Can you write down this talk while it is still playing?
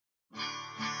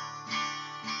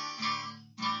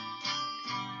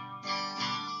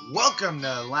Welcome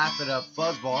to Laugh It Up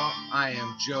Fuzzball. I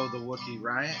am Joe the Wookiee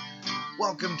Riot.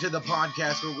 Welcome to the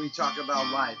podcast where we talk about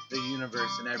life, the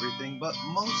universe, and everything, but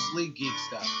mostly geek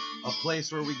stuff. A place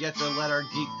where we get to let our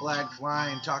geek flag fly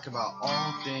and talk about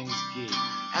all things geek.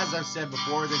 As I've said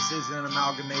before, this isn't an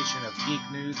amalgamation of geek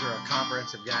news or a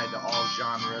comprehensive guide to all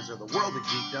genres or the world of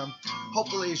geekdom.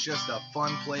 Hopefully it's just a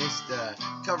fun place to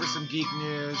cover some geek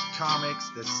news, comics,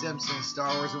 The Simpsons,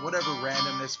 Star Wars, or whatever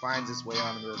randomness finds its way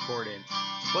onto the recording.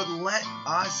 But let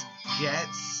us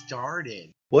get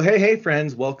started. Well, hey,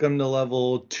 friends. Welcome to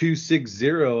level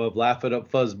 260 of Laugh It Up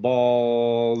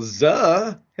Fuzzballs.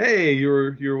 Hey, you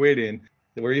were waiting.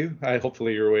 Were you?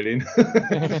 Hopefully you were waiting.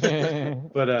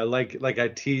 But like I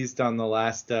teased on the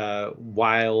last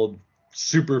wild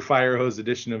super fire hose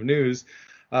edition of news,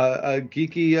 a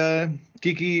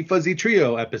geeky fuzzy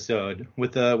trio episode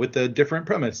with a different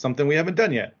premise, something we haven't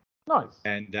done yet. Nice.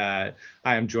 And I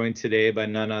am joined today by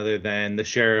none other than the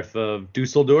sheriff of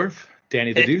Dusseldorf,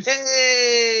 Danny the Deuce.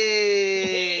 Hey!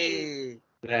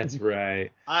 That's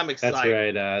right. I'm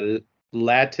excited. That's right.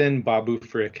 Latin Babu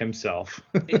Frick himself.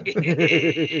 Come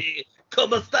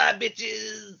on,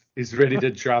 bitches! He's ready to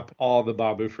drop all the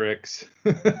Babu Fricks.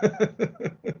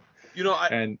 You know,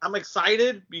 I'm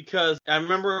excited because I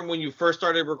remember when you first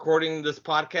started recording this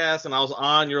podcast and I was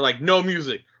on, you're like, no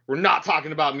music. We're not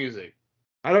talking about music.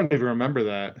 I don't even remember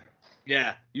that.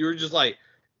 Yeah, you were just like,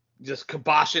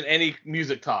 kiboshing any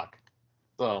music talk.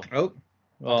 So. Oh,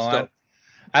 well,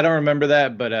 I don't remember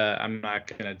that, but I'm not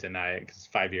going to deny it because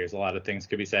 5 years, a lot of things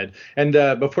could be said. And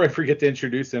before I forget to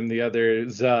introduce him, the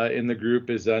others in the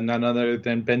group is none other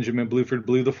than Benjamin Bluford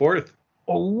Blue the Fourth.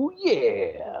 Oh,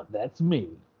 yeah, that's me.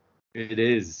 It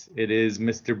is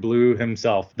Mr. Blue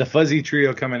himself. The fuzzy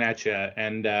trio coming at you.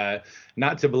 And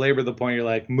not to belabor the point, you're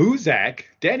like, Muzak?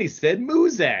 Danny said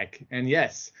Muzak. And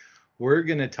yes, we're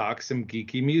going to talk some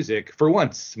geeky music for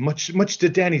once, much to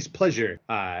Danny's pleasure.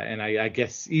 And I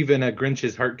guess even a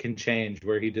Grinch's heart can change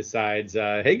where he decides,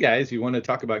 hey, guys, you want to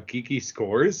talk about geeky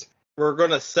scores? We're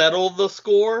going to settle the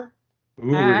score?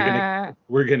 Ooh,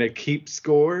 we're gonna keep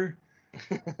score?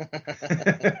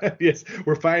 Yes,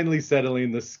 we're finally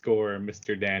settling the score,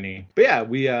 Mr. Danny. But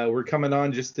yeah, we're coming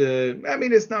on just to, I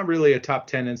mean, it's not really a top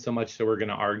 10 in so much that we're going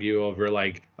to argue over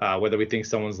like whether we think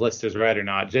someone's list is right or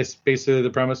not. Just basically the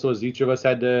premise was each of us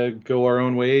had to go our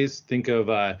own ways, think of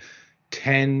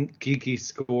 10 geeky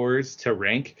scores to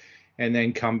rank, and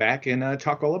then come back and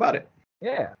talk all about it.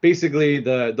 Yeah. Basically,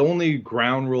 the only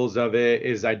ground rules of it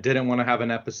is I didn't want to have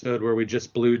an episode where we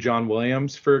just blew John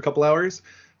Williams for a couple hours.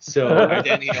 So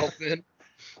Danny Elfman.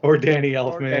 Or Danny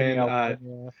Elfman.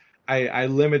 Yeah. I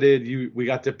limited you. We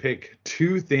got to pick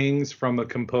two things from a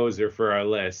composer for our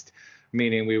list,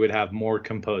 meaning we would have more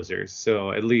composers.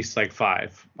 So at least like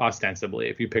 5, ostensibly,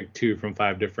 if you pick 2 from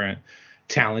 5 different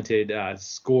talented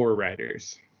score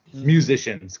writers,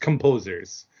 musicians,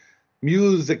 composers,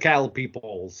 musical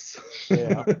peoples.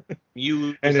 Yeah.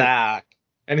 Music.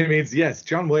 And it means, yes,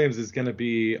 John Williams is going to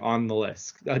be on the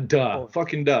list.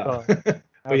 Fucking duh.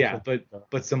 But yeah,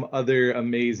 but some other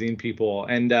amazing people.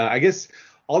 And I guess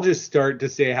I'll just start to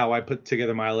say how I put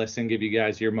together my list and give you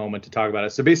guys your moment to talk about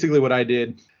it. So basically what I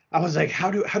did, I was like,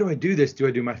 how do I do this? Do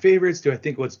I do my favorites? Do I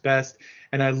think what's best?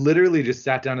 And I literally just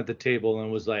sat down at the table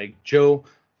and was like, Joe,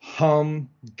 hum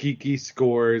geeky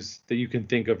scores that you can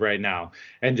think of right now.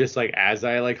 And just like as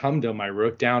I like hummed them, I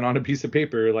wrote down on a piece of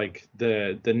paper like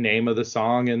the name of the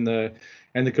song and the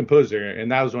composer.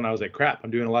 And that was when I was like, crap, I'm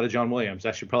doing a lot of John Williams.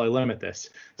 I should probably limit this.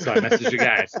 So I messaged you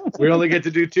guys. We only get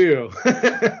to do 2.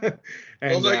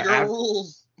 And those are your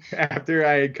rules. After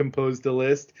I had composed the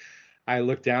list, I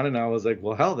looked down and I was like,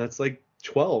 well, hell, that's like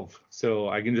 12. So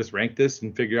I can just rank this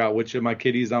and figure out which of my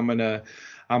kitties I'm gonna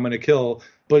kill.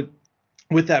 But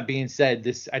with that being said,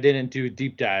 I didn't do a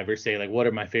deep dive or say like what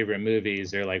are my favorite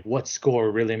movies or like what score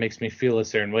really makes me feel a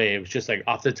certain way. It was just like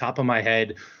off the top of my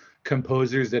head,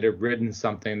 composers that have written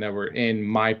something that were in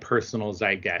my personal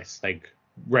zeitgeist, like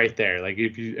right there. Like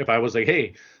if I was like,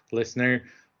 hey, listener,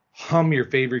 hum your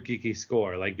favorite geeky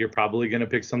score, like you're probably going to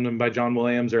pick something by John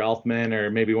Williams or Elfman or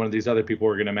maybe one of these other people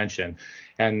we're going to mention.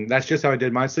 And that's just how I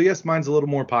did mine. So yes, mine's a little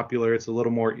more popular. It's a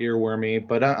little more earwormy,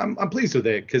 but I'm pleased with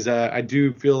it because I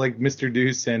do feel like Mr.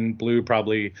 Deuce and Blue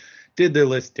probably did their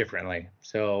list differently.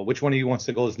 So which one of you wants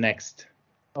to go next?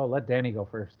 Oh, let Danny go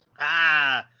first.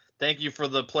 Thank you for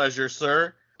the pleasure,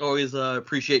 sir. Always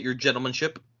appreciate your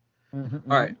gentlemanship.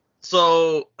 Mm-hmm. All right.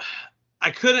 So I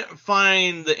couldn't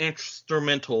find the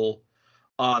instrumental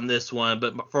on this one,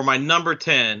 but for my number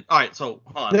 10. All right. So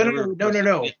hold on.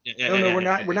 No.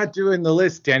 We're not doing the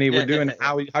list, Danny. We're doing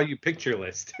how you pick your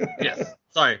list. Yes.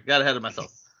 Sorry. Got ahead of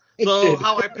myself. So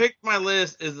how I picked my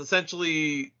list is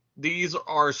essentially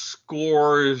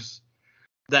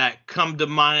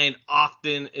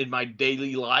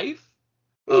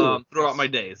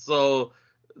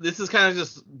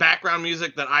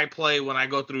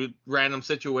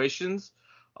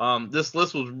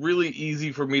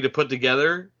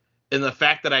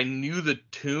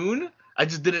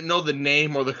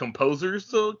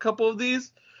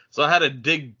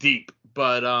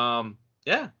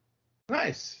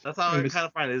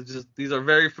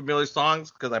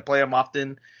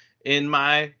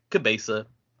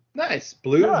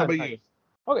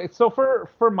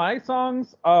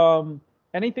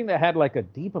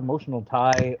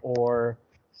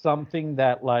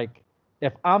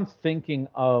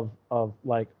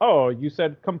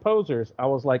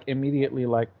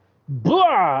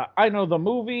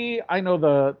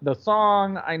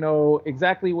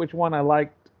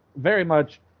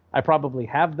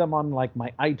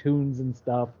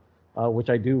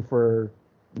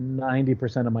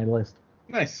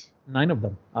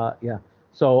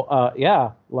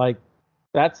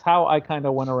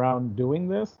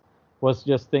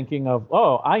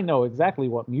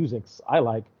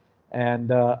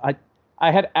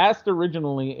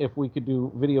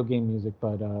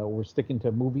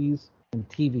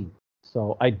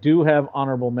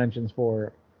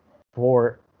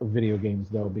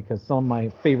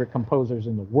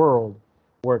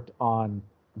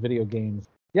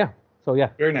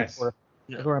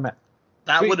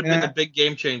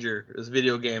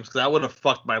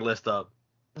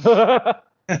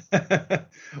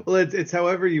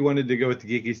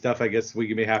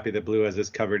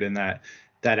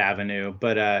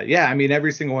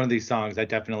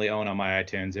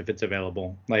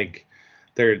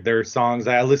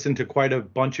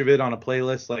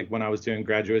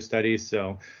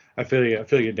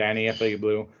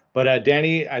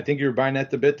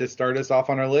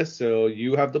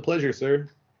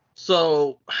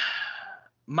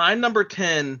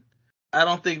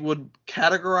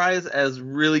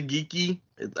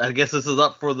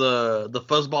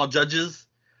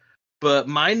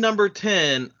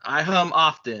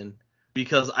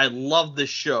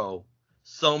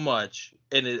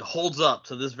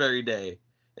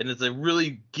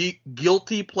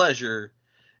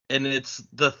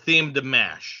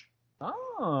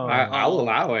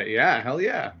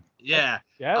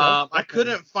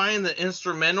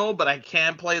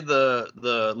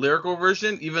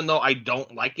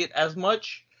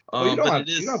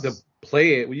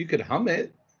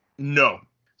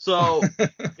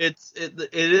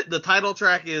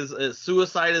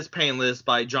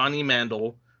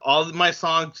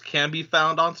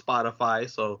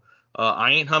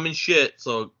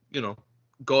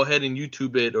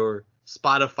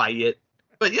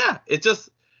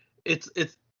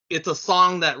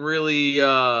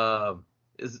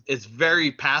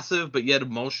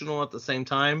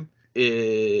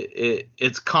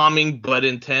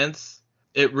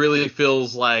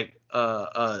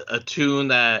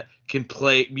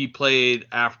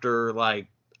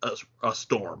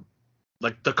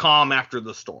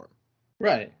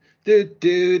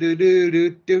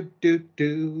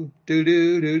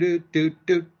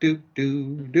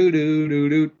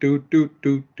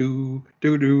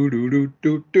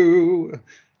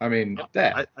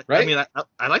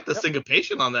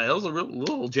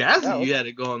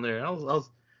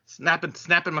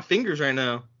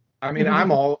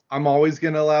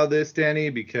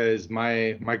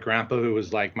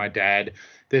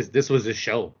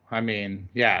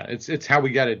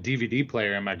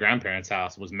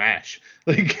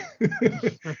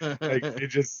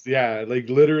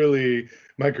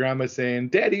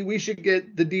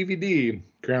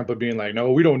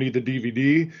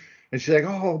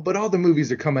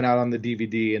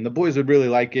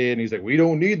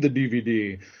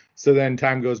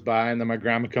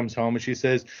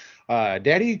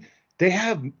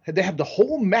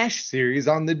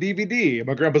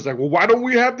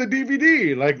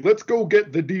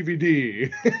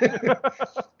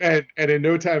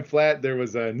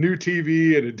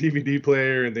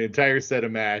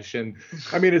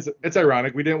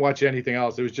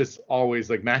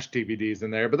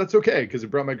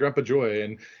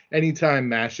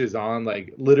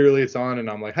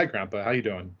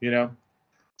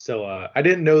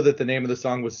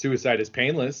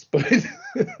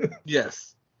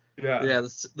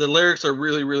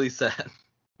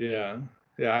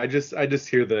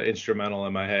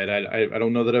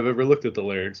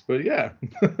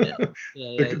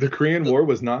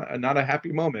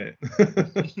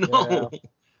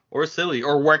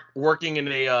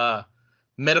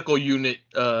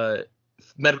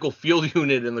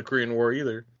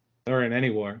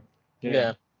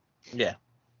Yeah. Yep.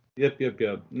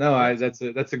 No, that's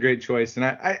a great choice, and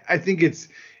I think it's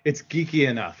geeky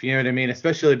enough. You know what I mean?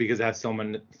 Especially because it has so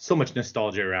much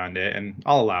nostalgia around it, and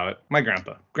I'll allow it. My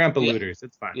grandpa Yeah. Looters,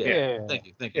 it's fine. Yeah. Thank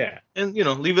you. Yeah. And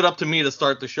leave it up to me to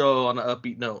start the show on an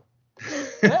upbeat note.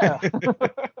 Yeah.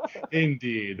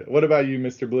 Indeed. What about you,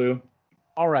 Mr. Blue?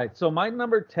 All right. So my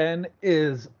number 10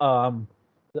 is I'm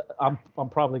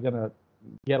probably gonna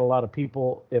get a lot of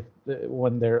people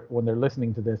when they're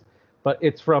listening to this, but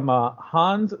it's from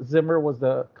Hans Zimmer was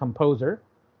the composer,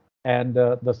 and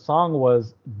the song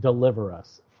was "Deliver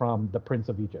Us" from The Prince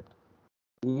of Egypt.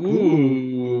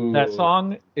 Ooh. That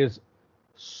song is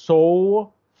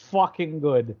so fucking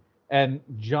good. And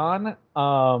John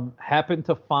happened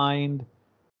to find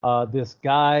this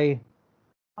guy,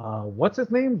 what's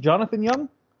his name? Jonathan Young?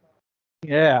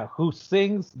 Yeah, who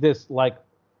sings this like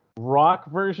rock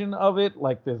version of it,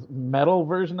 like this metal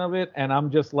version of it. And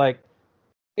I'm just like,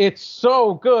 it's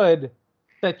so good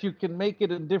that you can make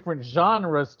it in different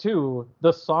genres too.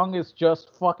 The song is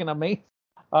just fucking amazing.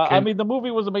 I mean, the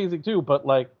movie was amazing too, but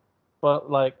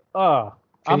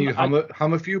can you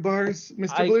hum a few bars,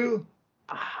 Mr. Blue?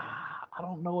 I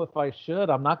don't know if I should.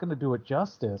 I'm not going to do it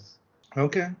justice.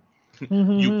 Okay.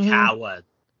 You coward.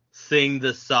 Sing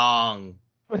the song.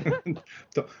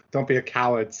 Don't be a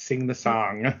coward. Sing the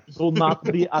song. Do not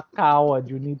be a coward.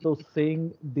 You need to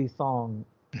sing the song.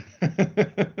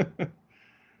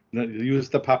 No, use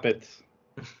the puppets.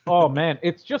 Oh man,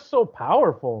 it's just so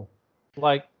powerful.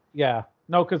 Like, yeah.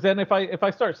 No, because then if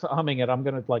I start humming it, I'm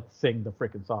gonna like sing the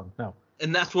freaking song. No.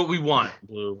 And that's what we want,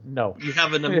 Blue. No. You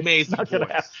have an amazing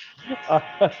voice.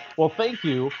 Well, thank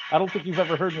you. I don't think you've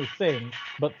ever heard me sing,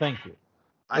 but thank you.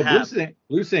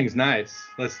 Blue sings nice.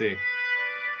 Let's see.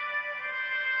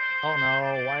 Oh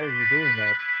no, why are you doing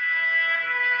that?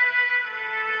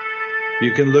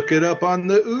 You can look it up on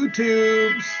the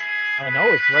YouTubes. I know,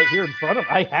 it's right here in front of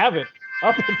me. I have it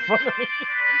up in front of me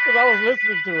because I was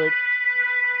listening to it.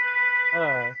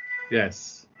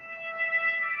 Yes.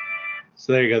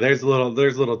 So there you go. There's a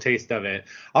little taste of it.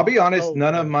 I'll be honest,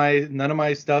 none of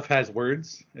my stuff has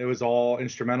words. It was all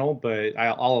instrumental, but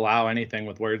I'll allow anything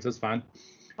with words. That's fine.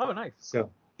 Oh, nice. So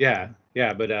yeah,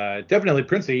 but definitely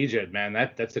Prince of Egypt, man.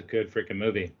 That's a good freaking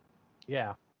movie.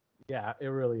 Yeah, it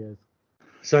really is.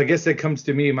 So I guess it comes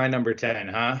to me, my number 10,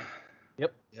 huh?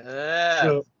 Yep. Yeah.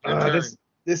 So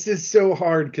this is so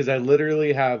hard because I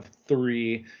literally have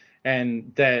 3,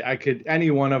 and that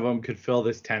any one of them could fill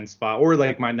this 10 spot or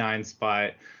like my 9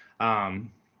 spot.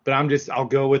 But I'll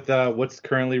go with what's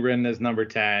currently written as number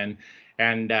 10,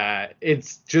 and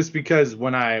it's just because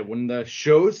when the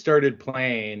show started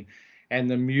playing and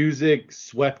the music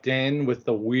swept in with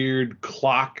the weird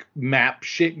clock map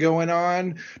shit going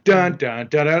on. Dun dun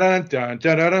dun dun dun dun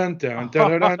dun dun dun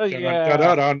dun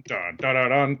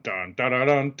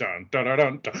dun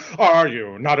dun dun. Are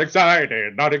you not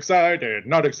excited? Not excited?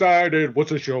 Not excited?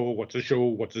 What's the show? What's the show?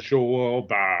 What's the show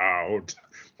about?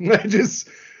 I just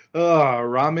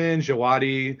Ramin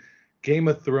Djawadi, Game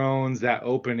of Thrones, that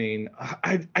opening,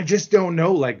 I just don't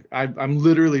know. Like I'm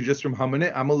literally just from humming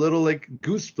it, I'm a little like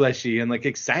goose fleshy and like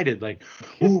excited, like,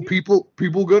 oh,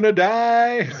 people gonna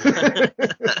die.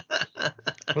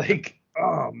 Like,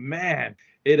 oh man,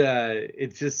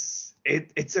 it's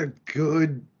a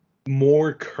good,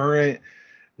 more current,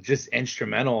 just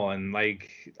instrumental, and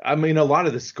like, I mean, a lot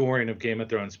of the scoring of Game of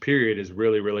Thrones period is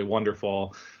really, really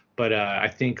wonderful. But I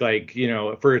think, like,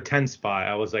 for a 10 spot,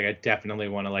 I was like, I definitely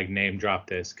want to like name drop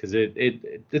this because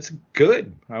it's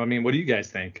good. I mean, what do you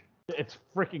guys think? It's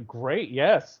freaking great.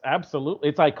 Yes, absolutely.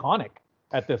 It's iconic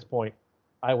at this point,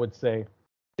 I would say.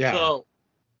 Yeah.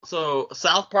 So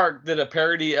South Park did a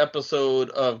parody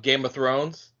episode of Game of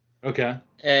Thrones. Okay.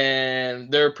 And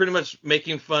they're pretty much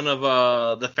making fun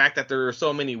of the fact that there are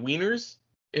so many wieners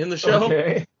in the show.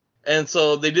 Okay. And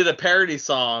so they did a parody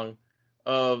song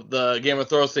of the Game of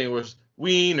Thrones thing, was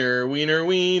wiener, wiener,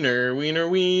 wiener, wiener,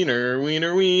 wiener,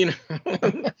 wiener, wiener.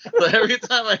 So every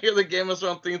time I hear the Game of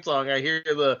Thrones theme song, I hear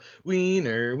the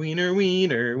wiener, wiener,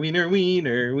 wiener, wiener,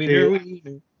 wiener, wiener,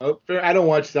 wiener. Oh, I don't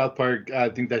watch South Park. I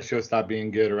think that show stopped being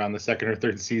good around the 2nd or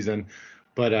 3rd season.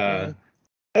 But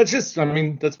that's just, I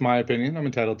mean, that's my opinion. I'm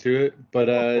entitled to it. But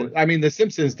I mean, The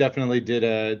Simpsons definitely did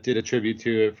a tribute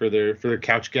to it for their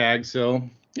couch gag. So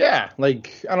yeah,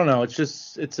 like, I don't know.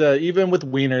 It's even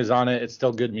with wieners on it, it's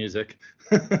still good music.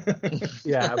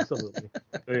 Yeah, absolutely.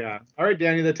 So, yeah. All right,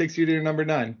 Danny, that takes you to your number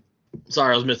 9.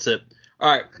 Sorry, I was mid-sip.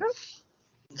 All right.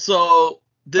 So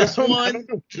this one, I don't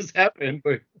know what just happened,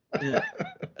 but yeah,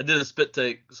 I did a spit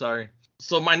take. Sorry.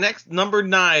 So my next number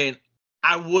 9,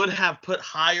 I would have put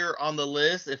higher on the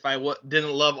list if I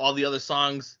didn't love all the other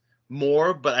songs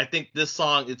more, but I think this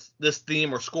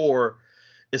theme or score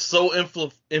is so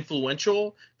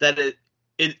influential that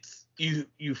you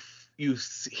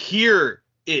hear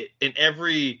it in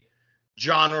every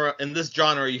genre. In this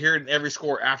genre, you hear it in every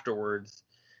score afterwards,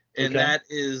 and that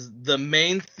is the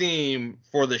main theme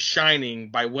for The Shining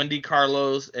by Wendy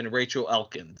Carlos and Rachel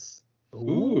Elkins.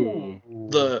 Ooh.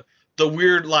 The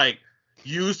weird like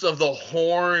use of the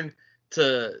horn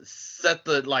to set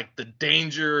the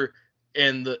danger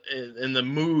and the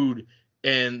mood,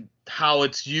 and how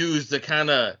it's used to kind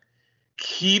of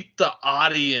keep the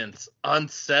audience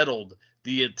unsettled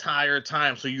the entire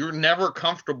time, so you're never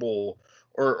comfortable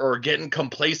or getting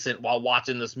complacent while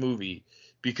watching this movie,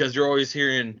 because you're always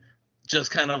hearing just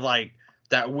kind of like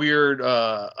that weird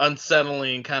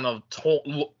unsettling kind of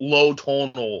low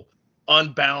tonal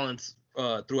unbalance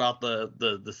throughout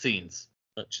the scenes.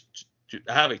 I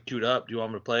have it queued up. Do you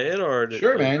want me to play it, or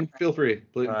sure, man? Feel free.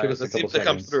 Give us a couple let's see if it seconds.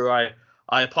 comes through.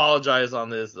 I apologize on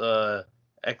this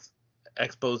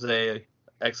expose.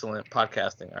 Excellent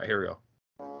podcasting. All right, here we go.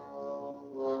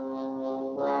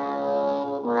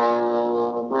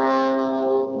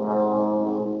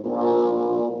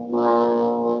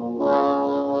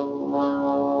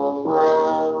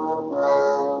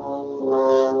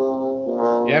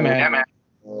 Yeah, man.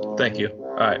 Thank you.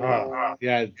 All right.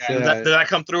 Yeah. Did that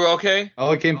come through okay?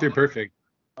 Oh, it came through perfect.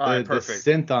 All right, perfect.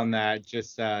 The synth on that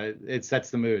just it sets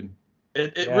the mood.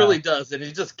 It really does, and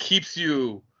it just keeps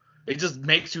you. It just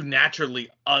makes you naturally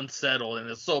unsettled, and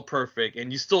it's so perfect.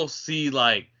 And you still see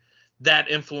like that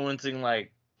influencing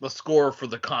like the score for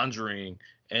The Conjuring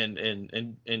and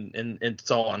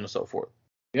so on and so forth.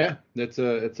 Yeah, it's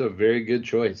a very good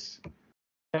choice.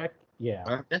 Heck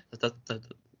yeah.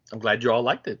 I'm glad you all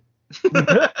liked it.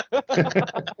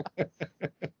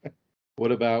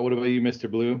 What about you, Mr.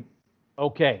 Blue?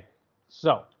 Okay,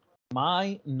 so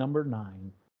my number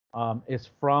 9 is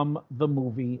from the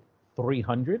movie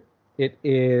 300. It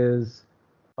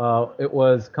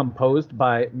was composed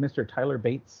by Mr. Tyler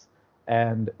Bates,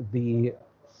 and the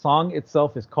song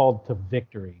itself is called "To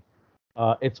Victory."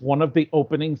 It's one of the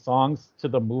opening songs to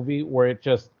the movie where it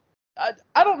just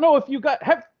I don't know if you guys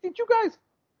did you guys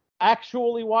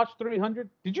actually watch 300?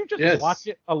 Did you just watch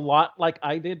it a lot like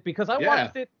I did? Because I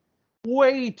watched it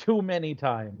way too many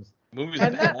times. Movie's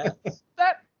and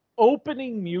that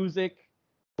opening music,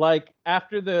 like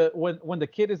after when the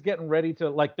kid is getting ready to,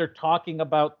 like, they're talking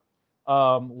about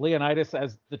Leonidas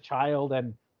as the child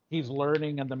and he's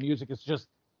learning, and the music is just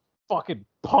fucking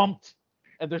pumped,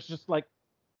 and there's just like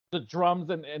the drums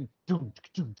and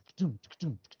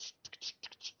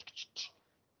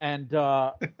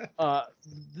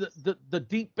the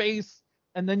deep bass,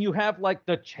 and then you have like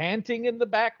the chanting in the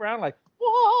background, like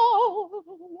whoa,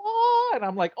 whoa, and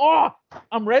I'm like, oh,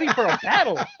 I'm ready for a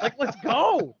battle. Like, let's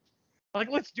go. Like,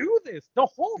 let's do this. The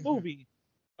whole movie.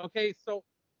 Okay, so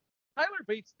Tyler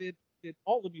Bates did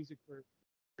all the music for the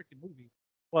freaking movie,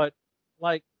 but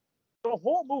like the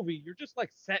whole movie, you're just like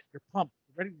set, you're pumped,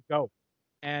 you're ready to go.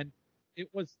 And it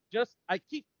was just,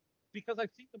 because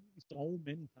I've seen the movie so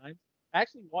many times, I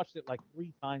actually watched it like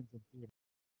 3 times in theater.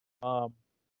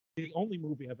 The only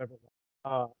movie I've ever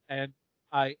watched. And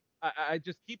I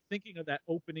just keep thinking of that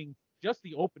opening, just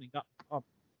the opening got me pumped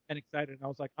and excited, and I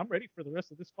was like, I'm ready for the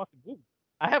rest of this fucking movie.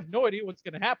 I have no idea what's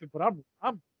gonna happen, but I'm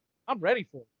ready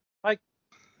for it. Like,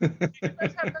 do you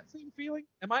guys have that same feeling?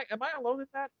 Am I alone in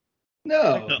that?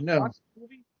 No, like, no. Watch the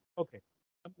movie? Okay,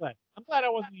 I'm glad I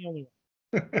wasn't the only one.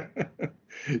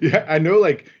 Yeah, I know,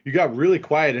 like, you got really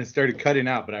quiet and started cutting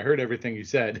out, but I heard everything you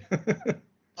said.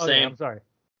 Oh, yeah, I'm sorry.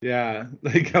 Yeah,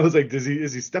 like I was like, is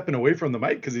he stepping away from the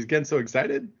mic because he's getting so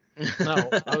excited? No,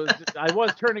 I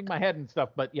was turning my head and stuff,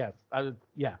 but yes, I was,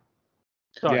 yeah.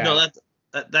 Sorry. Yeah. No,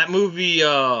 that movie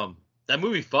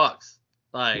fucks.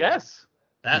 Like, yes,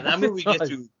 that movie gets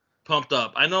you pumped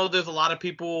up. I know there's a lot of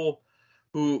people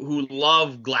who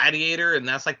love Gladiator, and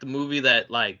that's like the movie that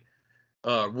like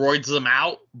roids them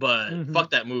out, but fuck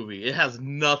that movie. It has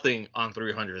nothing on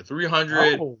 300.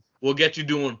 300 will get you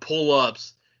doing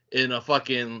pull-ups in a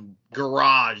fucking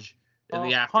garage in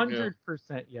the afternoon.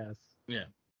 100% yes. Yeah.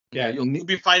 Yeah, You'll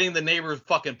be fighting the neighbor's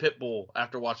fucking pit bull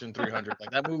after watching 300.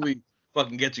 Like, that movie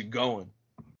fucking gets you going.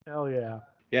 Hell yeah.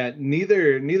 Yeah,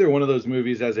 neither one of those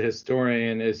movies as a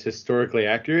historian is historically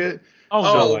accurate.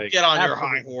 Oh, like, get on your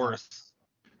high horse.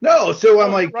 No, so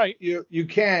I'm like, right. you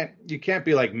can't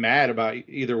be like mad about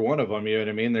either one of them. You know what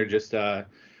I mean? They're just they're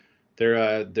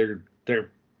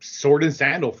sword and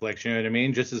sandal flicks. You know what I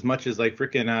mean? Just as much as like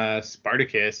freaking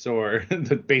Spartacus, or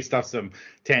based off some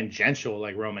tangential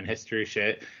like Roman history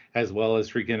shit, as well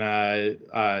as freaking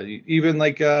even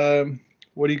like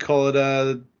what do you call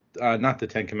it? not the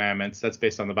Ten Commandments. That's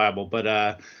based on the Bible,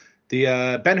 but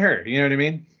the Ben-Hur. You know what I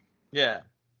mean? Yeah.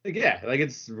 Like, yeah, like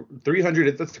it's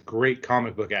 300. That's a great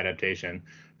comic book adaptation,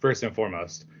 first and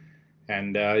foremost.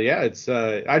 And yeah, it's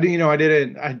I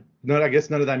guess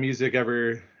none of that music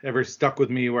ever stuck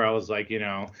with me where I was like,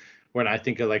 when I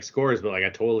think of like scores, but like I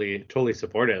totally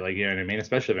support it. Like, you know what I mean?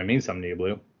 Especially if it means something to you,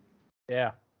 Blue.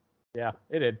 Yeah,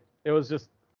 it did. It was just,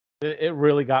 it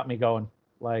really got me going.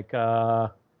 Like, yeah,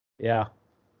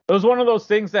 it was one of those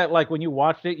things that like when you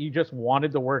watched it, you just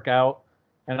wanted to work out.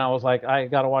 And I was like, I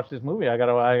gotta watch this movie. I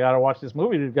gotta watch this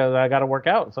movie because I gotta work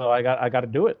out. So I gotta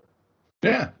do it.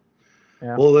 Yeah.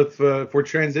 Yeah. Well, if we're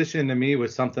transitioning to me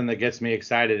with something that gets me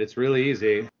excited, it's really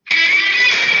easy.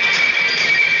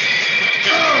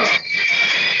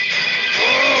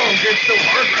 Oh, it's so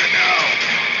hard right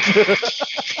now.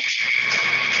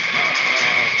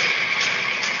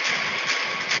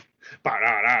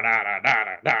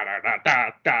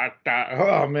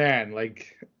 Oh man,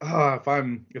 like if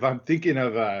I'm thinking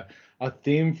of a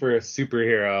theme for a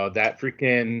superhero, that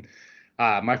freaking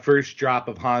my first drop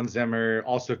of Hans Zimmer,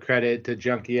 also credit to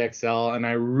Junkie XL, and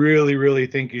I really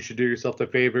think you should do yourself a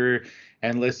favor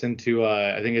and listen to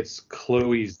I think it's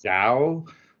Chloe Zhao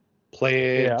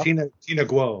play it. Yeah. Tina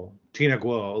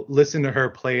Guo. Listen to her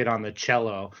play it on the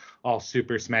cello, all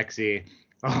super smexy.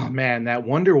 Oh man, that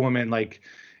Wonder Woman, like,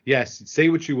 yes, say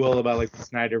what you will about like the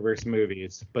Snyderverse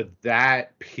movies, but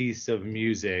that piece of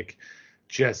music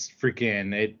just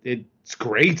freaking it's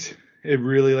great. It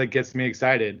really like gets me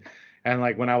excited. And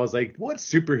like when I was like, what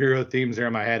superhero themes are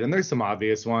in my head? And there's some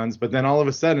obvious ones, but then all of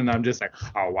a sudden I'm just like,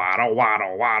 oh, waddle,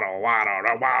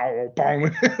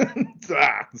 boom.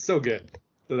 So good.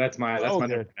 So that's my number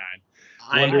 9.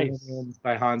 Wonder Woman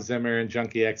by Hans Zimmer and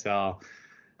Junkie XL.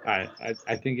 I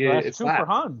think it's two for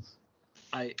Hans.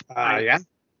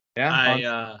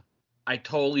 Yeah. I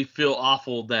totally feel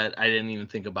awful that I didn't even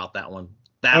think about that one.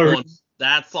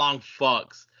 That song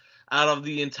fucks. Out of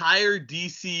the entire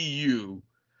DCU,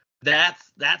 that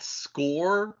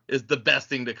score is the best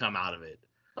thing to come out of it.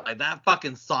 Like that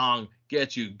fucking song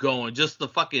gets you going. Just the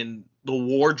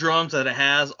war drums that it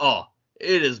has. Oh,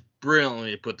 it is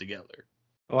brilliantly put together.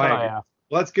 Oh yeah.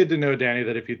 Well, that's good to know, Danny,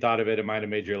 that if you thought of it, it might have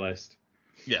made your list.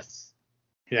 Yes.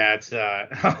 Yeah, it's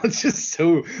it's just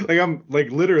so like I'm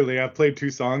like literally I've played 2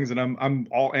 songs and I'm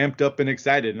all amped up and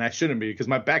excited, and I shouldn't be because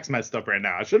my back's messed up right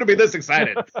now. I shouldn't be this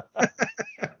excited.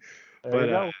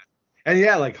 But and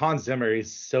yeah, like Hans Zimmer,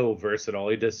 he's so versatile.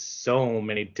 He does so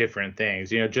many different things,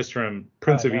 just from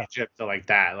Prince of Egypt to like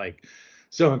that, like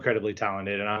so incredibly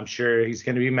talented. And I'm sure he's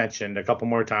going to be mentioned a couple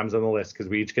more times on the list because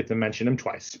we each get to mention him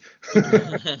twice.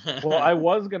 Well, I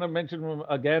was going to mention him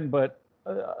again, but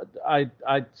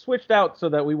I switched out so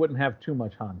that we wouldn't have too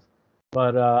much Hans.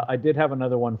 But I did have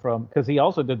another one because he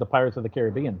also did the Pirates of the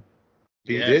Caribbean.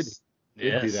 He did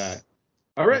do that.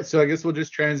 All right, so I guess we'll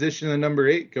just transition to number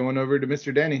 8, going over to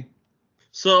Mr. Danny.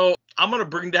 So I'm going to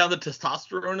bring down the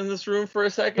testosterone in this room for a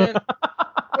second.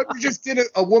 But you just did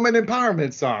a woman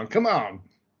empowerment song. Come on.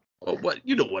 Oh, what?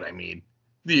 You know what I mean.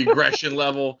 The aggression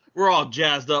level. We're all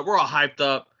jazzed up. We're all hyped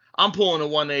up. I'm pulling a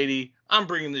 180. I'm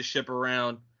bringing this ship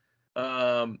around.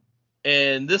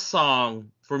 And this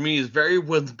song, for me, is very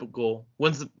whimsical.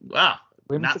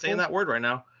 Not saying that word right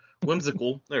now.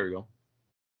 Whimsical. There we go.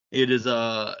 It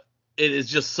is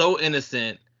just so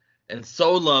innocent and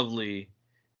so lovely.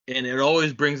 And it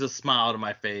always brings a smile to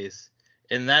my face.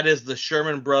 And that is the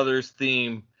Sherman Brothers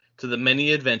theme to the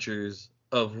many adventures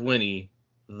of Winnie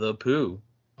the Pooh.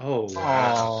 Oh,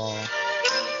 wow.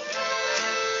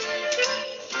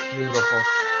 Beautiful.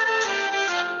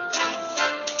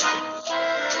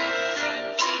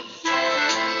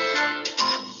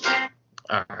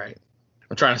 All right.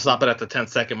 I'm trying to stop it at the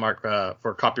 10-second mark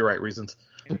for copyright reasons.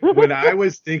 When I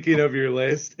was thinking of your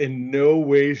list, in no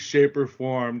way, shape, or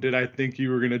form did I think you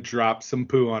were going to drop some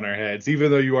poo on our heads,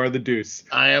 even though you are the deuce.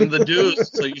 I am the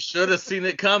deuce, so you should have seen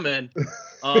it coming.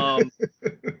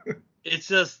 It's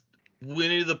just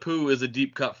Winnie the Pooh is a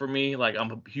deep cut for me. Like,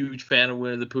 I'm a huge fan of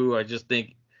Winnie the Pooh. I just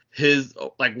think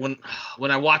when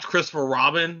I watch Christopher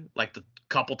Robin, like the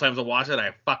couple times I watch it,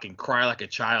 I fucking cry like a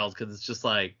child because it's just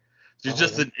like there's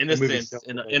just an innocence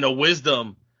and a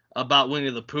wisdom about Winnie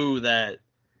the Pooh that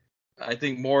I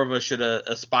think more of us should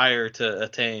aspire to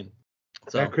attain.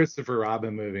 So that Christopher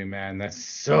Robin movie, man, that's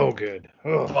so good.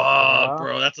 Fuck,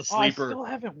 bro, that's a sleeper. I still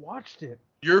haven't watched it.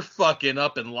 You're fucking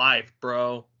up in life,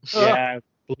 bro. Yeah,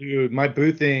 Blue, my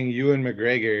boo thing, Ewan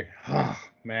McGregor. Oh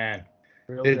man,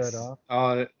 Real good,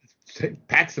 huh?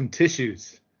 Pack some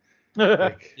tissues.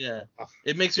 Like, yeah,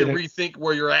 it makes you rethink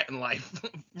where you're at in life,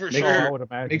 for sure. I would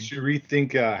imagine. Makes you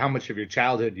rethink how much of your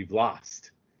childhood you've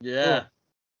lost. Yeah,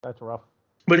 that's rough.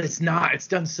 but it's not. It's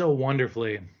done so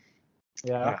wonderfully.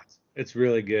 Yeah. It's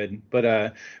really good.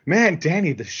 But man,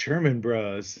 Danny, the Sherman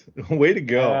Bros, way to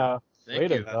go. Yeah. Thank Way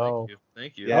to you. go.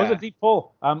 Thank you. Yeah. That was a deep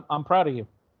pull. I'm proud of you.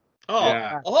 Oh,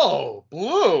 Yeah. oh,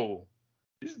 Blue.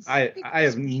 I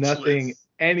have nothing Speechless.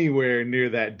 anywhere near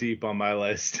that deep on my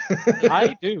list.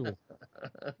 I do.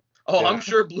 Oh, Yeah. I'm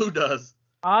sure Blue does.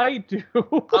 I do.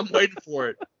 I'm waiting for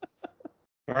it.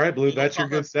 All right, Blue, You don't that's your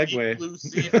call good that deep segue. blue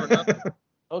sea for nothing.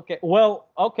 Okay. Well,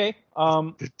 okay.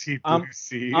 The deep blue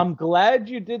sea. I'm glad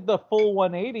you did the full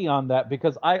 180 on that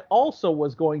because I also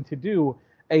was going to do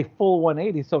a full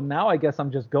 180. So now I guess I'm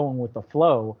just going with the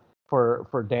flow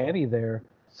for Danny there.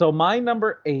 So my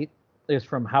number 8 is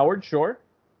from Howard Shore,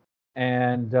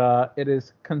 and it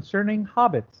is concerning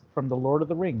hobbits from the Lord of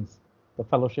the Rings, the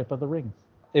Fellowship of the Rings.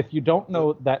 If you don't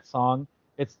know that song,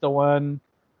 it's the one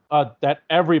that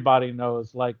everybody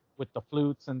knows, like with the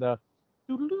flutes and the.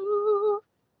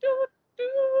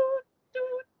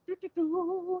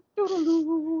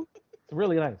 It's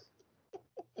really nice.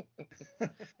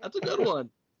 That's a good one.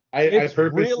 I It's really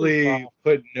purposely soft.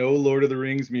 put no Lord of the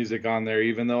Rings music on there,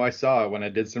 even though I saw it when I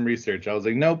did some research. I was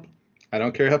like, nope, I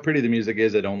don't care how pretty the music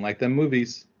is. I don't like them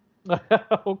movies.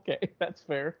 Okay, that's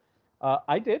fair.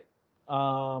 I did,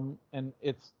 and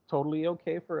it's totally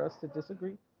okay for us to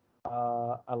disagree.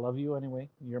 I love you anyway.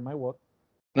 You're my wook.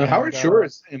 No, Howard And, Shore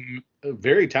is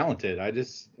very talented. I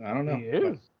don't know. He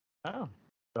is. Yeah.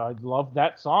 I love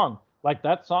that song. Like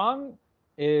that song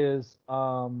is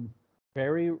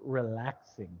very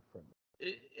relaxing for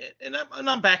me. And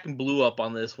I'm backing Blue up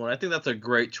on this one. I think that's a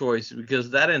great choice because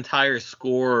that entire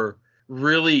score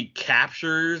really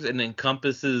captures and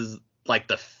encompasses like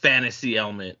the fantasy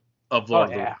element of Lord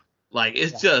of the Rings. Like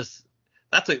it's just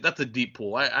that's a deep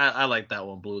pool. I like that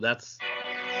one, Blue. That's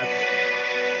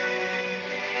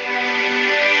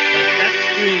that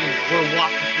screams we're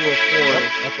walking through a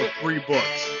forest with 3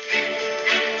 books.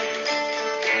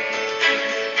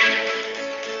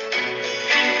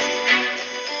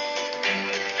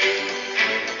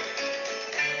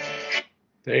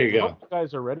 There you I go. hope you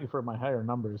guys are ready for my higher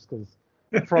numbers because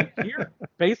from here,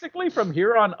 basically from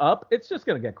here on up, it's just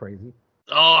gonna get crazy.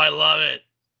 Oh, I love it.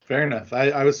 Fair enough.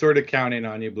 I was sort of counting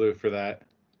on you, Blue, for that.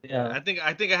 Yeah, I think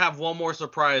I have one more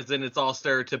surprise. Then it's all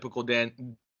stereotypical Danny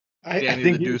I the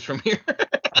think Deuce from here.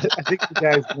 I think you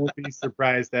guys won't be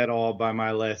surprised at all by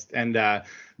my list. And the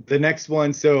next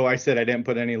one, so I said I didn't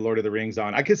put any Lord of the Rings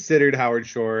on. I considered Howard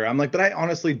Shore. I'm like, but I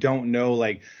honestly don't know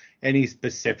like any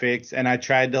specifics. And I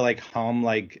tried to like hum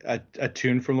like a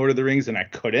tune from Lord of the Rings, and I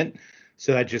couldn't.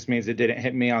 So that just means it didn't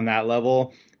hit me on that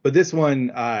level. But this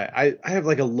one, I have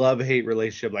like a love-hate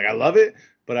relationship. Like I love it,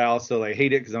 but I also like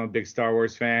hate it because I'm a big Star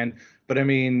Wars fan. But I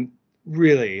mean,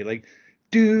 really, like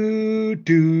do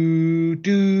do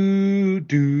do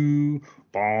do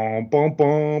bum bum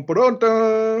bum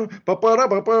ba-da-da,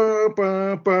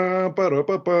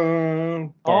 ba-ba-da-ba-ba-ba-ba-ba-ba,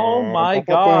 Oh my bum,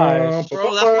 ba-ba-ba, gosh.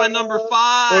 Bro, that's my number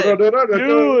 5.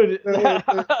 Dude.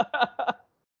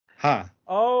 Huh.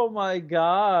 Oh my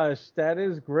gosh, that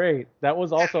is great. That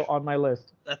was also on my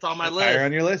list. That's on my That's higher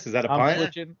on list. your list. Is that a I'm punt?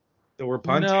 switching. So we're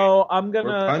punting. No, I'm We're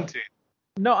gonna. punting.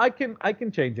 No, I can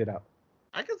change it up.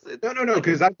 I can say No,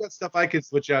 because I've got stuff I could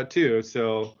switch out too.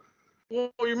 So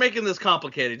well, you're making this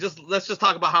complicated. Let's just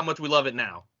talk about how much we love it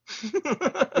now.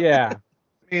 Yeah.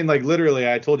 I mean, like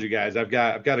literally, I told you guys, I've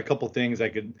got a couple things I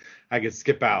could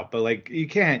skip out, but like you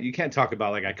can't talk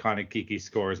about like iconic geeky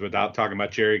scores without talking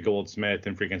about Jerry Goldsmith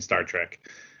and freaking Star Trek.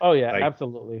 Oh yeah, Like,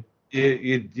 absolutely.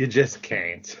 You just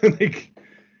can't. Like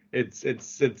it's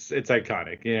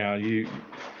iconic. You know,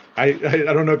 I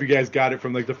don't know if you guys got it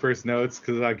from like the first notes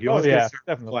because like you always get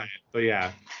definitely. playing. But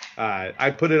yeah,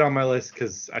 I put it on my list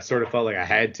because I sort of felt like I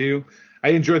had to. I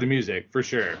enjoy the music for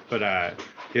sure, but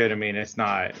you know what I mean. It's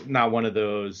not one of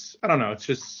those. I don't know. It's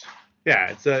just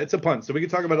it's a punt. So we can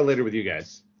talk about it later with you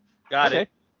guys. Got Okay. it.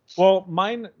 Well,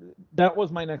 that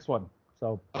was my next one.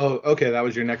 So Oh, okay, that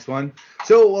was your next one.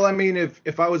 So, well, I mean,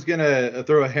 if I was gonna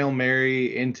throw a Hail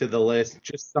Mary into the list,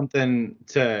 just something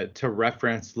to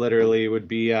reference literally would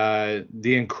be the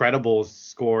Incredibles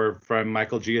score from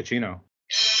Michael Giacchino.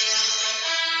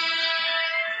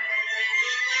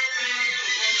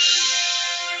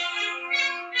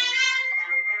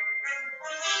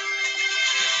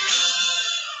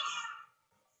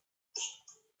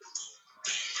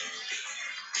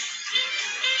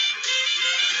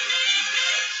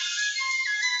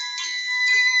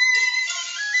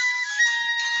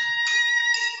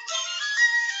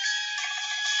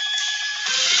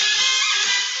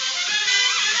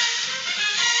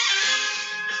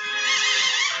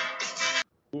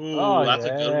 Ooh, oh that's a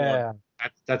good one. yeah.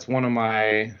 That's one of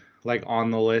my like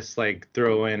on the list, like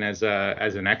throw in as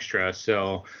an extra.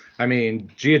 So I mean,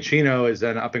 Giacchino is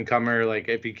an up and comer. Like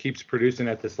if he keeps producing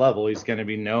at this level, he's going to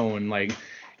be known like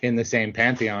in the same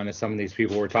pantheon as some of these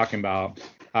people we're talking about.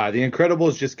 The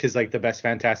Incredibles, just because like the best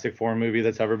Fantastic Four movie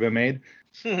that's ever been made,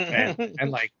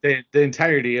 and like the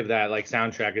entirety of that like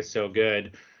soundtrack is so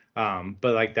good.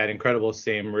 But like that Incredibles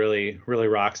theme really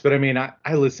rocks. But I mean,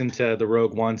 I listen to the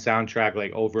Rogue One soundtrack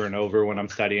like over and over when I'm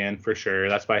studying for sure.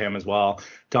 That's by him as well.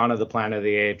 Dawn of the Planet of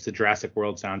the Apes, the Jurassic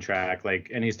World soundtrack,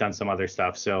 like, and he's done some other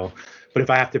stuff. So, but if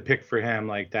I have to pick for him,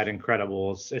 like that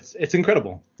Incredibles, it's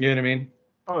incredible. You know what I mean?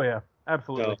 Oh yeah,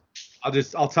 absolutely.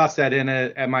 So I'll toss that in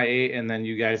at my 8, and then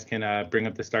you guys can bring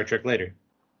up the Star Trek later.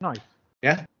 Nice.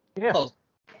 Yeah. Yeah. Oh.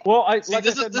 Well, See,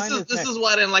 this is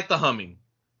why I didn't like the humming.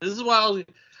 This is why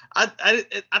I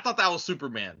thought that was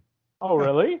Superman. Oh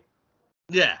really?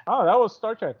 Yeah. Oh, that was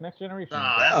Star Trek Next Generation.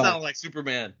 That sounded like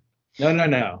Superman.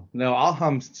 No. I'll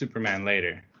hum Superman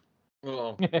later.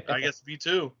 Well, I guess me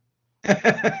too.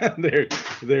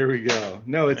 there we go.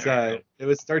 No, it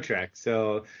was Star Trek.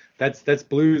 So that's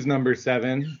Blue's number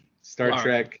 7. Star All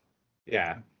Trek. right.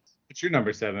 Yeah. What's your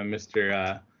number 7,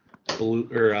 Mr. Blue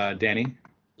or Danny?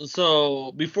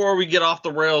 So before we get off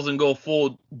the rails and go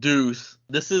full deuce,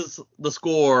 this is the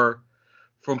score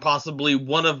from possibly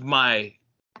one of my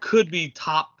could be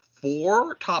top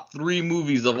 3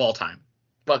 movies of all time.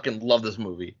 Fucking love this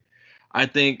movie. I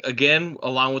think, again,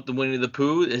 along with the Winnie the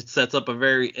Pooh, it sets up a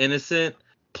very innocent,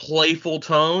 playful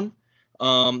tone.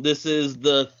 This is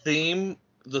the theme,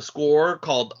 the score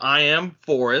called I Am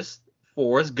Forrest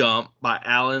Gump by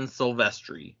Alan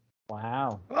Silvestri.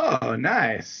 Wow. Oh,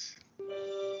 nice.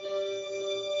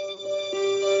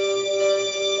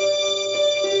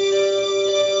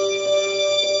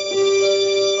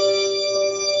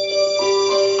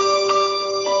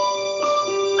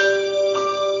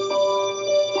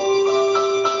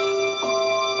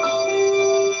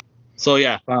 So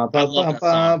yeah, I love that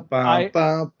song.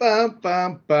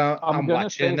 I'm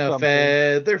watching a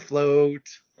feather float.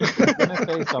 I'm gonna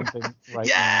say something right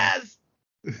Yes.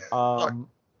 now.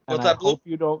 What's I that, Blue? hope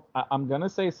you don't. I'm gonna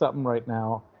say something right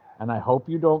now, and I hope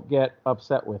you don't get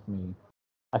upset with me.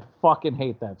 I fucking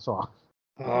hate that song.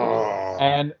 Oh,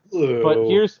 And Blue.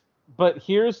 but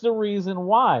here's the reason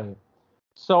why.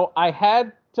 So I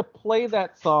had to play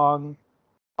that song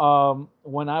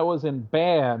when I was in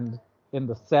band in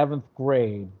the 7th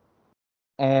grade,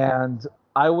 and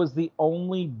I was the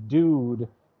only dude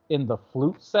in the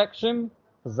flute section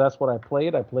because that's what I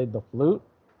played. I played the flute,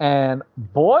 and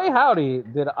boy howdy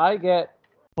did I get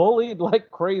bullied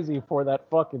like crazy for that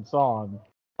fucking song,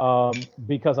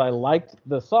 because I liked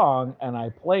the song and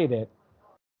I played it,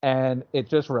 and it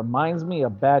just reminds me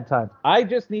of bad times. I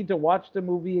just need to watch the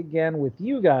movie again with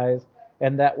you guys,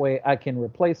 and that way I can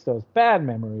replace those bad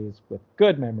memories with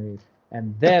good memories,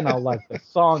 and then I'll like the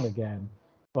song again.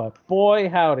 But boy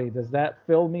howdy, does that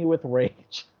fill me with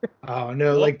rage. Oh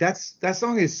no, like that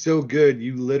song is so good.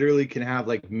 You literally can have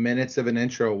like minutes of an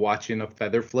intro watching a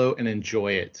feather float and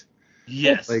enjoy it.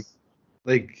 Yes.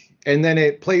 Like, and then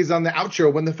it plays on the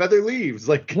outro when the feather leaves.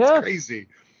 Like, it's Yes. crazy.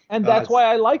 And that's why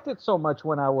I liked it so much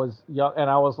when I was young, and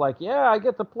I was like, yeah, I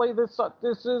get to play this.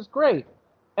 This is great.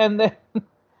 And then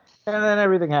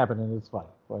everything happened, and it's fine.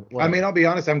 I mean, I'll be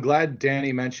honest, I'm glad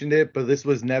Danny mentioned it, but this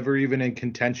was never even in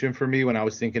contention for me when I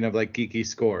was thinking of like geeky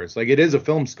scores. Like, it is a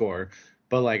film score,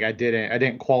 but like I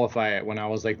didn't qualify it when I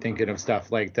was like thinking of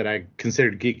stuff like that I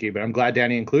considered geeky, but I'm glad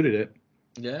Danny included it.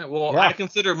 Yeah, well, Yeah. I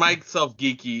consider myself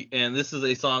geeky, and this is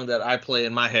a song that I play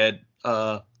in my head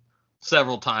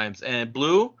several times. And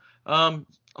Blue, I'm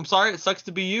sorry, it sucks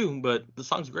to be you, but the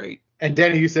song's great. And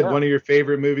Danny, you said Yeah. one of your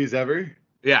favorite movies ever?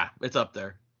 Yeah, it's up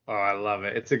there. Oh, I love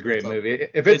it. It's a great It's up- movie.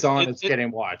 If it's on, it's- it's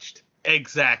getting watched.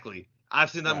 Exactly. I've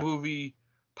seen that Yeah. movie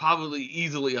probably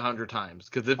easily 100 times,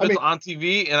 because if I it's mean- on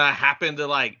TV and I happen to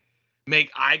like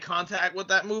make eye contact with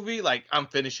that movie, like I'm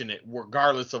finishing it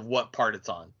regardless of what part it's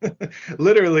on.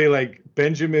 Literally, like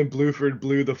Benjamin Bluford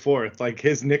Blue the Fourth, like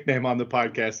his nickname on the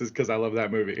podcast is because I love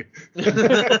that movie.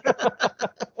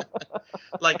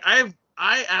 Like I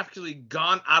actually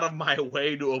gone out of my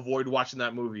way to avoid watching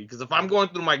that movie, because if I'm going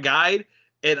through my guide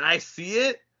and I see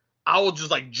it, I will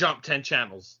just like jump 10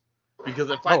 channels,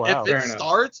 because if Oh, wow. if Fair it enough.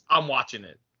 starts, I'm watching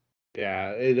it. Yeah,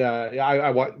 it.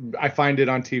 I find it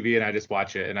on TV and I just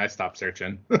watch it and I stop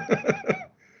searching.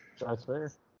 That's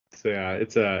fair. So yeah,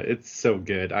 it's so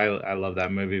good. I love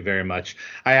that movie very much.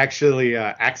 I actually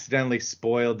accidentally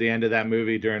spoiled the end of that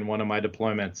movie during one of my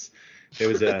deployments. It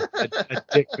was a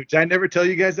dick. Did I never tell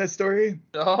you guys that story?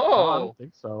 I Oh, don't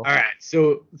think so. All right.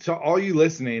 So to all you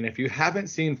listening, if you haven't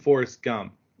seen Forrest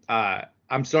Gump,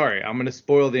 I'm sorry, I'm gonna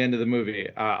spoil the end of the movie.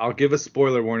 I'll give a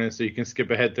spoiler warning so you can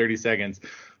skip ahead 30 seconds.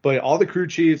 But all the crew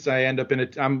chiefs, I end up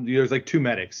in there's like 2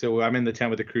 medics, so I'm in the tent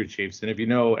with the crew chiefs. And if you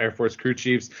know Air Force crew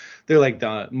chiefs, they're like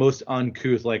the most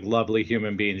uncouth, like lovely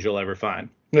human beings you'll ever find.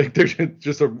 Like they're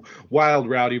just a wild,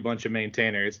 rowdy bunch of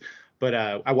maintainers. But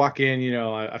I walk in,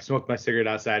 I've smoked my cigarette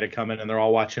outside. I come in and they're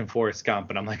all watching Forrest Gump,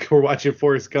 and I'm like, we're watching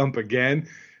Forrest Gump again.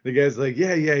 The guy's like,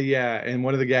 yeah. And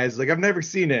one of the guys is like, I've never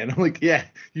seen it. And I'm like, yeah,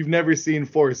 you've never seen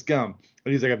Forrest Gump.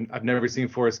 And he's like, I've never seen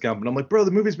Forrest Gump. And I'm like, bro, the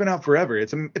movie's been out forever.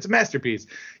 It's a masterpiece.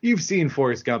 You've seen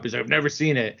Forrest Gump. He's like, I've never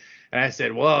seen it. And I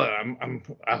said, well,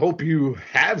 I hope you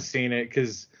have seen it,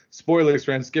 because spoilers,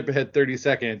 friends, skip ahead 30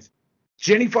 seconds.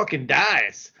 Jenny fucking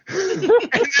dies. And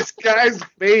this guy's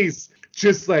face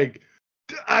just like,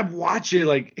 I'm watching,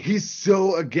 like, he's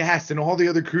so aghast, and all the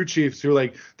other crew chiefs who are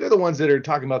like, they're the ones that are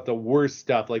talking about the worst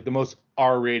stuff, like the most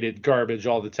R-rated garbage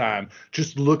all the time,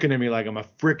 just looking at me like I'm a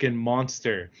freaking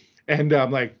monster. And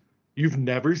I'm like, you've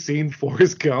never seen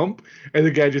Forrest Gump? And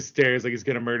the guy just stares like he's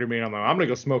gonna murder me, and I'm like, I'm gonna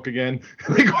go smoke again.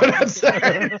 Like, what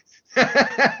outside?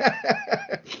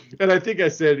 And I think I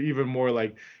said even more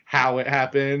like how it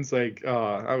happens, like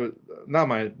I was not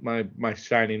my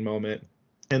shining moment.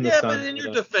 Yeah, but in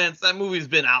your defense, that movie's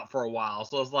been out for a while,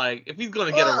 so it's like, if he's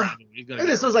gonna get around it, he's gonna.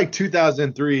 This was like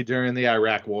 2003 during the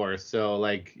Iraq War, so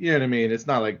like, you know what I mean. It's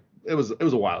not like it was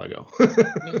a while ago.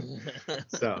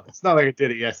 So it's not like I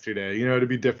did it yesterday. It'd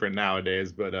be different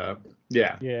nowadays, but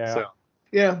yeah. So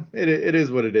yeah, it is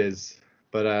what it is.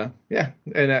 But yeah,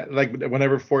 and like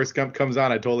whenever Forrest Gump comes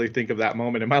on, I totally think of that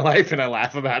moment in my life and I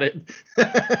laugh about it.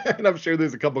 And I'm sure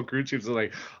there's a couple crew chiefs that are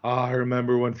like, oh, I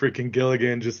remember when freaking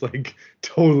Gilligan just like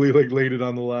totally like laid it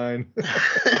on the line.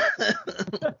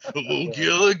 Oh,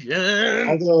 Gilligan.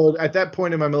 Although at that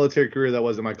point in my military career, that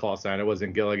wasn't my call sign. It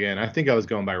wasn't Gilligan. I think I was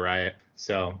going by Riot.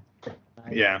 So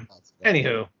yeah.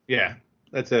 Anywho, yeah,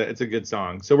 it's a good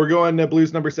song. So we're going to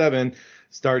blues number 7,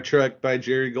 Star Trek by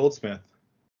Jerry Goldsmith.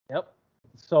 Yep.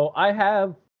 So I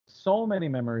have so many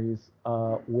memories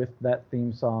with that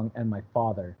theme song and my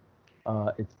father.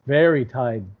 It's very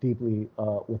tied deeply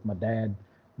with my dad,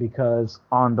 because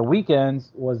on the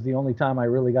weekends was the only time I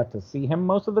really got to see him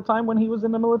most of the time when he was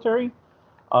in the military,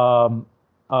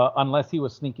 unless he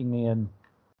was sneaking me in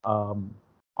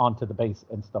onto the base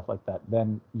and stuff like that.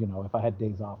 Then, if I had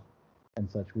days off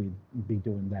and such, we'd be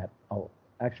doing that.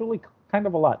 Actually, kind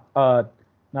of a lot. Now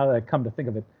that I come to think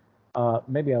of it.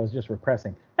 Maybe I was just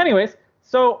repressing. Anyways,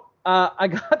 so I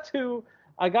got to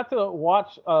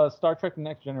watch Star Trek: The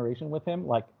Next Generation with him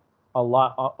like a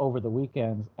lot over the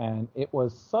weekends, and it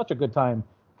was such a good time,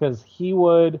 because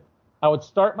I would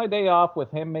start my day off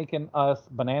with him making us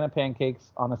banana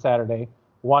pancakes on a Saturday,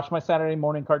 watch my Saturday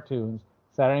morning cartoons.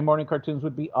 Saturday morning cartoons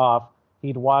would be off.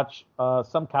 He'd watch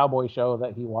some cowboy show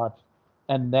that he watched,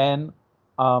 and then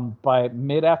by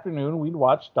mid-afternoon we'd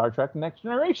watch Star Trek: The Next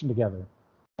Generation together.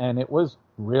 And it was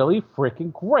really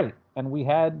freaking great. And we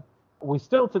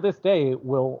still to this day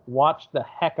will watch the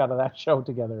heck out of that show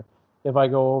together if I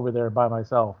go over there by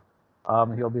myself.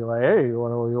 He'll be like, hey, you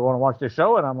want to watch this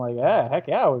show? And I'm like, yeah, heck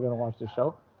yeah, we're going to watch this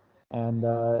show. And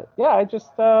yeah, it's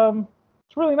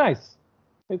really nice.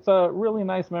 It's a really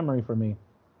nice memory for me.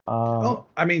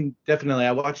 I mean, definitely.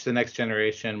 I watched The Next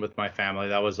Generation with my family.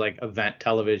 That was like event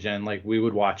television. Like we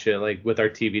would watch it like with our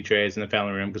TV trays in the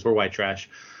family room, because we're white trash.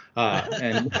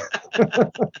 And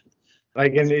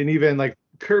like and even like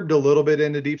curbed a little bit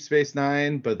into Deep Space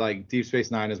Nine, but like Deep Space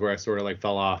Nine is where I sort of like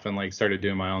fell off and like started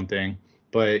doing my own thing.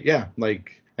 But yeah,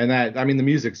 like, and that, I mean, the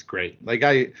music's great. Like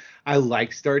I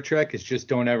like Star Trek. It's just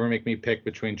don't ever make me pick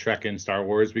between Trek and Star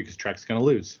Wars, because Trek's gonna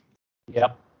lose.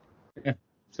 Yep. Yeah.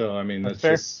 So I mean, that's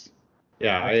fair. just.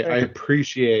 Yeah, I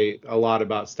appreciate a lot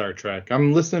about Star Trek.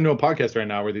 I'm listening to a podcast right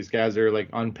now where these guys are like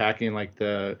unpacking like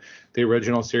the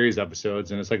original series episodes,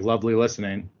 and it's like lovely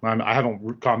listening. I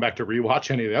haven't gone back to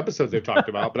rewatch any of the episodes they've talked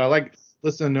about, but I like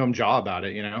listening to them jaw about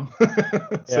it,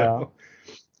 So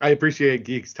I appreciate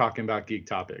geeks talking about geek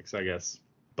topics, I guess.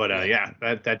 But yeah,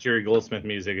 that Jerry Goldsmith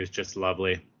music is just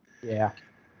lovely. Yeah.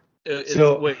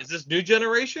 Wait, is this new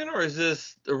generation or is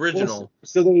this original? Well,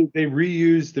 so they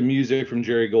reused the music from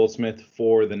Jerry Goldsmith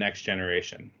for The Next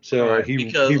Generation. So right,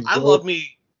 because I love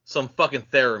me some fucking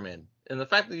theremin, and the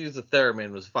fact that he used the theremin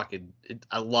was fucking.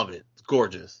 I love it. It's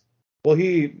gorgeous. Well,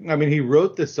 he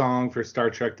wrote the song for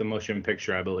Star Trek: The Motion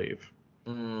Picture, I believe.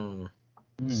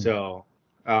 So,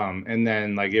 and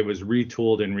then like it was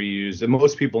retooled and reused, and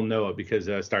most people know it because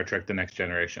of Star Trek: The Next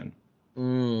Generation.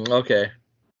 Okay.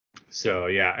 So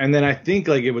yeah, and then I think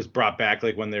like it was brought back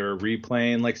like when they were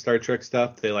replaying like Star Trek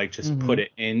stuff, they like just put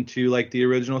it into like the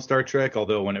original Star Trek.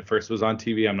 Although when it first was on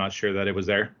TV, I'm not sure that it was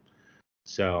there.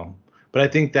 So, But I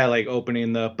think that like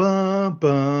opening the bum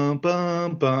bum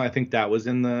bum bum, I think that was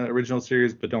in the original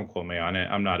series, but don't quote me on it.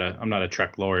 I'm not a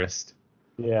Trek lorist.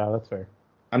 Yeah, that's fair.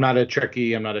 I'm not a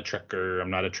Trekkie. I'm not a Trekker. I'm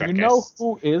not a Trekist. You know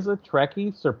who is a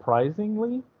Trekkie,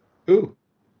 surprisingly? Who?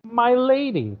 My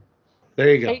lady,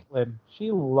 There you go. Caitlin.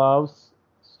 She loves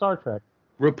Star Trek.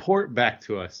 Report back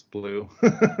to us, Blue.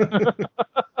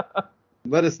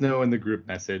 Let us know in the group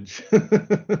message.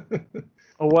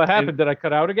 Oh, what happened? Did I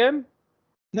cut out again?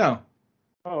 No.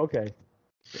 Oh, okay.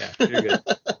 Yeah, you're good.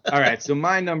 All right, so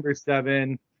my number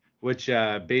 7, which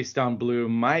based on Blue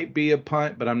might be a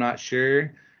punt, but I'm not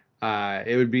sure.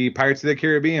 It would be Pirates of the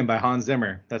Caribbean by Hans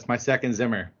Zimmer. That's my second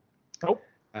Zimmer. Oh.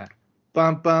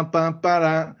 Bum bum bum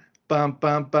ba bum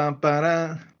bum bum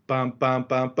ba bum bum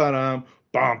bum ba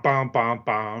bum bum bum bum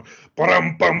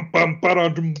bum bum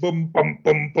bum bum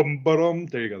bum bum bum.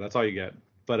 There you go. That's all you get.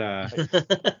 But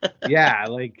yeah,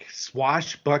 like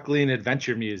swashbuckling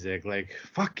adventure music. Like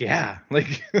fuck yeah.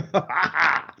 Like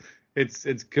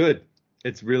it's good.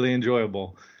 It's really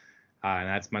enjoyable. And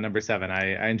that's my number 7.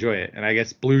 I enjoy it. And I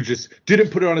guess Blue just didn't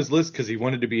put it on his list because he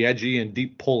wanted to be edgy and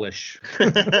deep Polish.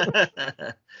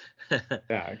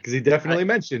 Yeah, because he definitely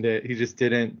mentioned it. He just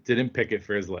didn't pick it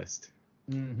for his list.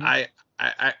 Mm-hmm.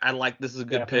 I like this is a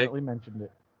good pick. Definitely mentioned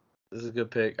it. This is a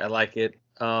good pick. I like it.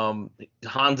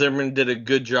 Hans Zimmer did a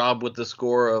good job with the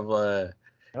score of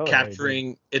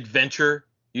capturing adventure.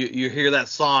 You hear that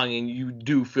song and you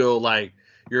do feel like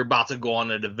you're about to go on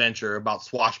an adventure about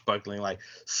swashbuckling. Like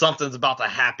something's about to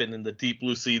happen in the deep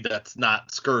blue sea that's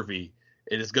not scurvy.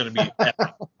 It is going to be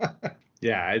epic.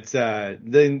 Yeah, it's the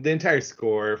entire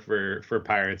score for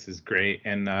Pirates is great,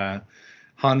 and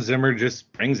Hans Zimmer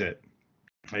just brings it.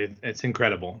 It's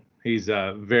incredible. He's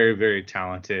a very, very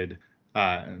talented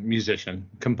musician,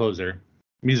 composer,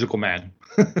 musical man.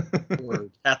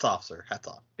 Hats off, sir. Hats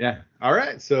off. Yeah. All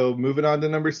right. So moving on to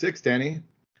number 6, Danny.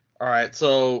 All right.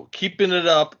 So keeping it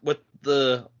up with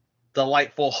the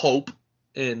delightful hope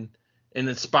and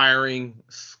inspiring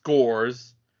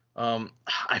scores.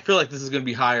 I feel like this is going to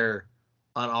be higher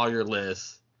on all your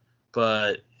lists,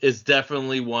 but it's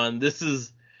definitely one. This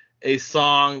is a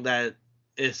song that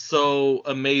is so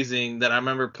amazing that I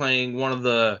remember playing one of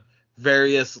the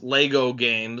various Lego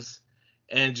games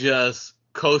and just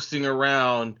coasting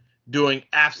around doing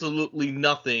absolutely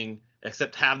nothing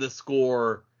except have the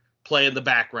score play in the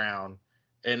background,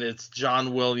 and it's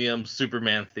John Williams'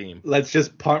 Superman theme. Let's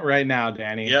just punt right now,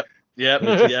 Danny. Yep.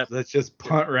 Let's just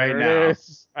punt right There now. it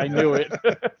is. I knew it.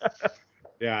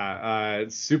 Yeah,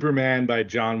 Superman by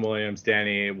John Williams,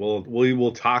 Danny. We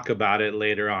will talk about it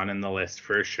later on in the list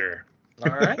for sure.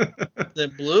 All right.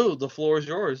 Then Blue, the floor is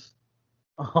yours.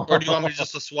 Or do you want me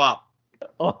just to swap?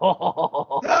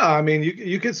 No, I mean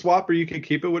you could swap or you could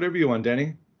keep it, whatever you want,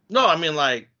 Danny. No, I mean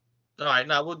like, all right,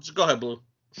 now we'll just go ahead, Blue.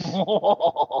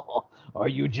 Are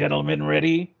you gentlemen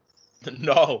ready?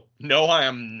 No, I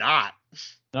am not.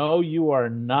 No, you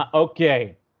are not.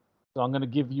 Okay. So I'm going to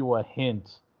give you a hint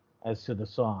as to the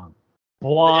song.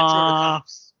 Blah,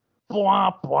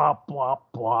 blah, blah, blah,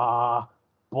 blah.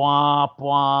 Blah,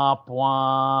 blah,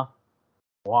 blah.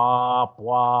 Blah,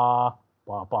 blah,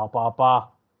 blah, blah, blah, blah.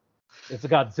 It's a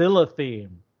Godzilla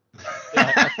theme.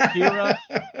 Akira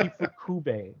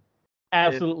Ifukube.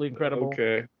 Absolutely incredible.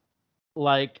 Okay.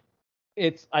 Like,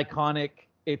 it's iconic.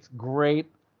 It's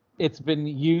great. It's been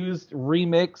used,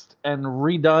 remixed, and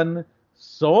redone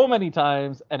so many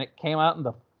times, and it came out in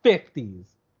the 50s,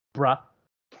 bruh.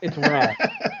 It's rad,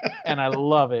 and I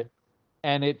love it.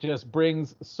 And it just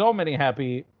brings so many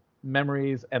happy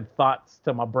memories and thoughts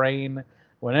to my brain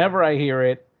whenever I hear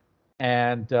it.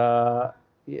 And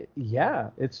yeah,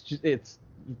 it's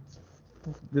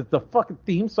the fucking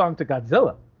theme song to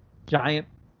Godzilla. Giant,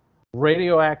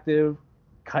 radioactive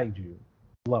kaiju.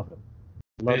 Love it.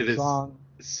 Love the song.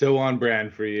 So on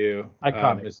brand for you,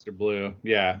 Mr. Blue.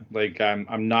 Yeah, like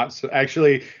I'm not so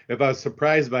actually. If I was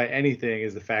surprised by anything,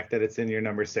 is the fact that it's in your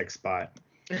number 6 spot.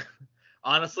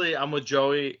 Honestly, I'm with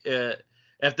Joey.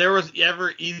 If there was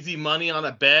ever easy money on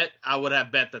a bet, I would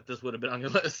have bet that this would have been on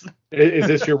your list. Is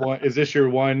this your one? Is this your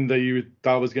one that you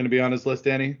thought was going to be on his list,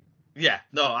 Danny? Yeah,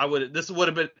 no, I would. This would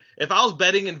have been if I was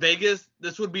betting in Vegas.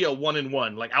 This would be a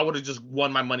 1-1. Like I would have just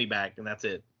won my money back, and that's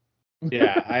it.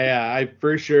 Yeah, I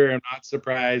for sure am not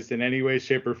surprised in any way,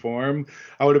 shape, or form.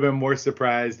 I would have been more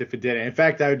surprised if it didn't. In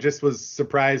fact, I just was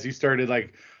surprised you started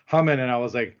like humming, and I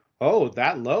was like, "Oh,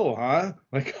 that low, huh?"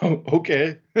 Like, oh,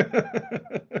 okay.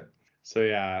 So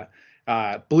yeah,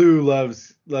 Blue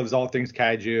loves all things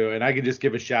kaiju, and I can just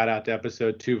give a shout out to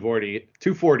episode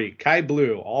 240, Kai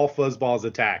Blue, all fuzzballs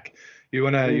attack. You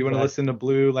wanna listen to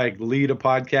Blue like lead a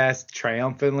podcast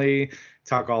triumphantly,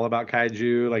 talk all about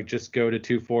kaiju, like just go to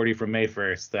 240 from May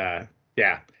 1st.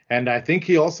 Yeah. And I think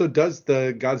he also does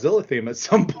the Godzilla theme at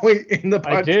some point in the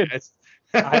podcast. I did.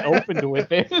 I opened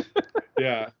with it.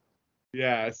 Yeah.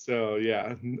 Yeah, so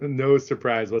yeah, no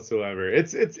surprise whatsoever.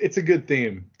 It's a good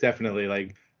theme, definitely.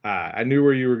 Like I knew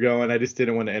where you were going. I just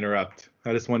didn't want to interrupt.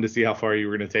 I just wanted to see how far you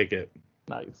were going to take it.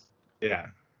 Nice. Yeah.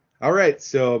 All right,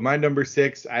 so my number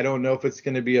 6, I don't know if it's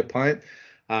going to be a punt.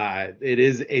 It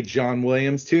is a John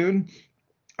Williams tune.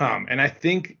 And I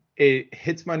think it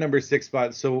hits my number 6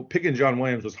 spot. So picking John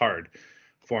Williams was hard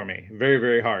for me. Very,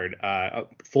 very hard.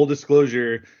 Full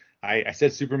disclosure, I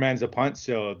said Superman's a punt,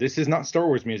 so this is not Star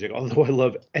Wars music, although I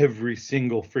love every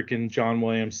single freaking John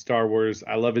Williams Star Wars.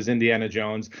 I love his Indiana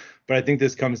Jones, but I think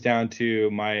this comes down to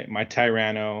my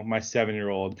Tyranno, my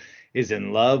 7-year-old, is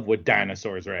in love with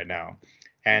dinosaurs right now.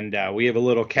 And we have a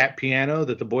little cat piano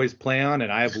that the boys play on,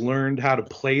 and I have learned how to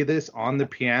play this on the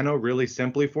piano really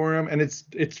simply for him. And it's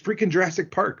freaking Jurassic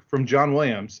Park from John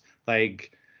Williams.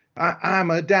 Like, I'm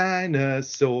a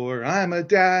dinosaur, I'm a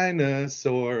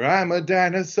dinosaur, I'm a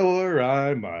dinosaur,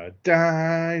 I'm a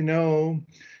dino.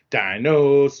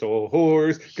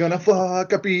 Dinosaurs, gonna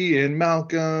fuck up Ian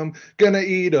Malcolm, gonna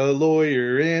eat a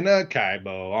lawyer in a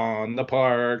Kaibo on the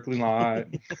parking lot.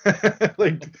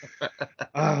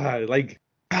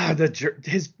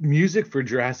 His music for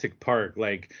Jurassic Park,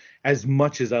 like, as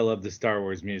much as I love the Star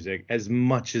Wars music, as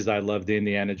much as I love the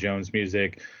Indiana Jones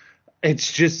music,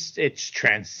 it's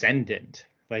transcendent.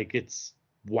 Like, it's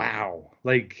wow.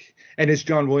 Like, and it's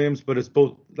John Williams, but it's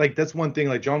both. Like, that's one thing.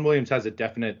 Like, John Williams has a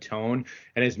definite tone,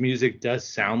 and his music does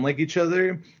sound like each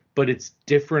other, but it's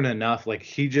different enough. Like,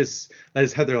 he just,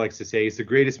 as Heather likes to say, he's the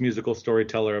greatest musical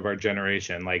storyteller of our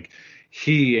generation. Like,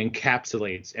 he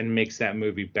encapsulates and makes that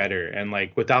movie better. And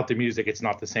like, without the music, it's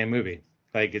not the same movie.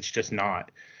 Like, it's just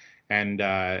not. And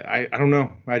I don't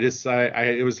know.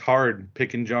 It was hard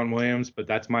picking John Williams, but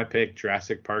that's my pick,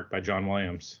 Jurassic Park by John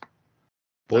Williams.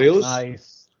 Boyos?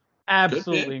 Nice.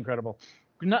 Absolutely incredible.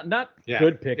 Not Yeah,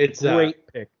 good pick. it's Great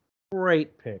pick.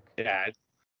 Great pick. Yeah,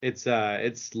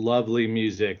 it's lovely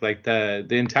music. Like, the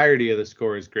entirety of the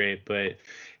score is great, but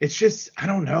it's just, I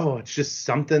don't know, it's just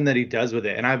something that he does with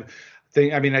it. And I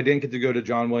didn't get to go to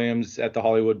John Williams at the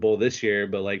Hollywood Bowl this year,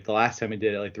 but like the last time he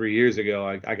did it, like 3 years ago,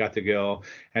 I got to go,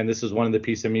 and this was one of the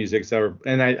pieces of music that were,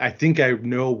 and I think I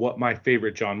know what my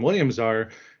favorite John Williams are,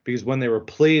 because when they were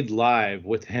played live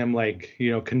with him, like,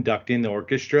 you know, conducting the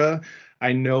orchestra,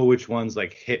 I know which ones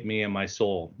like hit me in my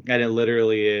soul. And it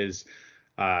literally is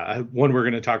one we're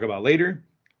going to talk about later,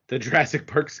 the Jurassic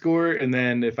Park score. And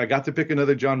then if I got to pick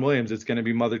another John Williams, it's going to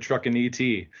be Mother Truckin'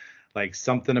 E.T. Like,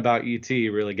 something about E.T.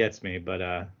 really gets me, but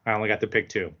I only got to pick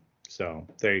 2. So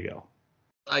there you go.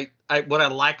 What I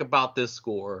like about this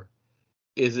score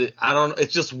is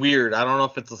it's just weird. I don't know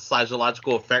if it's a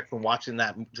psychological effect from watching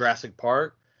that Jurassic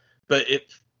Park, but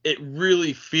it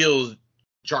really feels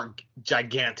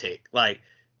gigantic. Like,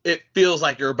 it feels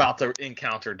like you're about to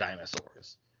encounter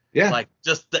dinosaurs. Yeah. Like,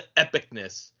 just the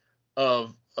epicness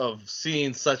of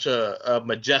seeing such a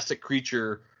majestic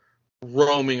creature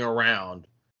roaming around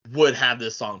would have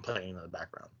this song playing in the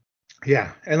background.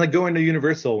 Yeah, and like going to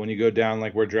Universal, when you go down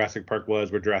like where Jurassic Park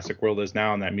was, where Jurassic World is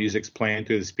now, and that music's playing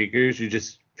through the speakers, you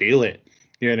just feel it.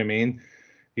 You know what I mean?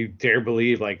 You dare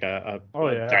believe like a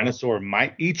dinosaur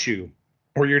might eat you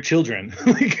or your children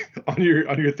like on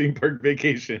your theme park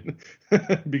vacation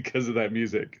because of that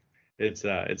music. It's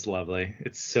lovely.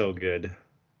 It's so good.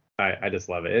 I just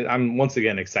love it. I'm once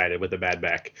again excited with the bad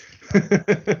back.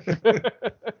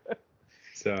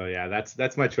 So yeah,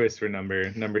 that's my choice for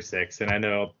number 6. And I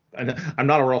know I'm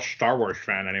not a real Star Wars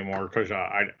fan anymore because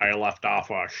I left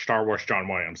off Star Wars John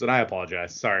Williams, and I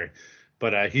apologize. Sorry,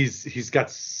 but he's got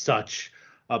such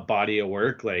a body of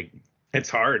work. Like, it's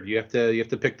hard. You have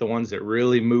to pick the ones that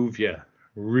really move you,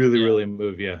 really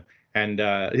move you. And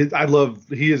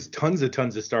he has tons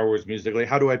of Star Wars music. Like,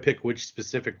 how do I pick which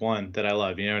specific one that I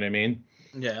love? You know what I mean?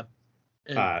 Yeah.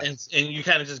 And you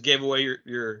kind of just gave away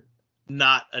your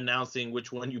not announcing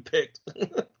which one you picked.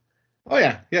 Oh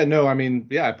yeah. No, I mean,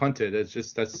 yeah, I punted. It's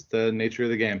just, that's the nature of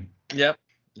the game. Yep.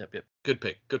 Good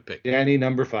pick. Danny,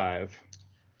 number 5.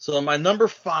 So my number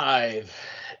 5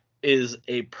 is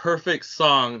a perfect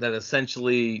song that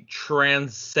essentially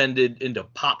transcended into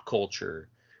pop culture.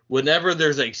 Whenever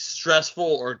there's a stressful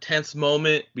or tense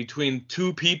moment between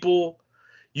two people,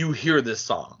 you hear this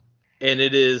song. And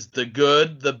it is The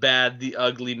Good, the Bad, the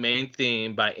Ugly main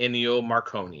theme by Ennio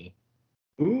Morricone.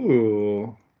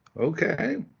 Ooh,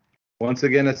 okay. Once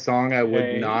again, a song I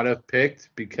would not have picked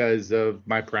because of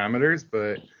my parameters,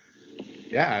 but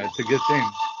yeah, it's a good thing.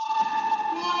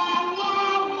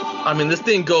 I mean, this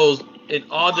thing goes in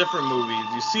all different movies.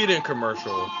 You see it in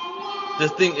commercial.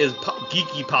 This thing is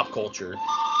geeky pop culture.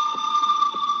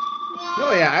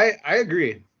 Oh yeah, I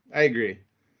agree. I agree.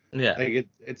 Yeah. Like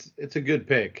it's a good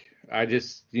pick. I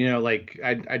just like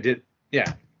I did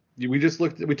yeah. We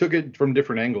took it from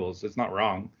different angles. It's not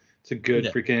wrong. It's a good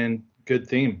freaking good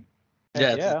theme.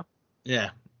 Yeah.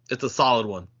 It's a solid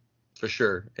one for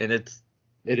sure, and it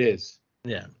is.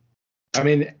 Yeah. I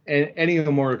mean, Ennio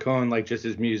Morricone, like just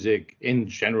his music in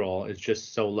general is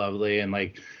just so lovely, and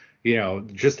like,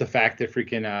 just the fact that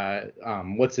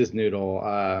freaking what's his noodle?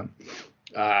 Why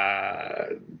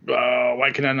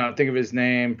can I not think of his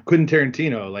name? Quentin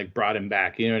Tarantino like brought him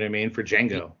back. You know what I mean, for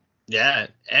Django. Yeah,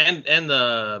 and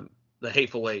the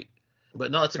Hateful Eight. But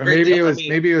no, it's a or great.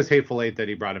 Maybe it was Hateful Eight that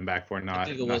he brought him back for. Not I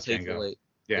think it was Hateful Eight.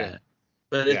 Yeah.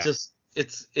 But it's just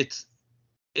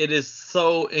it is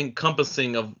so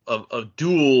encompassing of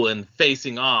duel and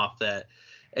facing off that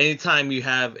anytime you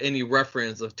have any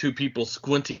reference of two people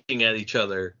squinting at each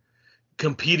other,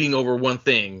 competing over one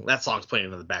thing, that song's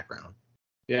playing in the background.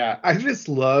 Yeah, I just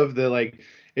love that, like,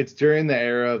 it's during the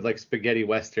era of like spaghetti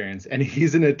westerns, and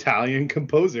he's an Italian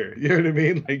composer. You know what I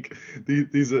mean? Like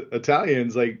these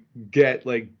Italians like get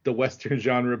like the western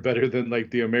genre better than like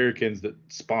the Americans that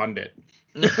spawned it.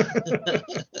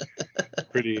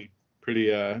 Pretty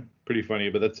funny,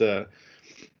 but that's a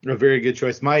very good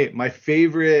choice. My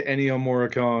favorite Ennio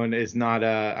Morricone is not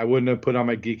I wouldn't have put on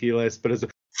my geeky list, but as a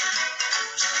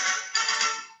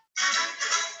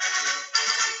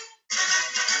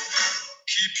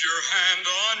keep your hand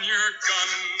on your gun.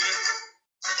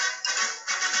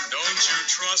 Don't you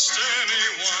trust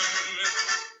anyone.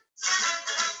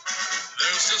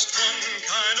 There's just one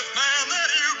kind of man that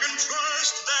you can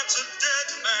trust. That's a dead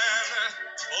man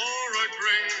or a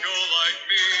gringo like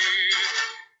me.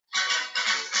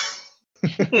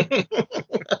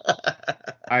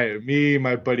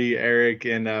 my buddy Eric,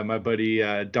 and my buddy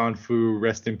Don Fu,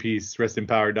 rest in peace, rest in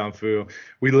power, Don Fu.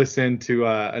 We listened to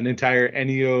an entire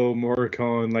Ennio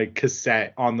Morricone like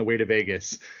cassette on the way to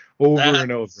Vegas, over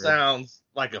and over. Sounds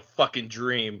like a fucking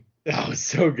dream. Oh,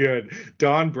 so good.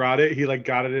 Don brought it. He like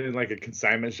got it in like a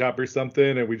consignment shop or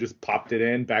something, and we just popped it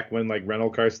in back when like rental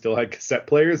cars still had cassette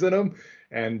players in them.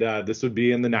 And this would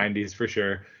be in the 90s for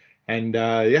sure. And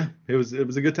yeah, it was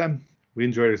a good time. We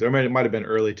enjoyed it. Or it might have been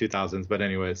early 2000s, but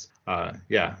anyways,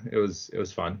 yeah, it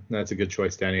was fun. That's a good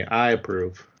choice, Danny. I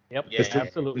approve. Yep, Yeah.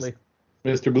 absolutely.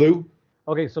 Mr. Blue?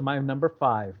 Okay, so my number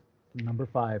five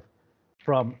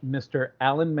from Mr.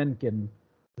 Alan Menken,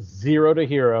 Zero to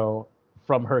Hero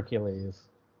from Hercules.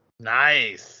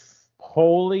 Nice.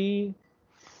 Holy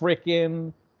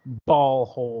freaking ball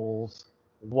holes.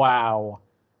 Wow.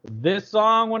 This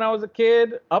song when I was a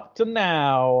kid up to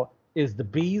now is the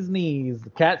bee's knees, the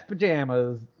cat's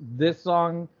pajamas. This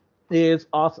song is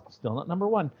awesome. Still not number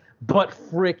one, but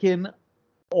freaking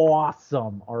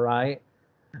awesome. All right.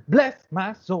 Bless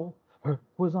my soul. Her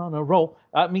was on a roll.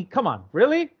 I mean, come on,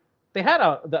 really? They had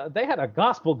a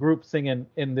gospel group singing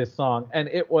in this song, and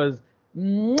it was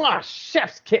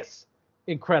chef's kiss.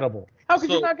 Incredible. How could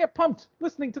you not get pumped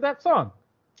listening to that song?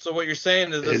 So what you're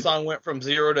saying is this song went from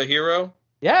zero to hero?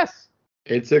 Yes.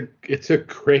 It's a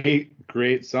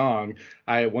great song.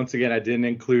 I didn't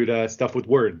include stuff with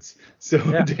words, so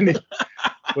Yeah. didn't.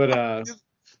 But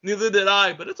Neither did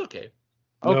I, but it's okay.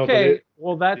 No, Okay,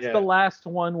 well, that's yeah. the last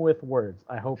one with words.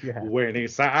 I hope you have. when he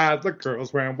sighed, the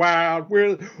girls ran wild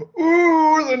with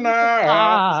ooh the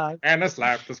night, and they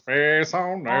slapped his face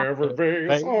on every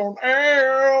face on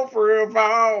every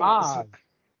voice.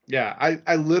 Yeah,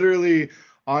 I literally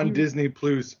on Disney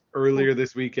Plus earlier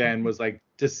this weekend was like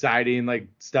deciding like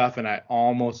stuff, and I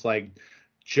almost like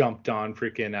jumped on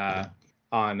freaking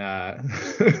on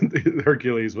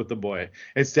Hercules with the boy.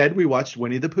 Instead, we watched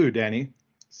Winnie the Pooh, Danny.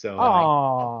 So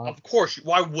Of course,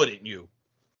 why wouldn't you?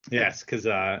 yes, because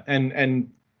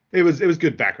and it was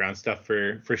good background stuff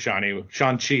for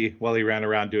Shang-Chi while he ran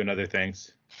around doing other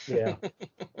things. Yeah.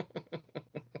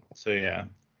 So yeah.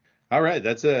 All right,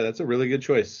 that's a really good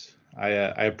choice. I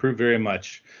approve very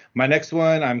much. My next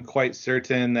one, I'm quite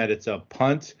certain that it's a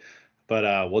punt,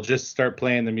 but we'll just start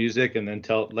playing the music and then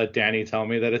let Danny tell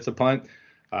me that it's a punt.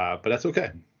 But that's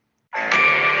okay.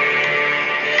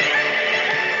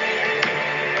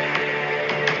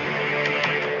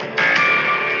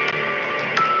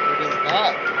 It is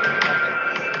not.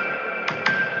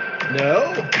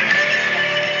 No.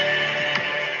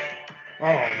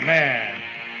 Oh man.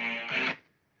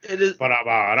 It is.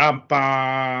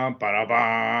 Ba-da-ba-dum-bum,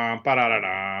 ba-da-bum,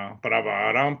 ba-da-da-dum,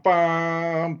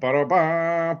 ba-da-ba-dum-bum,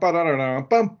 ba-da-bum, ba-da-da-dum,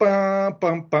 bum,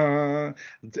 bum, bum.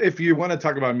 If you want to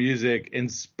talk about music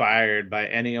inspired by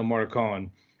Ennio Morricone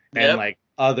and Yep. like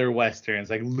other westerns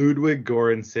like Ludwig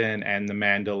Göransson and the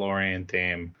Mandalorian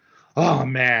theme. Oh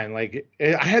man, like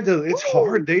I had to. It's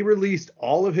hard. They released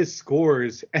all of his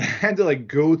scores, and I had to like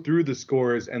go through the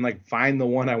scores and like find the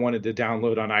one I wanted to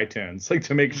download on iTunes, like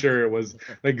to make sure it was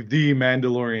like the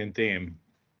Mandalorian theme.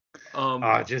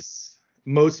 It's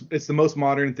the most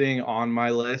modern thing on my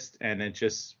list, and it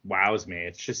just wows me.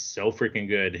 It's just so freaking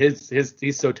good.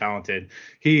 He's so talented.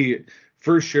 He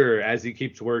for sure, as he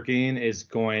keeps working, is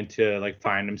going to like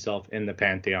find himself in the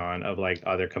pantheon of like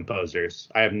other composers.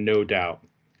 I have no doubt.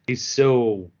 He's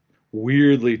so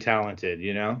weirdly talented,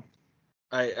 you know?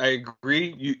 I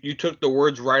agree. You took the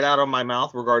words right out of my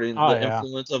mouth regarding the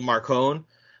influence of Morricone.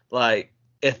 Like,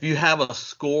 if you have a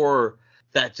score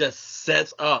that just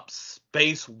sets up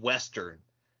space western,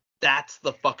 that's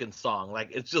the fucking song.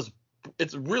 Like,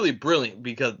 it's really brilliant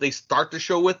because they start the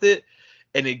show with it,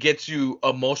 and it gets you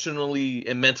emotionally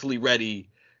and mentally ready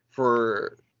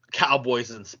for cowboys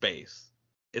in space.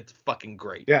 It's fucking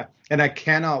great. Yeah, and I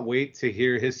cannot wait to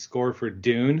hear his score for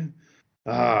Dune.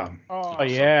 Yeah.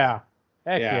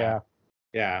 Heck yeah.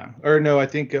 Yeah. Or no, I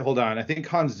think, hold on. I think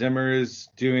Hans Zimmer is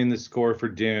doing the score for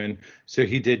Dune. So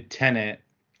he did Tenet.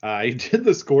 He did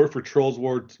the score for Trolls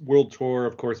World Tour,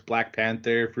 of course, Black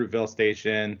Panther, Fruitvale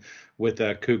Station with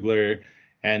Coogler.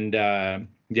 And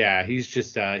yeah, he's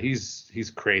just,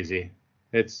 he's crazy.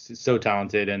 It's so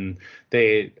talented, and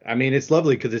it's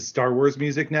lovely because it's Star Wars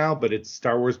music now, but it's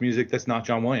Star Wars music that's not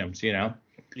John Williams, you know?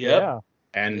 Yep. Yeah.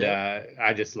 And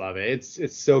I just love it.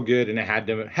 It's so good, and it had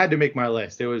to make my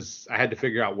list. I had to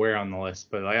figure out where on the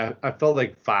list, but like I felt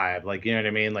like 5, like, you know what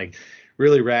I mean? Like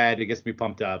really rad. It gets me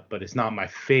pumped up, but it's not my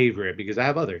favorite because I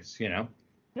have others, you know?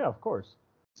 Yeah, of course.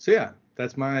 So yeah,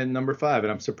 that's my number 5,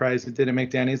 and I'm surprised it didn't make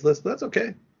Danny's list, but that's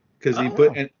okay because he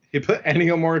put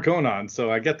Ennio Morricone on,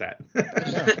 so I get that.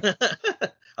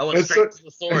 I went straight to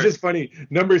the source. It's just funny.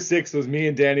 Number 6 was me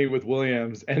and Danny with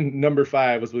Williams, and number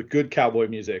 5 was with good cowboy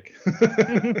music.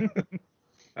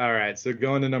 All right, so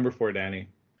going to number 4, Danny.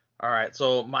 All right,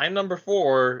 so my number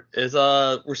 4 is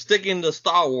we're sticking to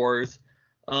Star Wars.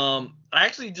 I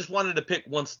actually just wanted to pick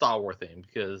one Star Wars theme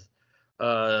because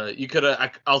you could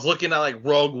have. I was looking at like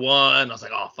Rogue One. I was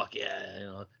like, oh fuck yeah, you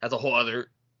know, that's a whole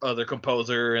other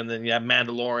composer, and then you have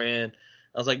Mandalorian.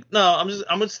 I was like, no, I'm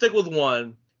gonna stick with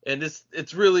one, and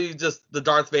it's really just the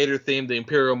Darth Vader theme, the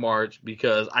Imperial March,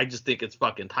 because I just think it's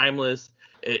fucking timeless.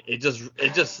 It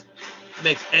just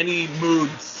makes any mood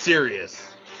serious.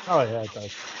 Oh yeah, it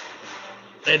does.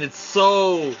 And it's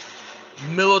so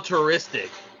militaristic.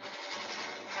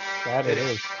 That it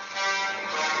is.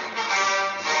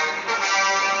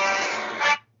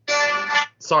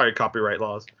 Sorry, copyright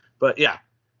laws, but yeah,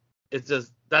 it's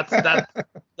just that's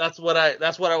what I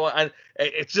want.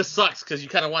 It just sucks because you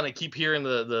kind of want to keep hearing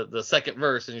the second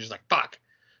verse, and you're just like fuck.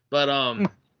 But I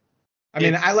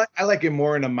mean, I like it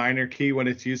more in a minor key when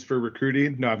it's used for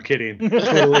recruiting. No, I'm kidding.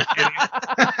 Totally kidding.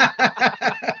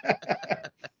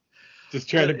 Just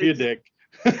trying to be a dick.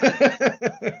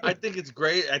 I think it's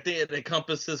great. I think it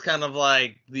encompasses kind of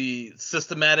like the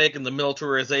systematic and the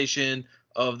militarization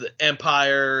of the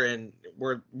empire and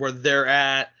where they're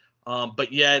at.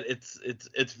 But yet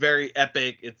it's very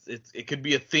epic. It could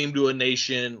be a theme to a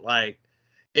nation. Like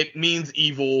it means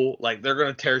evil. Like they're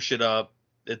gonna tear shit up.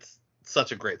 It's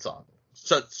such a great song.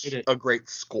 Such a great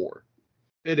score.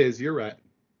 It is. You're right.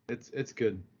 It's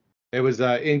good. It was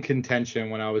in contention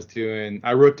when I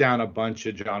wrote down a bunch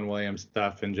of John Williams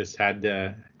stuff and just had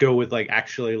to go with like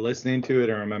actually listening to it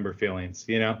and remember feelings,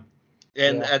 you know?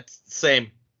 And that's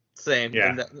same.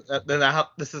 Yeah. And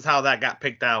this is how that got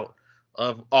picked out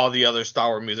of all the other Star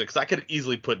Wars music. Because I could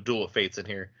easily put Duel of Fates in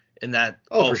here. And that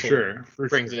for sure.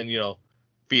 brings in, you know,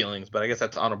 feelings. But I guess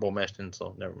that's honorable mention,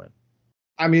 so never mind.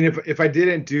 I mean, if I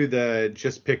didn't do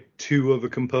just pick 2 of a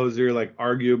composer, like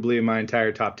arguably my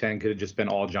entire top 10 could have just been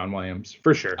all John Williams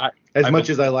for sure. As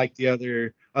much as I like the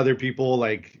other people,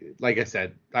 like I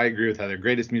said, I agree with Heather.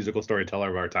 Greatest musical storyteller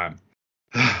of our time.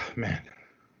 Man.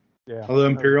 Yeah. Although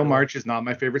Imperial March is not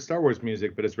my favorite Star Wars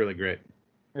music, but it's really great.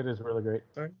 It is really great.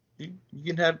 All right.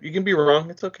 You can be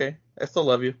wrong. It's okay. I still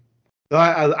love you.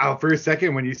 I for a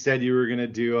second when you said you were gonna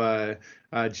do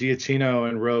Giacchino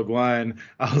and Rogue One,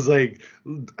 I was like,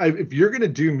 if you're gonna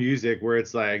do music where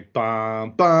it's like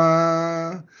bum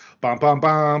bum bum bum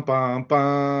bum bum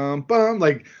bum bum,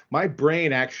 like my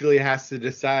brain actually has to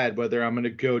decide whether I'm gonna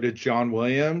go to John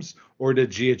Williams or to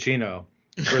Giacchino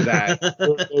for that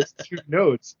for those 2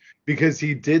 notes, because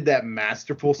he did that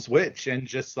masterful switch and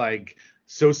just like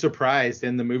so surprised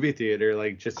in the movie theater,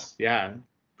 like just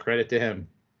credit to him.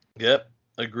 Yep,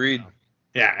 agreed.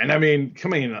 Yeah, and I mean,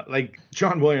 like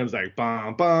John Williams, like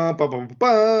bum bum bum bum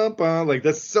bum bum, like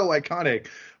that's so iconic.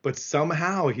 But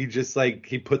somehow he just like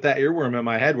he put that earworm in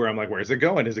my head where I'm like, where's it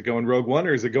going? Is it going Rogue One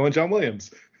or is it going John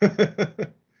Williams?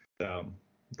 So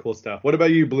cool stuff. What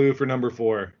about you, Blue, for number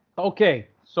 4? Okay,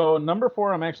 so number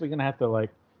 4, I'm actually gonna have to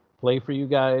like play for you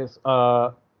guys.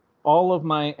 All of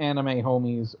my anime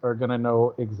homies are gonna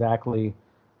know exactly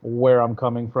where I'm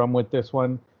coming from with this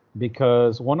one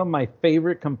because one of my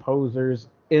favorite composers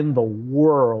in the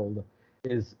world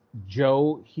is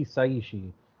Joe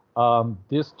Hisaishi.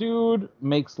 This dude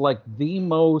makes like the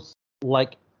most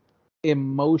like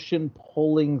emotion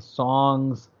pulling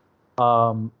songs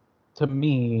to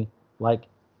me like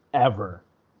ever.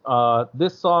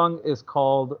 This song is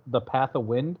called The Path of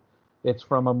Wind. It's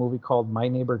from a movie called My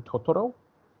Neighbor Totoro.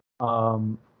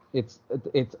 It's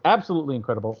absolutely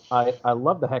incredible. I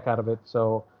love the heck out of it.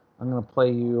 So I'm gonna play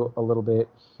you a little bit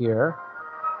here.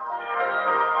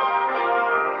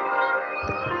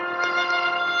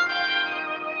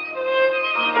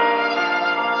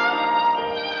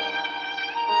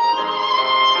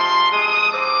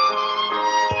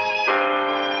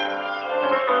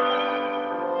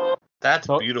 That's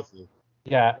So, beautiful.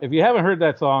 yeah, if you haven't heard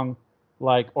that song,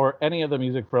 like, or any of the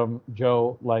music from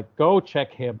Joe, like, go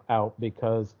check him out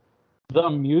because the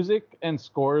music and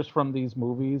scores from these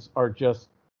movies are just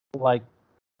like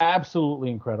absolutely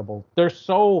incredible. They're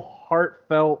so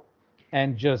heartfelt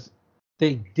and just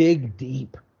they dig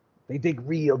deep. They dig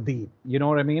real deep. You know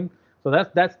what I mean? So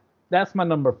that's my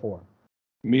number 4.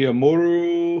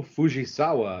 Miyamoto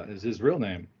Fujisawa is his real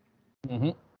name. Mm-hmm.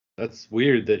 That's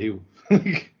weird that he,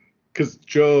 because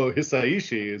Joe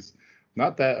Hisaishi is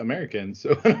not that American,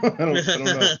 so I don't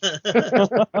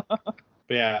know.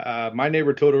 But yeah, My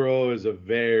Neighbor Totoro is a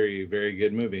very, very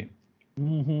good movie.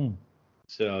 Mm-hmm.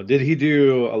 So did he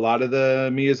do a lot of the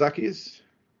Miyazakis?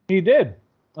 He did.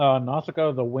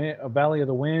 Nausicaa, the Wind, Valley of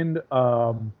the Wind,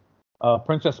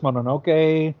 Princess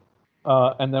Mononoke,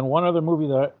 and then one other movie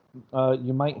that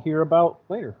you might hear about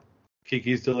later.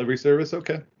 Kiki's Delivery Service?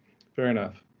 Okay, fair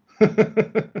enough.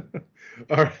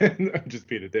 All right, I'm just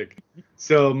being a dick.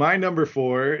 So my number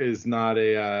 4 is not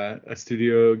a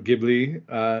Studio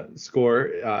Ghibli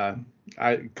score.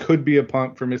 I could be a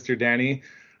pump for Mr. Danny.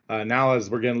 Now as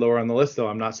we're getting lower on the list, though,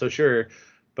 I'm not so sure.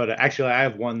 But actually, I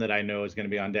have one that I know is going to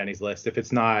be on Danny's list. If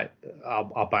it's not,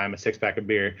 I'll buy him a 6-pack of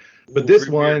beer. But this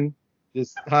one,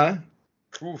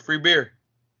 Ooh, free beer.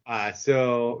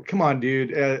 So come on,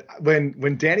 dude.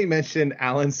 When Danny mentioned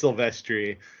Alan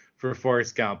Silvestri for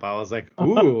Forrest Gump, I was like,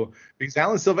 ooh, because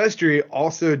Alan Silvestri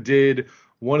also did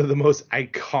one of the most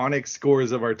iconic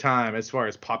scores of our time as far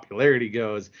as popularity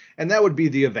goes, and that would be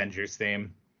the Avengers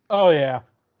theme. Oh yeah,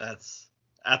 It's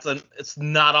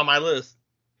not on my list.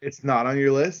 It's not on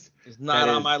your list? It's not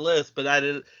on my list, but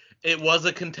it was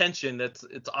a contention. It's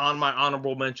on my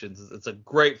honorable mentions. It's a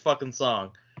great fucking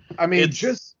song. I mean,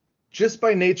 just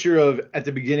by nature of at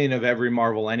the beginning of every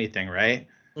Marvel anything, right?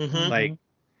 Mm-hmm. Like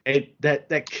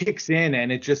that kicks in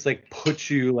and it just like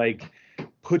puts you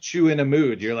in a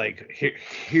mood. You're like,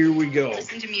 here we go.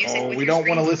 Oh, we don't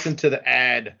want to listen to the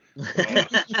ad.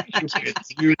 Oh,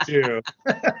 you too.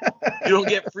 You don't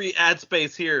get free ad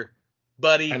space here,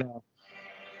 buddy. I know.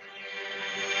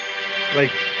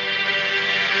 Like,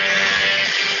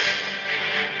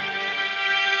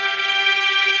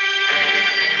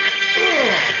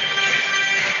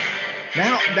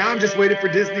 now I'm just waiting for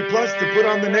Disney Plus to put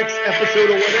on the next episode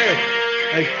of whatever.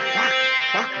 Like,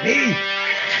 fuck me.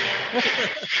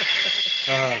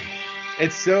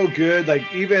 It's so good.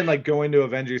 Like, even like going to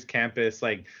Avengers Campus,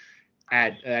 like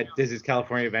at Disney's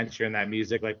California Adventure, and that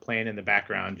music like playing in the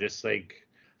background, just like,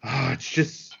 it's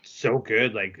just so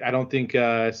good. Like, I don't think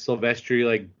Silvestri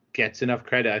like gets enough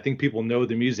credit. I think people know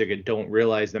the music and don't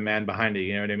realize the man behind it.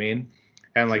 You know what I mean?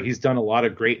 And like, he's done a lot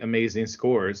of great, amazing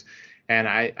scores. And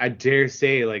I dare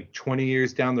say, like 20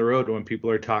 years down the road, when people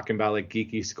are talking about like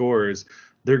geeky scores,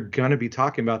 they're gonna be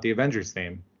talking about the Avengers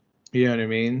theme. You know what I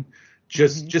mean?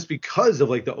 Just because of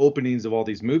like the openings of all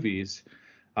these movies,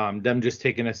 them just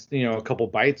taking us, a couple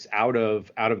bites out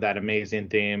of that amazing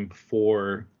theme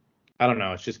for, I don't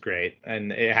know, it's just great,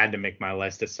 and it had to make my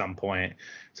list at some point.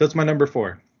 So it's my number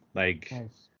 4. Like, nice.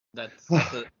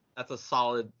 That's a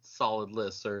solid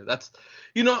list, sir. That's,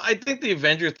 I think the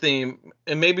Avengers theme,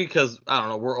 and maybe because I don't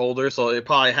know, we're older, so it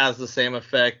probably has the same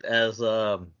effect as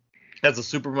a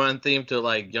Superman theme to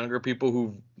like younger people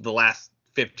who the last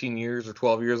 15 years or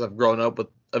 12 years have grown up with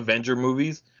Avenger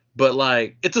movies. But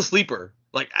like, it's a sleeper.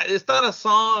 Like, it's not a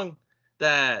song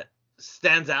that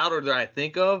stands out or that I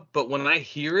think of, but when I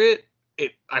hear it,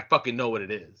 I fucking know what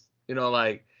it is.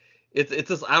 Like, it's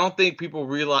just I don't think people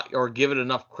realize or give it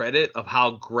enough credit of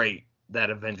how great that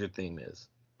Avenger theme is.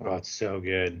 Oh, it's so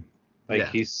good. Like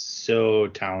Yeah. he's so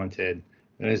talented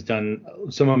and has done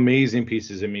some amazing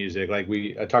pieces of music. Like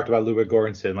I talked about Ludwig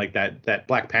Göransson, like that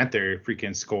Black Panther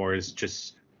freaking score is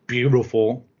just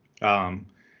beautiful.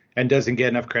 And doesn't get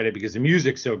enough credit because the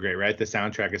music's so great, right? The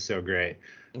soundtrack is so great.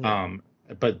 Yeah.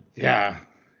 But yeah,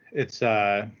 it's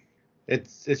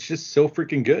just so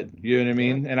freaking good. You know what I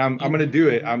mean? And I'm gonna do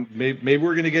it. Maybe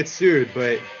we're gonna get sued,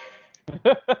 but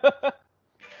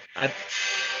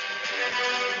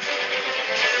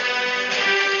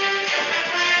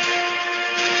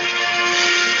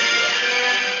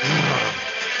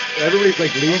everybody's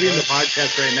like leaving the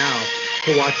podcast right now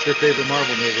to watch their favorite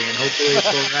Marvel movie, and hopefully it's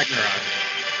Thor Ragnarok.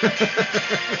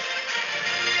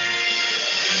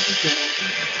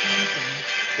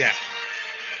 Yeah.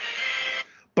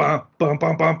 Bum bum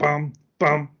bum bum bum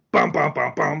bum bum bum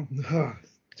bum bum.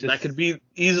 That could be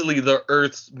easily the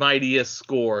Earth's mightiest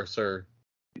score, sir.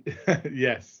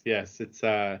 Yes. It's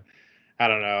I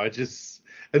don't know.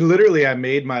 And literally I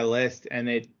made my list and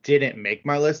it didn't make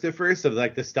my list at first of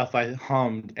like the stuff I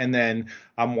hummed, and then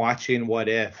I'm watching What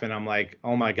If and I'm like,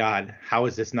 oh my God, how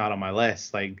is this not on my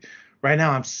list? Like right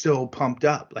now I'm so pumped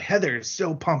up. Like Heather is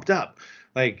so pumped up.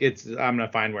 Like I'm gonna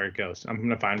find where it goes. I'm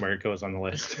gonna find where it goes on the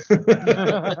list.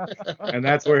 And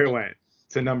that's where it went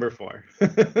to number 4.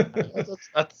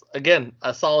 That's again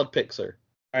a solid pick, sir.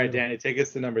 All right, Danny, take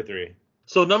us to number 3.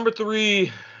 So number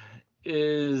 3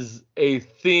 is a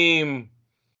theme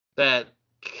that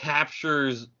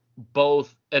captures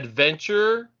both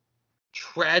adventure,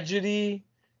 tragedy,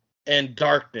 and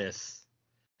darkness.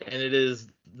 And it is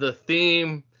the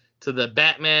theme to the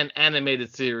Batman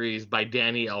animated series by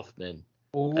Danny Elfman.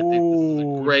 Ooh, I think this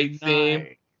is a great theme.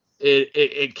 nice.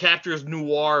 It captures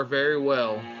noir very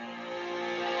well.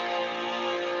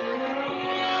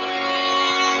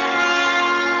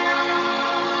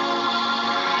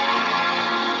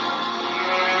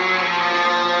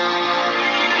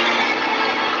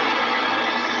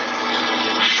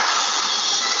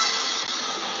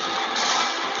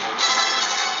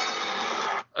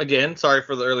 Again, sorry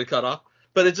for the early cutoff,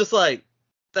 but it's just like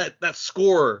that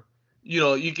score,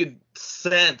 you could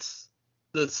sense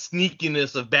the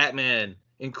sneakiness of Batman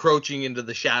encroaching into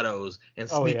the shadows and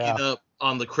sneaking up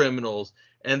on the criminals,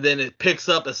 and then it picks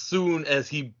up as soon as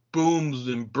he booms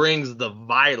and brings the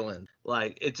violence.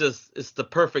 Like it's the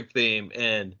perfect theme,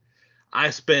 and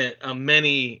I spent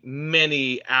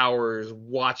many hours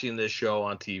watching this show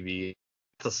on TV.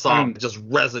 The song just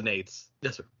resonates.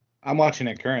 Yes, sir. I'm watching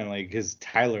it currently because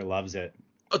Tyler loves it.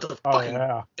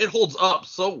 It holds up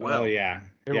so well. Oh yeah,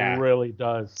 It really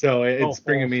does. So it's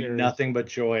bringing me series. nothing but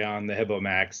joy on the Hibbo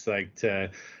Max, like to,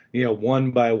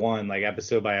 one by one, like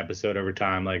episode by episode over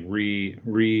time, like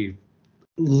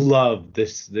love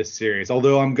this series.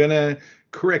 Although I'm gonna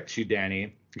correct you,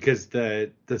 Danny, because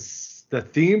the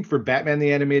theme for Batman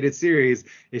the Animated Series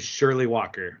is Shirley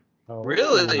Walker. Oh,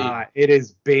 Really? It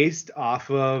is based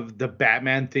off of the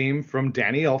Batman theme from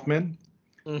Danny Elfman.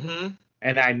 Mm-hmm.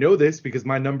 And I know this because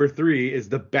my number 3 is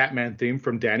the Batman theme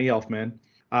from Danny Elfman.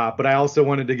 But I also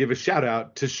wanted to give a shout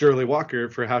out to Shirley Walker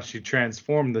for how she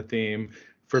transformed the theme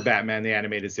for Batman the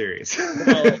Animated Series.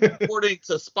 Well, according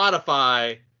to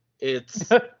Spotify, it's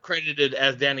credited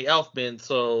as Danny Elfman,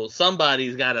 so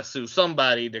somebody's got to sue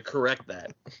somebody to correct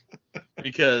that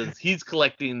because he's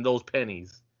collecting those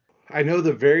pennies. I know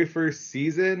the very first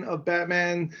season of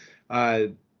Batman,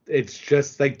 it's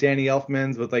just like Danny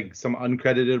Elfman's with like some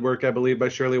uncredited work, I believe, by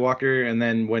Shirley Walker. And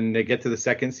then when they get to the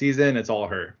second season, it's all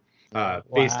her,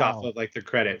 based off of like the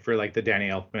credit for like the Danny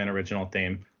Elfman original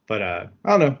theme. But I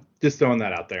don't know, just throwing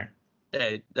that out there.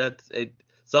 Hey,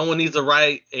 someone needs to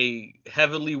write a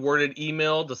heavily worded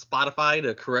email to Spotify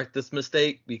to correct this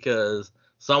mistake because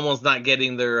someone's not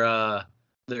getting their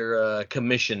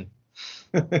commission.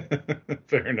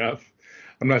 Fair enough.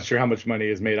 I'm not sure how much money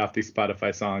is made off these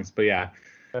Spotify songs, but yeah.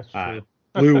 That's true.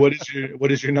 Lou,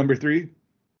 what is your number 3?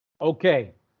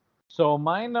 Okay, so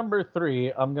my number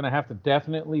 3, I'm gonna have to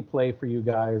definitely play for you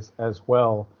guys as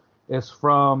well. Is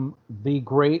from the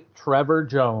great Trevor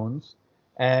Jones,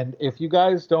 and if you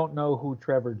guys don't know who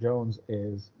Trevor Jones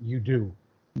is, you do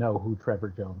know who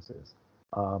Trevor Jones is.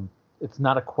 It's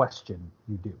not a question.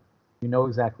 You do. You know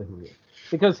exactly who he is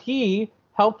because he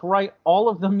helped write all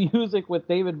of the music with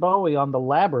David Bowie on The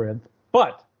Labyrinth,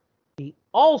 but he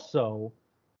also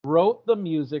wrote the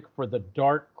music for The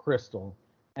Dark Crystal.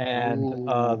 And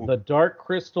The Dark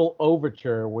Crystal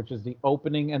Overture, which is the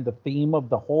opening and the theme of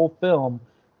the whole film,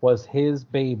 was his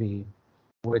baby,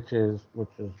 which is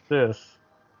this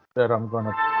that I'm going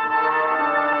to...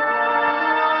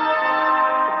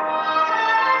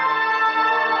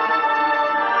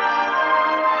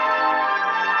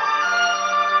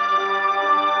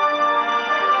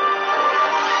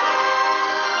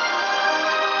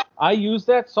 I use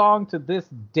that song to this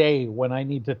day when I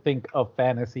need to think of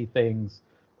fantasy things,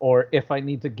 or if I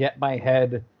need to get my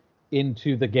head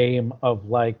into the game of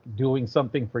like doing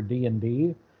something for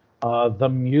D&D. The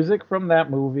music from that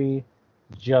movie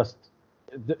just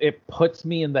it puts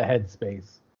me in the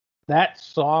headspace. That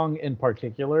song in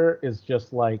particular is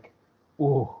just like,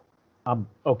 ooh,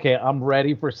 I'm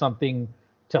ready for something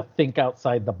to think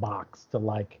outside the box, to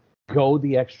like go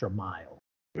the extra mile.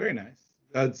 Very nice.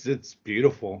 It's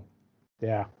beautiful.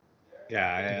 Yeah.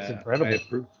 Yeah, It's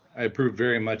incredible. I approve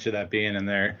very much of that being in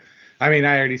there. I mean,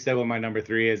 I already said what my number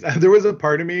 3 is. There was a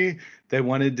part of me that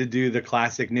wanted to do the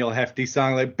classic Neil Hefti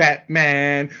song, like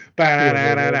Batman,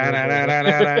 Batman.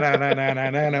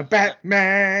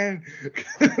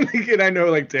 And I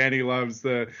know like Danny loves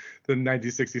the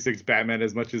 1966 Batman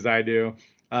as much as I do.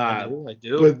 I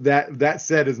do. But that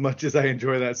said, as much as I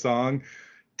enjoy that song,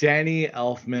 Danny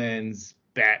Elfman's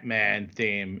Batman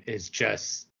theme is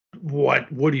just what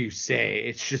do you say?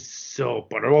 It's just so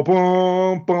I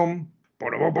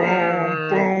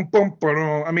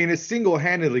mean, it's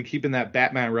single-handedly keeping that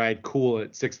Batman ride cool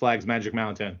at Six Flags Magic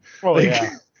Mountain. Oh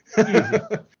yeah.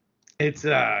 It's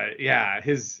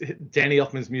his Danny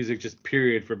Elfman's music just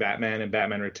period for Batman and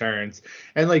Batman Returns.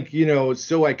 And like, you know, it's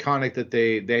so iconic that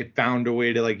they found a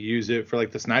way to like use it for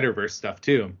like the Snyderverse stuff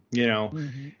too, you know.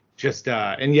 Mm-hmm. Just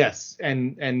and yes,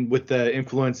 and with the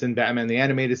influence in Batman the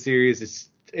Animated Series,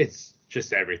 it's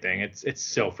just everything. It's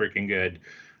so freaking good.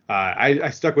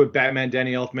 I stuck with Batman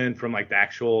Danny Elfman from like the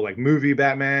actual like movie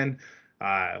Batman.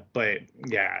 But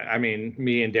yeah, I mean,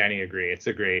 me and Danny agree. It's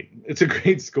a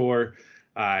great score.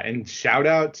 And shout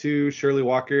out to Shirley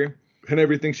Walker and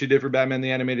everything she did for Batman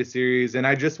the Animated Series. And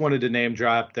I just wanted to name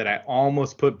drop that I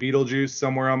almost put Beetlejuice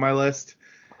somewhere on my list.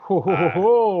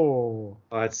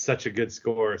 That's such a good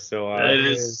score. So it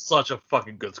is such a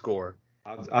fucking good score.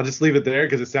 I'll just leave it there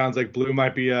because it sounds like Blue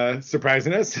might be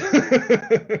surprising us,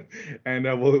 and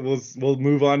we'll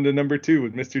move on to number 2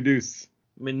 with Mr. Deuce.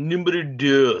 My number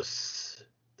deuce,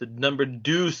 the number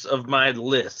deuce of my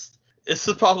list. This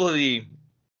is probably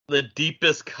the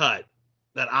deepest cut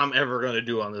that I'm ever gonna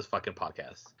do on this fucking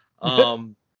podcast.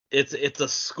 It's a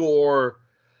score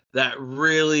that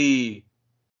really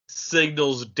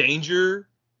signals danger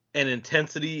and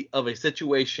intensity of a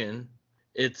situation.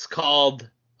 It's called.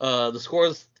 The score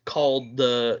is called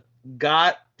the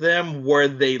Got Them Where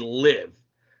They Live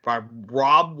by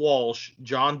Rob Walsh,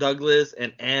 John Douglas,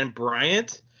 and Anne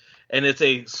Bryant. And it's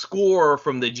a score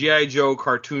from the G.I. Joe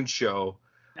cartoon show.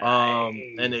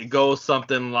 Nice. And it goes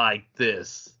something like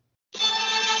this.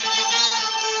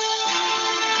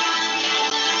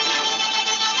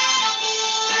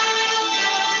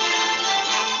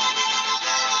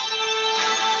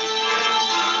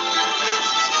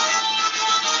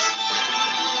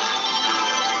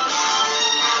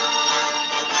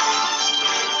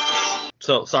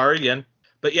 So sorry again,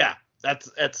 but yeah, that's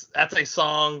a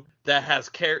song that has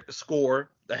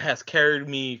score that has carried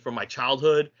me from my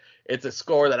childhood. It's a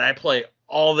score that I play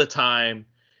all the time.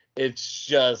 It's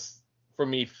just for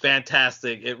me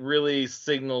fantastic. It really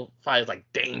signifies like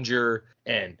danger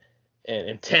and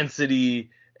intensity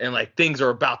and like things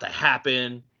are about to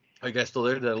happen. Are you guys still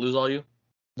there? Did I lose all you?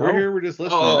 We're here. We're just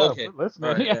listening. Oh, okay. We're listening.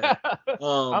 Right, yeah.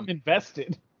 I'm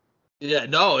invested. Yeah,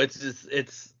 no,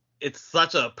 it's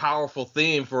such a powerful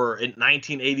theme for a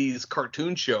 1980s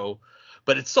cartoon show,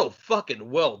 but it's so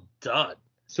fucking well done.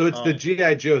 So it's the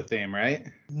G.I. Joe theme, right?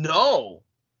 No.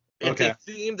 It's a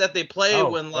theme that they play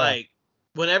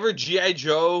whenever G.I.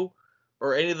 Joe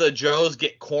or any of the Joes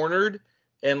get cornered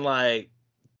and like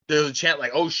there's a chant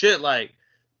like, oh shit, like,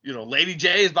 you know, Lady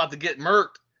J is about to get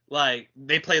murked. Like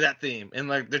they play that theme and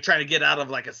like they're trying to get out of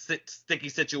like a sticky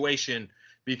situation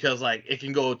because like it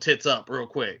can go tits up real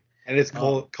quick. And it's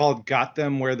called Got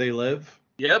Them Where They Live?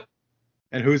 Yep.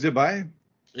 And who's it by?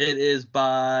 It is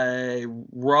by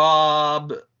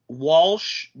Rob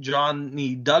Walsh,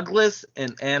 Johnny Douglas,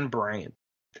 and Anne Bryant.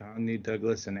 Johnny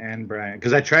Douglas and Anne Bryant.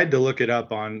 Because I tried to look it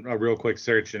up on a real quick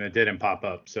search and it didn't pop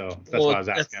up. So that's why I was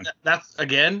asking. That's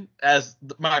again, as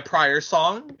my prior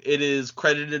song, it is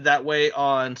credited that way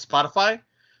on Spotify.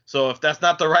 So if that's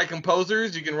not the right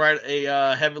composers, you can write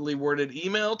a heavily worded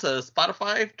email to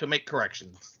Spotify to make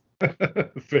corrections.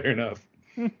 Fair enough.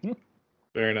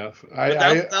 Fair enough.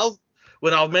 That was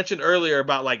when I mentioned earlier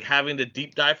about like having to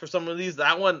deep dive for some of these.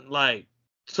 That one like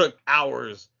took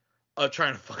hours of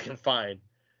trying to fucking find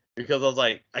because I was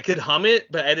like I could hum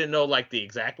it, but I didn't know like the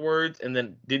exact words, and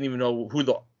then didn't even know who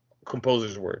the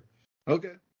composers were.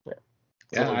 Okay.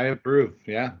 Yeah, I approve.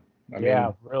 Yeah. I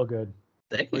mean, real good.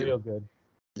 Thank you. Real good.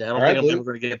 Yeah, I don't think I'm ever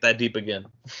going to get that deep again.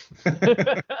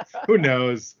 Who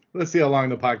knows? Let's see how long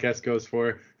the podcast goes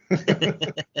for.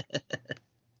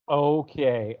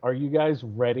 Okay, are you guys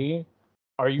ready?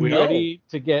 Are you We ready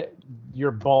to get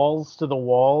your balls to the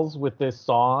walls with this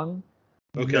song?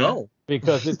 Okay. No.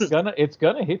 Because it's gonna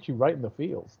hit you right in the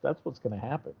feels. That's what's gonna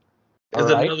happen. Is All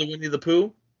it right? another Winnie the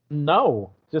Pooh?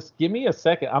 No, just give me a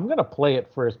second. I'm gonna play it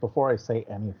first before I say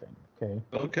anything. Okay.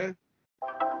 Okay.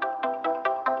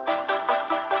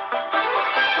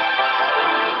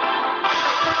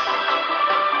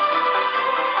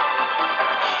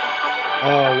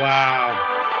 Oh wow.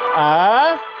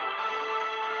 Ah.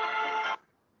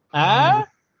 Ah.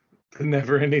 The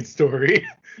never-ending story.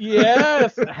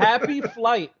 Yes. Happy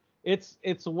Flight. It's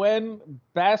when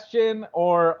Bastion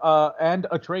or and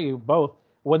Atreyu both,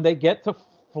 when they get to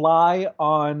fly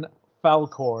on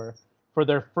Falcor for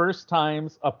their first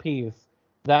times a piece.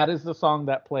 That is the song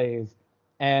that plays,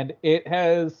 and it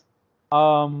has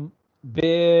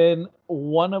been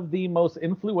one of the most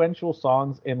influential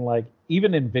songs in, like,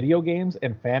 even in video games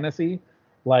and fantasy,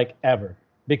 like, ever,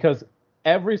 because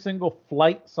every single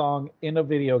flight song in a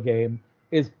video game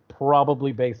is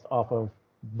probably based off of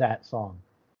that song.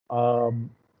 Um,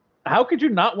 how could you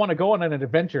not want to go on an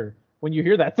adventure when you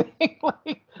hear that thing?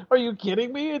 Like, are you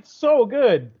kidding me? It's so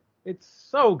good. It's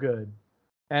so good.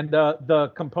 And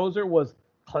the composer was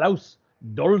Klaus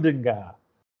Doldinger.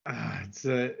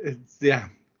 It's yeah.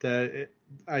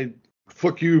 I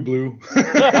fuck you, Blue.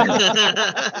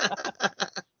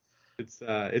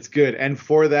 It's good, and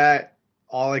for that,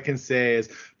 all I can say is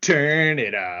turn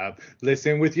it up,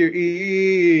 listen with your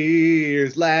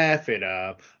ears, laugh it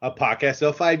up. A podcast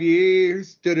of 5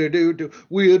 years. Do.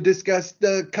 We'll discuss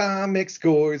the comic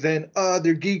scores and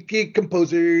other geeky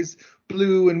composers,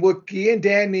 Blue and Wookie and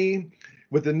Danny,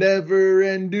 with a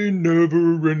never-ending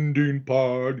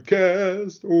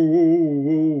podcast.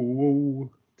 Oh.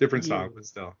 Different song, but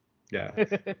still, yeah.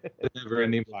 The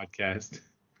never-ending podcast.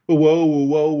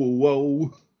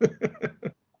 Whoa.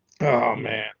 Oh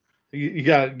man, you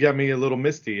got me a little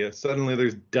misty. Suddenly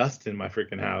there's dust in my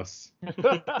freaking house.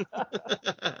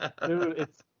 Dude,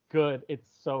 it's good. It's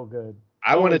so good.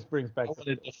 I Always wanted brings back.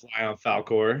 to fly on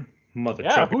Falcor, mother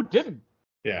Yeah, trucker. who didn't?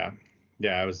 Yeah,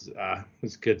 it was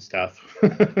good stuff.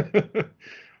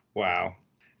 Wow,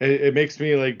 it makes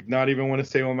me like not even want to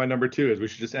say what my number 2 is. We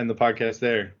should just end the podcast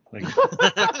there. Like,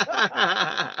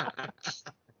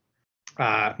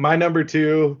 my number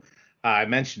 2. I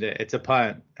mentioned it. It's a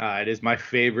punt. It is my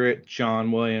favorite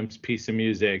John Williams piece of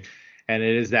music, and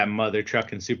it is that Mother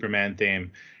Truckin' Superman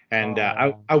theme. And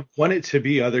I want it to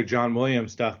be other John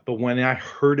Williams stuff, but when I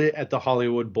heard it at the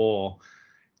Hollywood Bowl,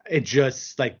 it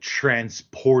just like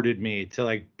transported me to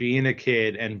like being a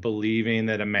kid and believing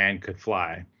that a man could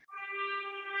fly.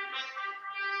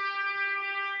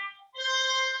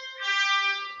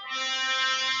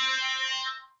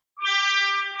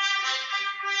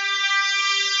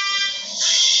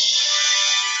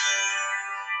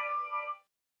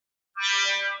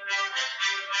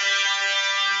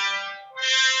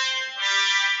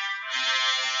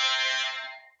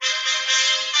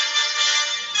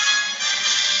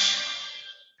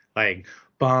 Like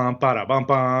bum ba bum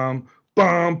bum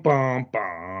bum bum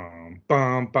bum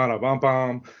bum ba bum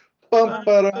bum bum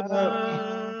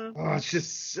ba. Oh, it's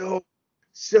just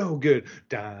so good.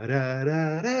 Da da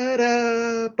da da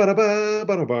da ba ba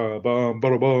ba bum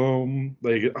ba bum.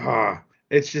 Like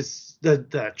it's just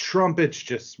the trumpets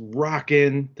just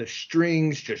rocking, the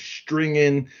strings just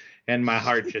stringing, and my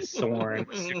heart just soaring.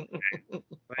 Like,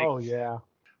 Oh yeah.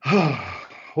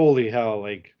 holy hell!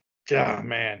 Like, oh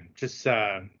man, just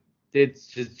it's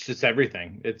just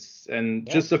everything. Just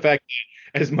the fact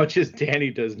that as much as Danny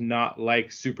does not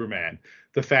like Superman,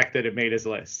 the fact that it made his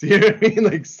list, you know what I mean,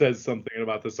 like says something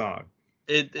about the song.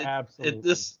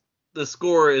 Absolutely. The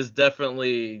score is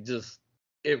definitely it's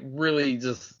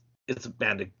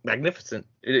magnificent.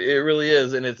 It really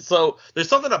is, and it's so there's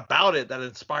something about it that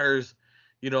inspires,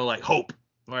 like hope,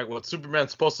 like what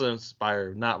Superman's supposed to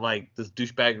inspire, not like this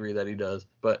douchebaggery that he does,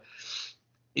 but.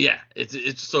 Yeah,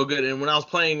 it's so good. And when I was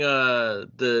playing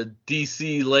the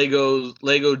DC Lego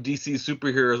DC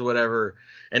superheroes, whatever,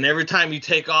 and every time you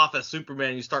take off as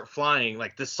Superman, you start flying,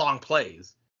 like this song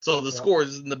plays. So the score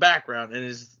is in the background, and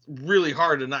it's really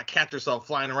hard to not catch yourself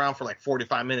flying around for like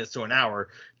 45 minutes to an hour,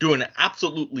 doing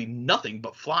absolutely nothing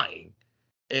but flying.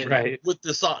 And with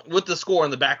the score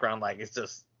in the background, like it's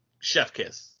just chef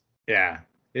kiss. Yeah,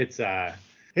 it's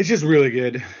just really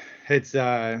good. It's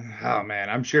oh man,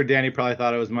 I'm sure Danny probably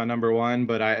thought it was my number 1,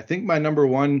 but I think my number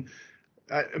 1,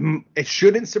 it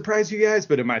shouldn't surprise you guys,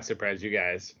 but it might surprise you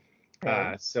guys.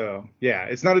 So yeah,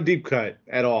 it's not a deep cut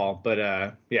at all,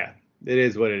 but yeah, it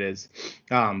is what it is.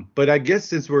 But I guess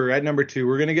since we're at number 2,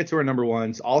 we're gonna get to our number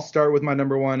 1s. I'll start with my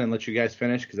number 1 and let you guys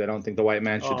finish because I don't think the white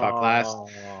man should talk last.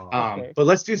 Okay. But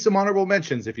let's do some honorable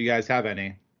mentions if you guys have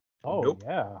any. Oh, Nope.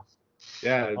 yeah.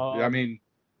 Yeah, I mean,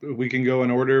 we can go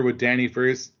in order with Danny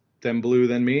first, then Blue,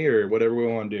 then me, or whatever we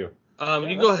want to do.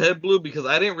 You go ahead, Blue, because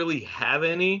I didn't really have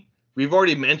any. We've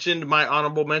already mentioned my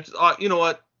honorable mentions. You know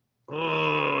what?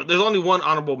 There's only one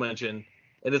honorable mention,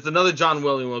 and it's another John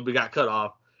Williams one we got cut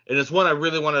off. And it's one I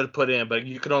really wanted to put in, but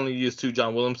you could only use 2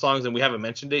 John Williams songs, and we haven't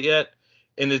mentioned it yet.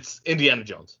 And it's Indiana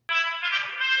Jones.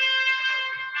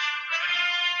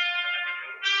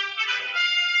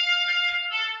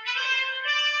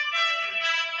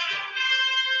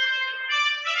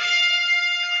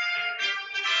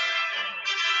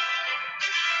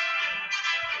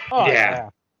 Oh, Yeah.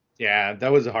 Yeah,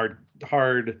 that was a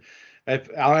hard. I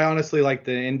honestly like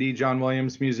the indie John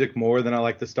Williams music more than I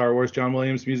like the Star Wars John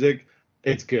Williams music.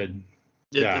 It's good.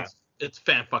 Yeah. It's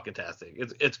fan-fucking-tastic.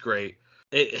 It's great.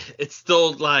 It's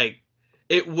still like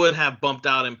it would have bumped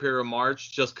out Imperial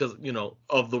March just because, you know,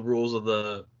 of the rules of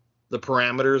the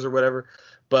parameters or whatever.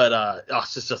 But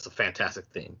it's just a fantastic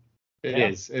theme. It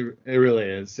is. It really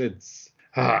is. It's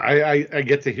I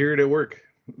get to hear it at work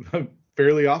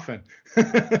fairly often.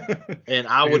 And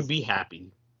I would be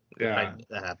happy Yeah. if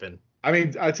that happened. I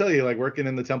mean, I tell you, like working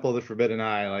in the Temple of the Forbidden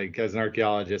Eye, like as an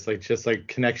archaeologist, like just like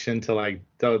connection to like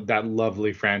that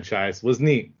lovely franchise was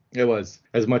neat. It was,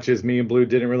 as much as me and Blue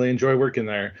didn't really enjoy working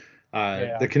there.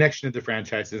 The connection to the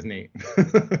franchise is neat.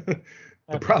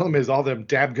 The problem is all them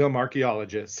dabgum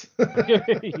archaeologists.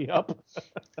 Yep.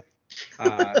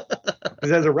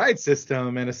 Because as a ride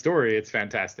system and a story, it's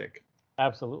fantastic.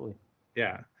 Absolutely.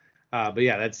 Yeah. But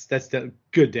yeah, that's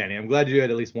good, Danny. I'm glad you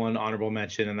had at least one honorable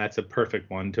mention, and that's a perfect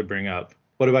one to bring up.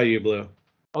 What about you, Blue?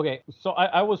 Okay, so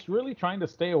I was really trying to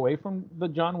stay away from the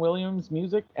John Williams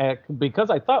music because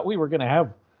I thought we were going to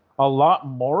have a lot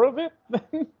more of it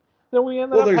than we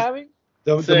ended up having.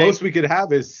 The most we could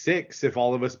have is 6 if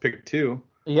all of us pick 2.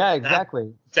 Yeah,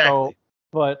 exactly. So,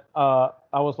 but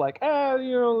I was like,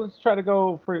 let's try to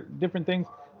go for different things.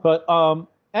 But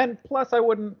and plus I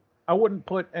wouldn't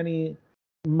put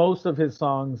most of his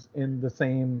songs in the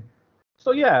same.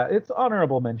 So yeah, it's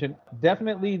honorable mention.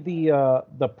 Definitely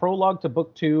the prologue to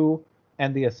book 2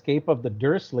 and the escape of the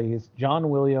Dursleys, John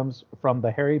Williams from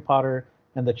the Harry Potter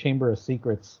and the Chamber of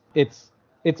Secrets. It's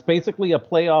basically a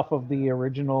play off of the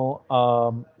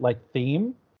original like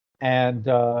theme, and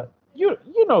you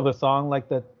know the song, like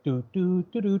the do do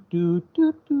do do do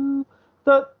do do,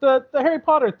 the Harry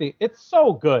Potter theme. It's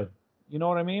so good. You know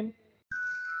what I mean?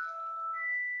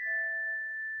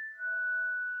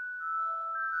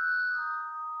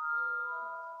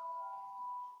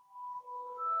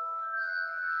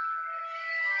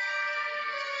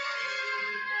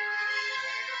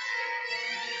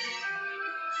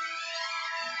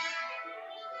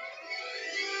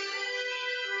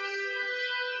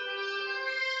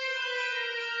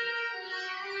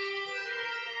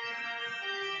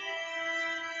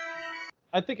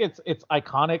 I think it's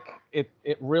iconic. It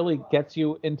really gets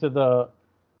you into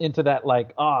that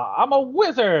like, I'm a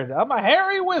wizard. I'm a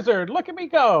hairy wizard. Look at me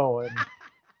go. And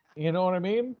you know what I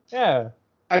mean? Yeah.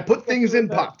 I put things in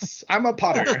pots. I'm a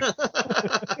potter.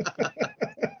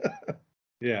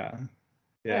 Yeah.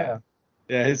 Yeah,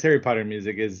 his Harry Potter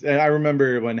music is. And I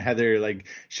remember when Heather, like,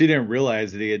 she didn't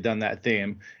realize that he had done that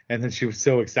theme, and then she was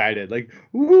so excited, like,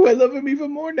 ooh, I love him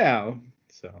even more now.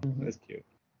 So that's cute.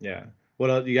 Yeah. What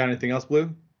else? You got anything else,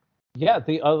 Blue? Yeah,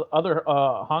 the other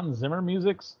Hans Zimmer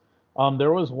musics.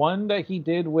 There was one that he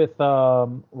did with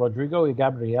Rodrigo and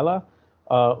Gabriela,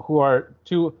 who are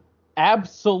 2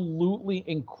 absolutely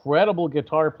incredible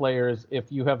guitar players. If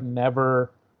you have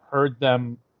never heard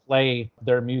them play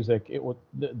their music,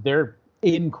 they're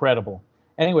incredible.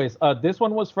 Anyways, this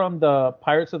one was from the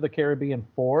Pirates of the Caribbean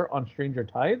 4 on Stranger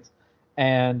Tides,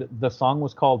 and the song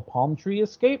was called Palm Tree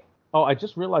Escape. Oh, I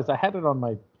just realized I had it on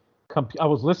my I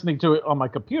was listening to it on my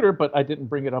computer, but I didn't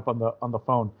bring it up on the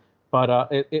phone. But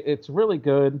it's really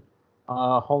good.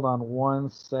 Hold on one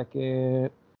second.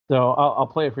 So I'll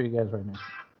play it for you guys right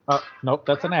now. Nope,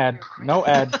 that's an ad. No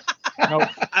ad. Nope.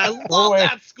 I love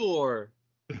that score.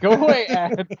 Go away,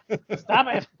 ad. Stop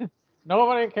it.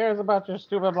 Nobody cares about your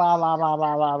stupid blah blah blah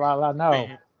blah blah blah blah. No.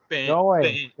 Go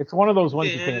away. It's one of those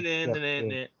ones you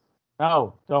can't.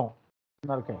 No, don't.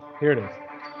 Not okay. Here it is.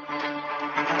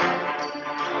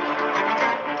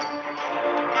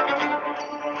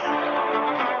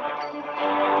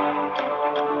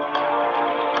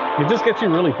 It just gets you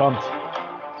really pumped.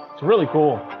 It's really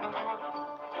cool.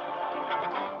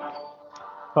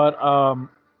 But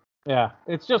yeah,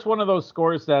 it's just one of those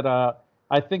scores that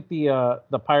I think the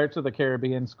Pirates of the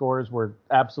Caribbean scores were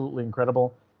absolutely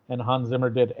incredible, and Hans Zimmer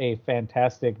did a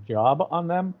fantastic job on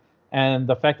them. And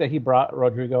the fact that he brought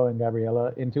Rodrigo and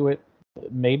Gabriela into it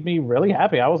made me really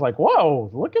happy. I was like, "Whoa,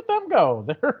 look at them go!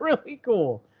 They're really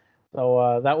cool."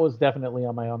 So that was definitely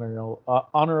on my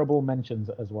honorable mentions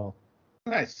as well.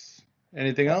 Nice.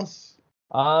 Anything else?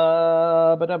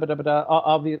 All of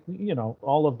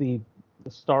the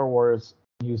Star Wars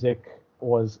music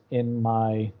was in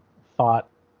my thought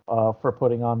for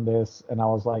putting on this, and I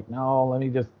was like, no, let me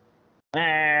just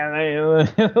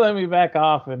let me back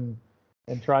off and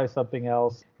try something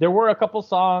else. There were a couple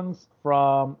songs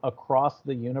from across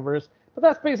the universe, but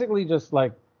that's basically just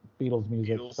like Beatles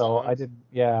music. Beatles so I songs. didn't,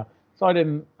 yeah. So I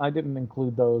didn't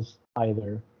include those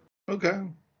either. Okay.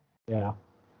 Yeah.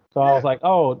 So I was like,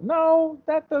 oh no,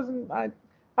 that doesn't.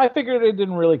 I figured it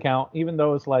didn't really count, even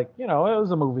though it's like it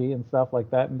was a movie and stuff like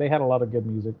that, and they had a lot of good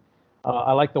music.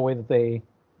 I like the way that they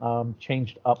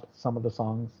changed up some of the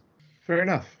songs. Fair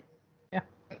enough. Yeah.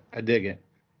 I dig it.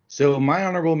 So my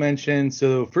honorable mention.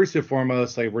 So first and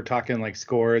foremost, like we're talking like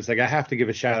scores. Like I have to give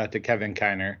a shout out to Kevin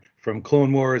Kiner from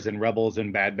Clone Wars and Rebels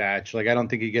and Bad Batch. Like I don't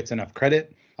think he gets enough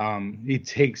credit. He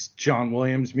takes John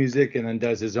Williams music and then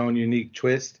does his own unique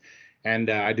twist. And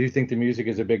I do think the music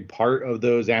is a big part of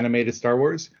those animated Star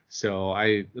Wars.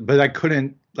 But I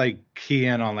couldn't like key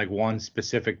in on like one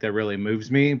specific that really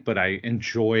moves me, but I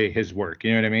enjoy his work.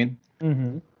 You know what I mean?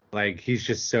 Mm-hmm. Like he's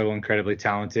just so incredibly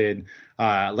talented.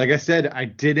 Like I said, I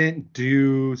didn't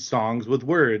do songs with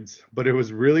words, but it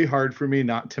was really hard for me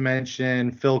not to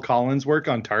mention Phil Collins' work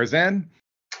on Tarzan.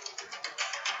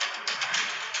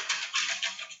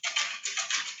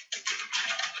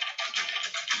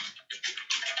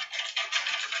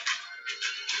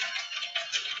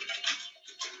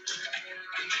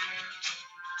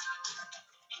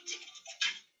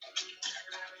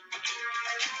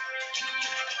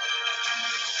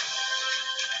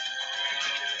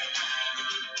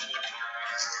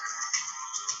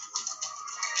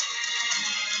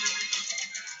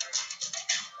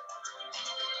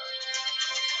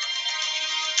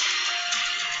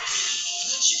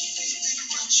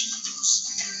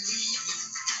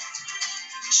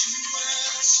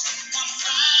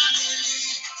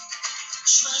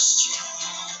 Trust your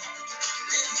heart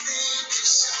and make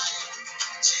decide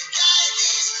to guide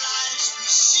these lives we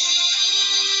see.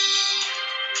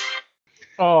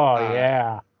 Oh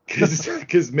yeah.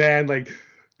 Because man, like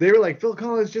they were like Phil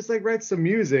Collins just like write some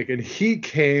music, and he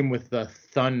came with the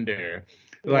thunder,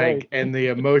 like Right. and the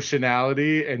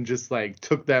emotionality, and just like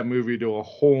took that movie to a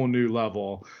whole new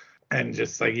level. And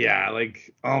just like, yeah,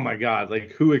 like, oh my God,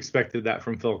 like who expected that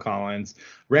from Phil Collins?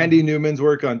 Randy Newman's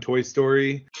work on Toy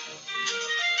Story. You've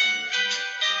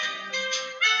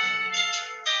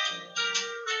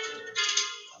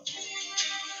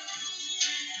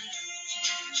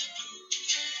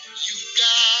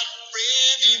got a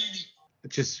friend in me.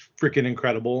 Just freaking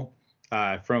incredible.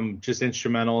 From just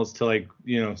instrumentals to like,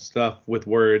 stuff with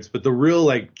words. But the real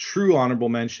like true honorable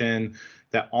mention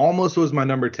that almost was my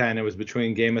number 10, it was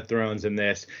between Game of Thrones and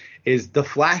this, is the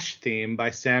Flash theme by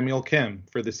Samuel Kim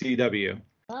for the CW.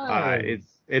 Nice.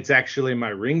 It's actually my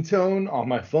ringtone on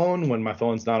my phone when my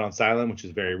phone's not on silent, which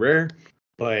is very rare.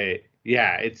 But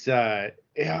yeah, it's I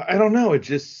don't know,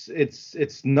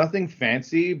 it's nothing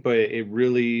fancy, but it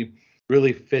really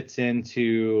fits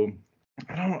into,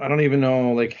 I don't even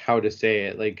know like how to say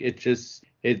it. Like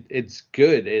it's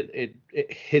good. It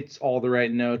hits all the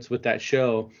right notes with that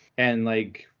show. And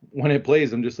like when it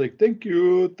plays, I'm just like, thank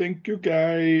you,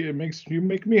 guy. You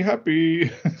make me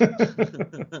happy.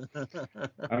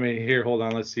 I mean, here, hold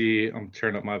on. Let's see. I'm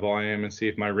turn up my volume and see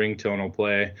if my ringtone will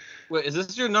play. Wait, is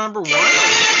this your number one?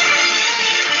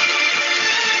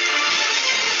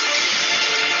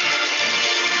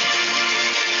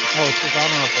 Oh, it's his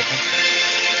honorable mention.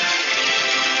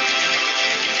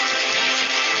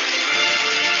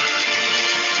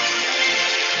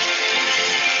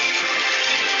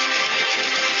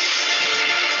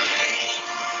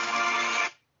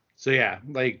 So yeah,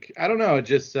 like I don't know,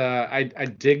 just I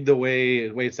dig the way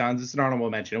it sounds. It's an honorable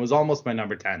mention. It was almost my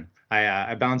number 10.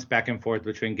 I bounced back and forth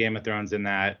between Game of Thrones and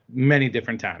that many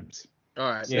different times. All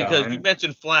right, Yeah. because you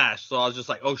mentioned Flash, so I was just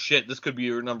like, oh shit, this could be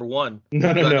your number one. No,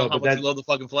 I know how but much you love the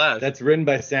fucking Flash. that's written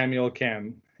by Samuel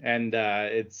Kim, and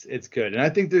it's good. And I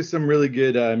think there's some really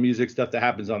good music stuff that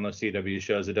happens on those CW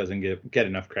shows that doesn't get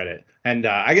enough credit. And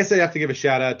I guess I have to give a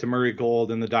shout out to Murray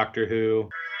Gold and the Doctor Who.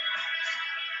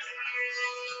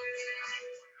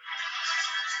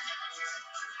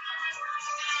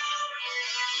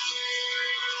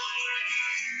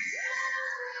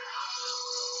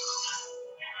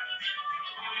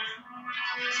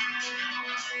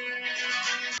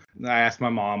 I asked my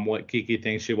mom what Kiki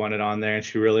thinks she wanted on there, and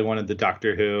she really wanted the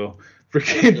Doctor Who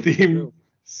freaking theme.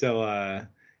 So I'll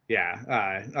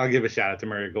give a shout out to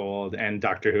Murray Gold and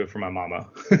Doctor Who for my mama.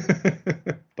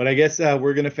 But I guess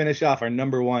we're gonna finish off our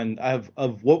number one of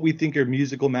what we think are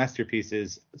musical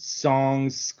masterpieces,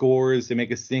 songs, scores that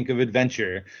make us think of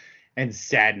adventure and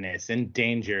sadness and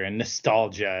danger and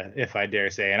nostalgia, if I dare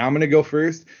say. And I'm gonna go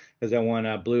first because I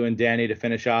want Blue and Danny to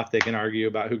finish off. They can argue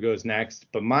about who goes next.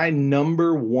 But my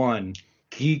number one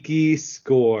Kiki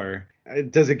score,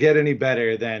 does it get any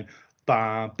better than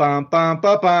bum bum bum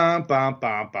bum bum bum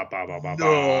bum bum bum bum bum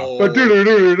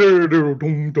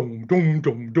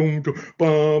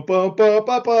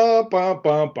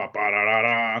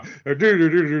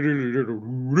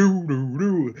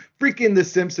freaking The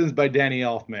Simpsons by Danny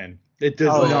Elfman. It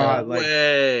does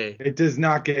it does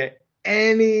not get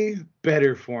any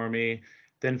better for me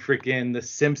than freaking The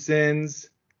Simpsons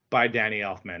by Danny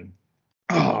Elfman.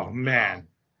 Oh man.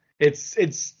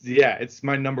 It's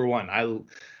my number one.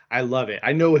 I love it.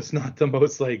 I know it's not the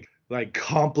most like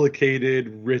complicated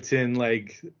written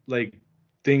like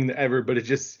thing ever, but it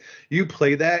just, you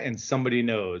play that and somebody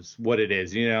knows what it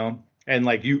is, you know? And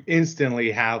like you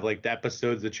instantly have like the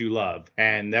episodes that you love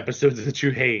and the episodes that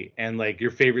you hate and like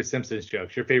your favorite Simpsons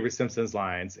jokes, your favorite Simpsons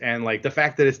lines. And like the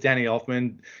fact that it's Danny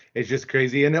Elfman is just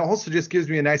crazy. And it also just gives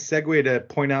me a nice segue to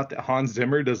point out that Hans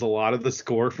Zimmer does a lot of the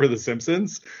score for The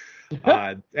Simpsons.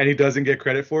 And he doesn't get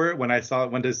credit for it. When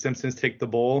does Simpsons Take the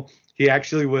Bowl, he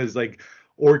actually was like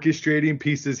orchestrating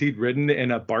pieces he'd written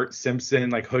in a Bart Simpson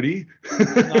like hoodie.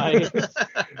 Nice.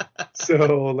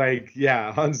 So like,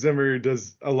 yeah, Hans Zimmer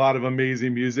does a lot of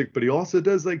amazing music, but he also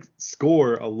does like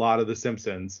score a lot of The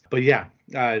Simpsons. But yeah,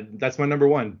 that's my number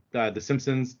one. The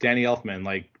Simpsons, Danny Elfman.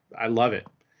 Like, I love it.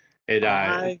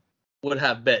 I would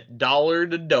have bet dollar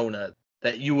to donut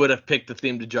that you would have picked the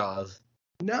theme to Jaws.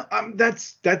 No,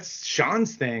 that's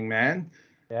Sean's thing, man.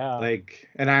 Yeah. Like,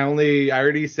 and I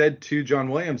already said to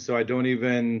John Williams, so I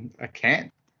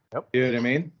can't. Yep. You know what I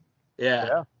mean?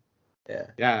 Yeah.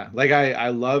 Yeah. Like I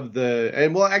love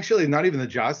actually not even the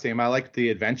Jaws theme. I like the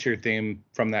adventure theme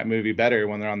from that movie better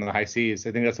when they're on the high seas.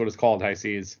 I think that's what it's called, High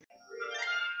Seas.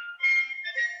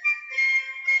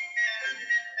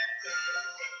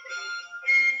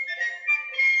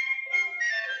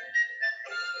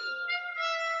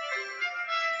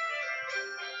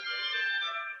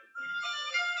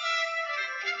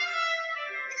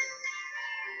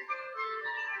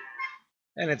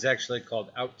 And it's actually called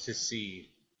Out to Sea,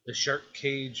 the Shark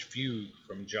Cage Fugue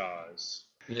from Jaws.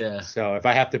 Yeah. So if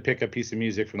I have to pick a piece of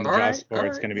music from the Jaws score,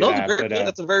 it's going to be that. But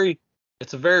it's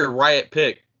a very Riot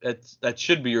pick. That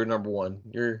should be your number one.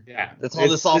 That's how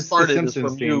this all started. Is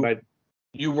from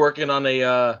you working on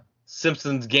a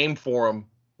Simpsons game forum.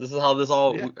 This is how this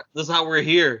is how we're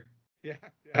here. Yeah,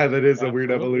 that is a weird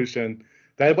evolution.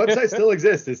 That website still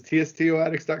exists. It's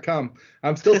tstoaddicts.com.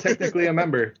 I'm still technically a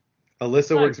member.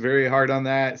 Alyssa works very hard on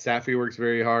that. Safi works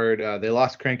very hard. They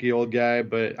lost Cranky Old Guy,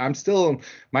 but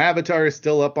my avatar is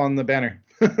still up on the banner.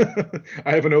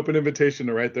 I have an open invitation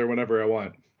to write there whenever I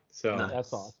want. So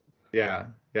that's awesome. Yeah.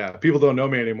 People don't know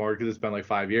me anymore because it's been like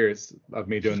 5 years of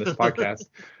me doing this podcast.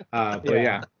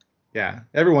 But yeah.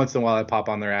 Every once in a while I pop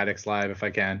on their Addicts Live if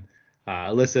I can.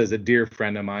 Alyssa is a dear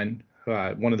friend of mine.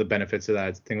 One of the benefits of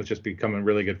that thing was just becoming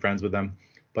really good friends with them.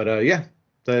 But yeah.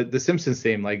 The Simpsons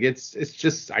theme, like it's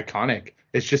just iconic.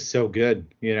 It's just so good,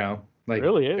 you know. Like it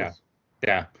really is.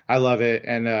 Yeah, I love it.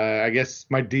 And I guess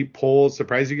my deep poll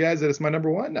surprised you guys that it's my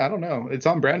number one. I don't know. It's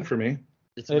on brand for me.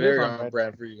 It's very on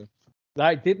brand for you.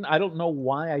 I don't know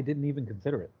why I didn't even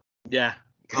consider it. Yeah,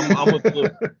 I'm with Blue.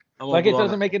 It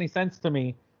doesn't make any sense to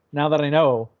me now that I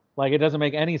know. Like, it doesn't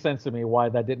make any sense to me why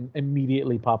that didn't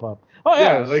immediately pop up. Oh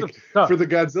yeah, for the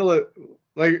Godzilla.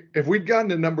 Like, if we'd gotten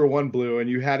to number one, Blue, and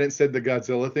you hadn't said the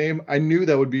Godzilla theme, I knew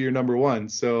that would be your number one.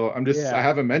 So I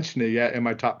haven't mentioned it yet in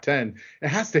my top 10. It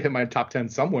has to hit my top 10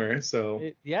 somewhere. So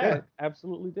it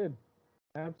absolutely did.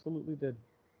 Absolutely did.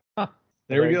 Huh.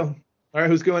 There we go. All right,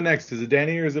 who's going next? Is it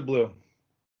Danny or is it Blue?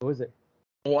 Who is it?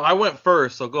 Well, I went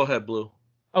first, so go ahead, Blue.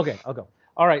 Okay, I'll go.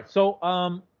 All right,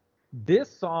 so this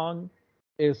song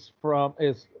is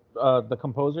the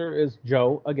composer is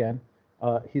Joe again,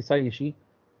 Hisaishi.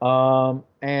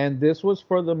 And this was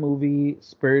for the movie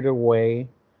Spirited Away,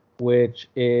 which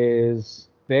is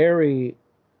very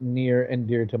near and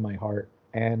dear to my heart.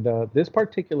 And this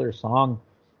particular song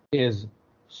is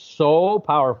so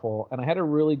powerful. And I had a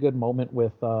really good moment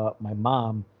with my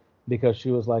mom because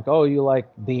she was like, "Oh, you like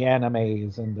the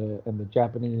animes and the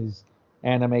Japanese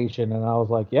animation?" And I was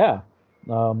like, "Yeah,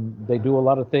 they do a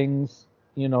lot of things,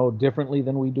 differently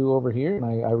than we do over here, and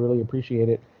I really appreciate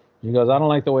it." She goes, "I don't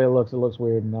like the way it looks. It looks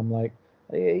weird." And I'm like,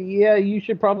 yeah, you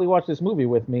should probably watch this movie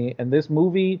with me. And this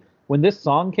movie, when this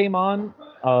song came on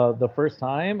the first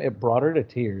time, it brought her to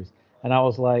tears. And I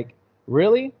was like,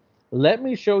 really? Let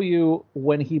me show you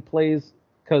when he plays,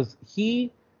 because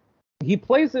he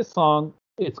plays this song.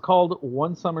 It's called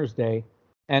One Summer's Day,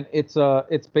 and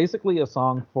it's basically a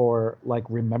song for like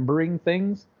remembering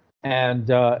things. And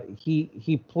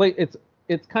he play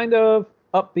it's kind of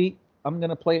upbeat. I'm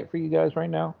gonna play it for you guys right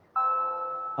now.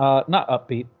 Not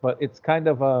upbeat, but it's kind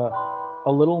of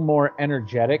a little more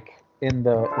energetic in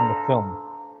the film.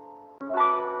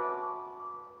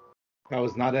 That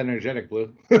was not energetic,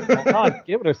 Blue. Hold on,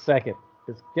 give it a second.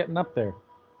 It's getting up there.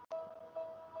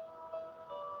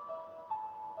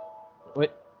 Wait,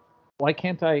 why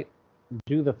can't I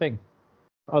do the thing?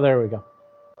 Oh, there we go.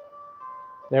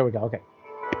 There we go. Okay.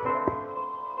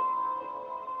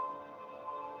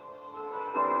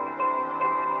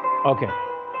 Okay.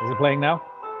 Is it playing now?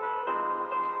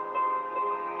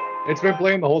 It's been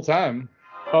playing the whole time.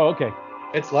 Oh, okay.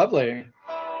 It's lovely.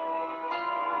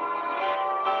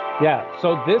 Yeah,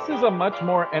 so this is a much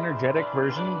more energetic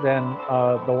version than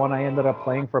the one I ended up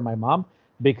playing for my mom.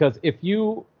 Because if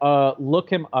you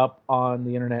look him up on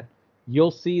the internet,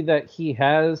 you'll see that he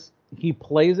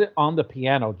plays it on the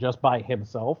piano just by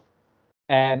himself.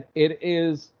 And it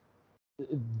is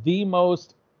the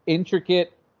most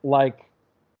intricate, like,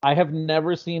 I have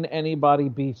never seen anybody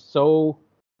be so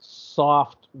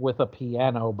soft with a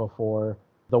piano before.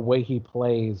 The way he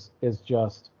plays is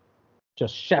just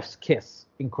chef's kiss,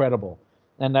 incredible.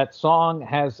 And that song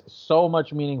has so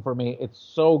much meaning for me. It's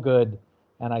so good,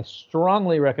 and I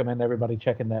strongly recommend everybody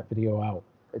checking that video out.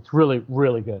 It's really,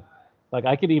 really good. Like,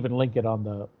 I could even link it on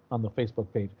the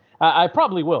Facebook page. I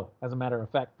probably will, as a matter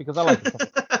of fact, because I like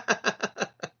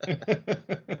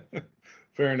it.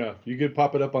 Fair enough. You could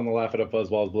pop it up on the Laugh It Up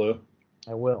Fuzzballs, Blue.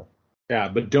 I will. Yeah,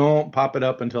 but don't pop it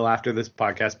up until after this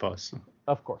podcast posts.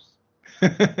 Of course.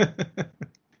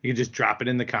 You can just drop it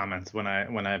in the comments when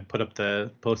I put up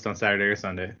the post on Saturday or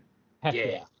Sunday. Heck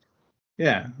Yeah.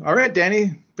 Yeah. All right,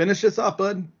 Danny, finish this off,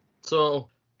 bud. So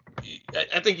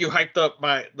I think you hyped up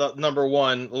the number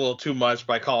one a little too much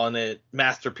by calling it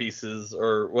masterpieces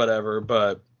or whatever,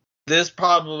 but this this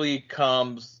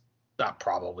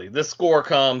score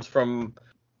comes from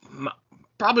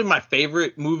probably my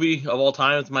favorite movie of all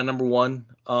time. It's my number one.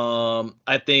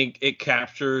 I think it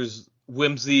captures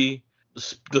whimsy,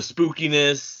 the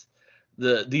spookiness,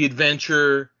 the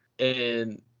adventure,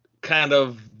 and kind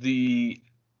of the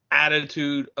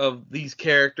attitude of these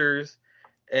characters.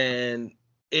 And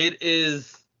it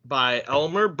is by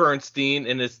Elmer Bernstein,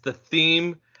 and it's the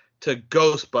theme to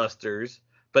Ghostbusters,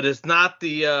 but it's not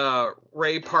the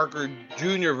Ray Parker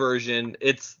Jr. version.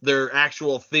 It's their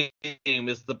actual theme.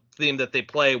 It's the theme that they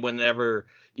play whenever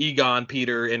Egon,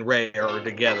 Peter, and Ray are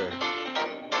together.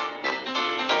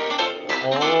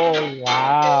 Oh,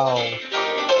 wow.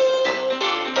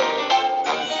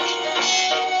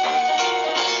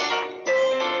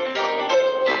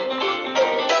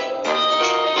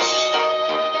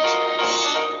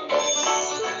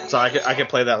 So I could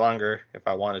play that longer if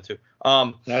I wanted to.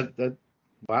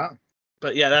 Wow.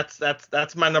 But yeah,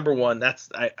 that's my number one.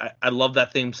 I love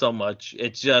that theme so much.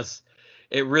 It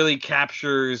really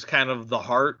captures kind of the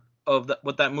heart of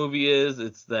what that movie is.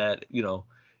 It's that,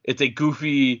 it's a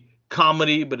goofy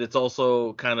comedy, but it's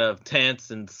also kind of tense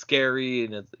and scary,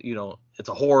 and it's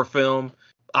a horror film.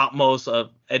 Utmost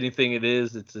of anything it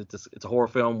is, it's a horror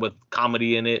film with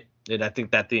comedy in it, and I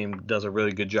think that theme does a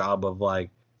really good job of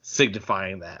like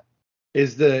signifying that.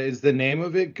 Is the name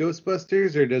of it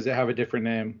Ghostbusters, or does it have a different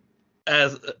name?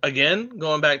 As again,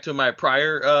 going back to my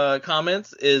prior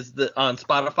comments, is that on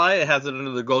Spotify it has it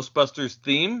under the Ghostbusters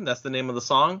theme. That's the name of the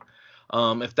song.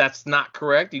 If that's not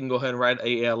correct, you can go ahead and write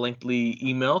a lengthy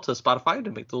email to Spotify to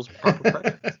make those proper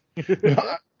corrections.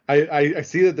 I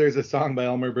see that there's a song by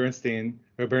Elmer Bernstein,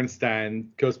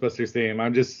 Ghostbusters theme. I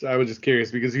was just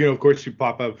curious because of course you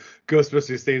pop up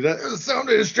Ghostbusters theme. That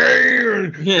something strange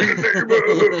in the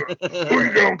neighborhood. Who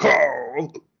you gonna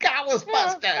call?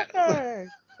 Ghostbusters.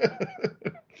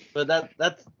 But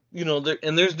that's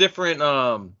there's different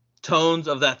tones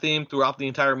of that theme throughout the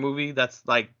entire movie. That's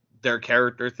like their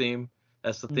character theme.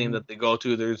 That's the theme that they go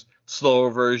to. There's slower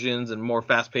versions and more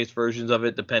fast-paced versions of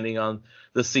it depending on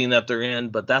the scene that they're in.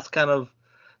 But that's the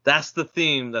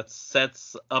theme that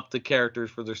sets up the characters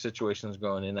for their situations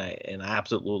going. And I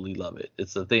absolutely love it.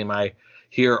 It's the theme I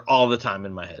hear all the time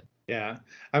in my head. Yeah.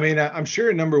 I mean, I'm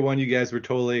sure number one, you guys were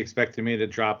totally expecting me to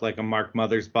drop like a Mark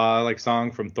Mothersbaugh like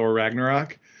song from Thor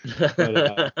Ragnarok.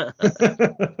 But,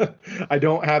 I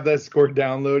don't have that score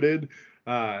downloaded.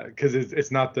 because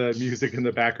it's not the music in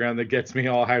the background that gets me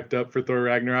all hyped up for Thor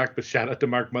Ragnarok, but shout out to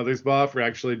Mark Mothersbaugh for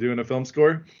actually doing a film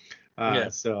score.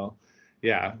 So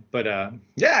yeah, but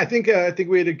yeah, I think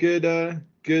we had a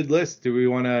good list. Do we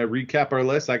want to recap our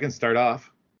list? I can start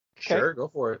off. Sure, go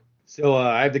for it. So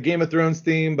I have the Game of Thrones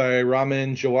theme by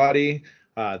Ramin Djawadi,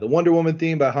 the Wonder Woman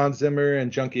theme by Hans Zimmer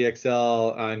and Junkie XL,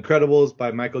 Incredibles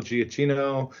by Michael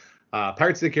Giacchino,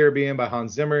 Pirates of the Caribbean by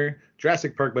Hans Zimmer,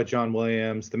 Jurassic Park by John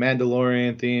Williams, The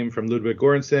Mandalorian theme from Ludwig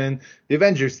Göransson, The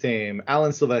Avengers theme,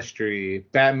 Alan Silvestri,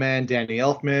 Batman, Danny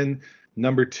Elfman.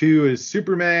 Number 2 is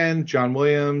Superman, John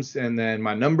Williams, and then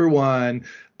my number 1,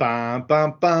 bum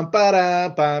bum bum ba da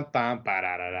bum bum ba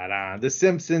da da da da, The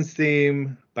Simpsons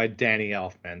theme by Danny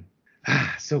Elfman.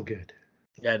 So good.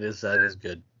 Yeah, that is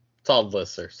good. Solid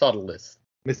list, sir. Solid list.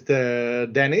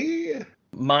 Mr. Danny?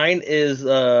 Mine is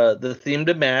the theme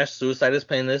to MASH, Suicide is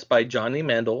Painless by Johnny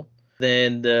Mandel.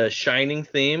 Then the Shining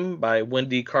theme by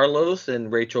Wendy Carlos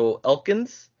and Rachel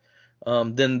Elkins.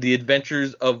 Then The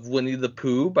Adventures of Winnie the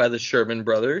Pooh by the Sherman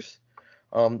Brothers.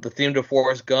 The theme to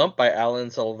Forrest Gump by Alan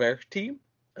Silvestri.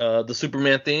 The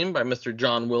Superman theme by Mr.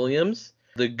 John Williams.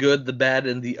 The Good, the Bad,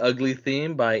 and the Ugly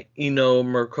theme by Ennio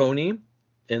Morricone.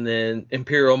 And then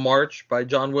Imperial March by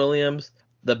John Williams.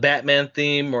 The Batman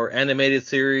theme or animated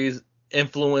series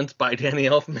influenced by Danny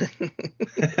Elfman.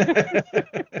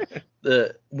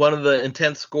 One of the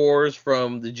intense scores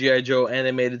from the G.I. Joe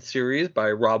animated series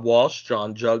by Rob Walsh,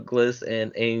 John Douglas,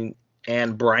 and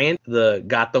Anne Bryant. The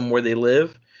Got Them Where They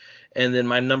Live. And then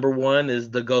my number 1 is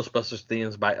the Ghostbusters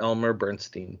themes by Elmer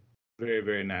Bernstein. Very,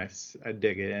 very nice. I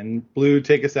dig it. And Blue,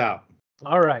 take us out.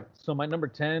 All right. So my number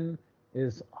 10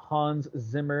 is Hans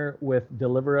Zimmer with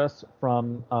Deliver Us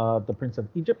from The Prince of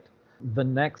Egypt. The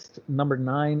next, number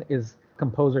 9, is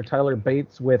composer Tyler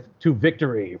Bates with To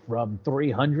Victory from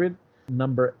 300.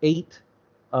 Number 8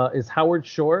 is Howard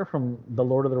Shore from The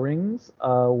Lord of the Rings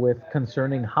with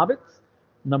Concerning Hobbits.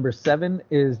 Number 7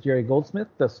 is Jerry Goldsmith,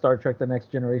 the Star Trek The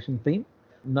Next Generation theme.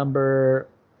 Number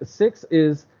 6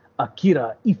 is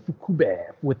Akira Ifukube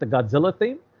with the Godzilla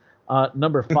theme.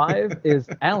 Number 5 is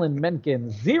Alan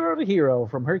Menken, Zero to Hero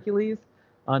from Hercules.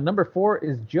 Number 4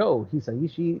 is Joe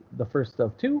Hisaishi, the first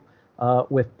of 2,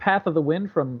 with Path of the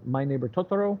Wind from My Neighbor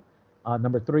Totoro.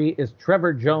 Number 3 is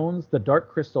Trevor Jones, The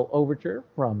Dark Crystal Overture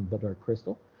from The Dark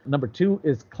Crystal. Number 2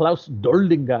 is Klaus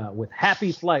Doldinga with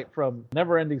Happy Flight from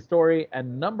Neverending Story.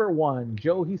 And number 1,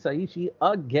 Joe Hisaishi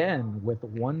again with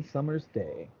One Summer's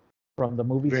Day from the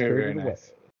movie Spirited Away.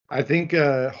 Nice. I think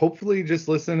hopefully just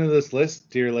listening to this list,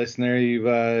 dear listener,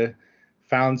 you've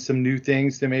found some new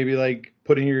things to maybe like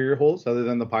put in your ear holes other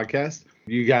than the podcast.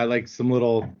 You got like some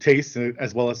little tastes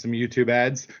as well as some YouTube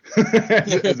ads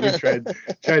as we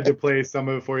tried to play some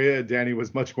of it for you. Danny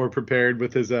was much more prepared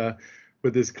with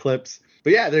his clips.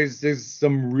 But yeah, there's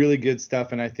some really good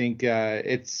stuff, and I think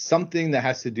it's something that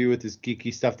has to do with this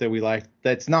geeky stuff that we like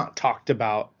that's not talked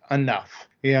about enough.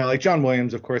 You know, like John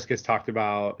Williams, of course, gets talked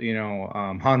about,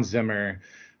 Hans Zimmer,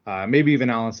 maybe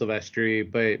even Alan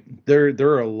Silvestri, but there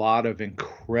are a lot of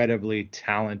incredibly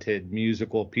talented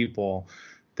musical people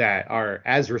that are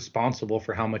as responsible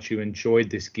for how much you enjoyed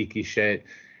this geeky shit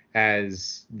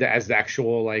as the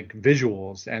actual like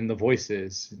visuals and the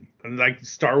voices. Like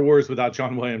Star Wars without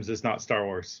John Williams is not Star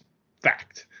Wars.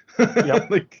 Fact.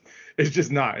 Yep. Like it's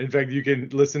just not. In fact, you can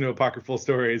listen to apocryphal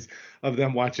stories of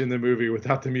them watching the movie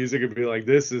without the music and be like,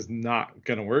 this is not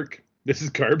gonna work. This is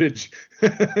garbage.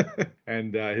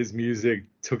 And his music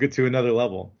took it to another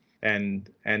level and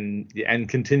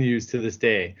continues to this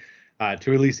day.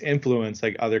 To at least influence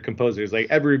like other composers. Like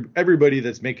everybody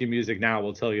that's making music now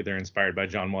will tell you they're inspired by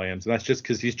John Williams, and that's just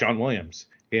because he's John Williams,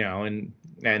 and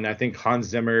I think Hans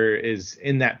Zimmer is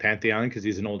in that pantheon because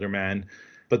he's an older man,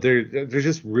 but they're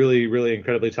just really, really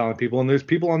incredibly talented people, and there's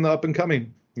people on the up and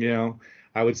coming.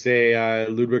 I would say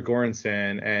Ludwig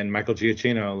Göransson and Michael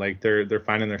Giacchino, like they're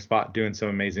finding their spot, doing some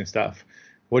amazing stuff.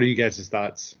 What are you guys'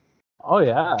 thoughts? Oh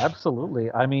yeah,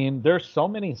 absolutely. I mean, there's so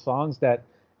many songs that,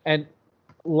 and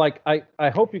like I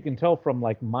hope you can tell from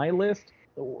like my list,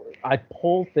 I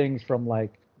pull things from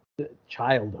like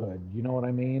childhood. You know what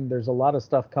I mean? There's a lot of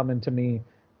stuff coming to me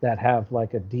that have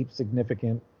like a deep,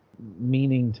 significant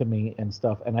meaning to me and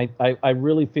stuff. And I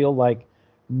really feel like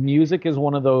music is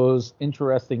one of those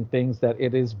interesting things that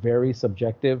it is very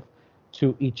subjective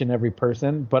to each and every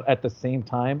person, but at the same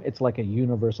time, it's like a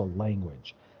universal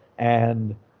language.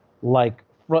 And like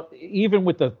even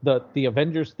with the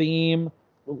Avengers theme,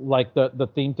 like the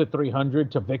theme to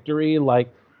 300 to Victory,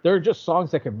 like there are just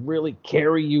songs that can really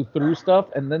carry you through stuff,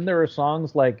 and then there are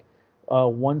songs like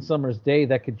One Summer's Day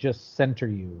that could just center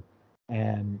you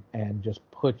and just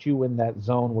put you in that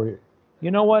zone where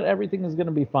you know what, everything is going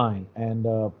to be fine, and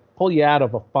pull you out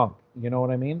of a funk. You know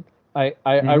what I mean? I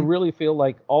really feel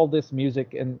like all this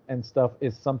music and stuff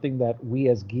is something that we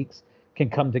as geeks can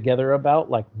come together about,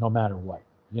 like no matter what.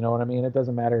 You know what I mean? It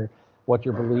doesn't matter what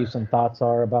your beliefs and thoughts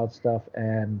are about stuff,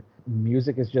 and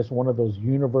music is just one of those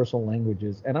universal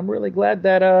languages. And I'm really glad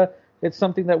that it's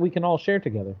something that we can all share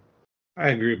together. I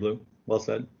agree, Blue. Well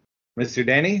said. Mr.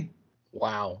 Danny?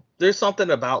 Wow. There's something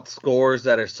about scores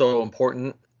that are so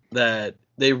important that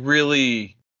they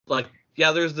really, like,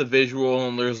 yeah, there's the visual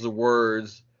and there's the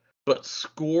words, but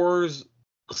scores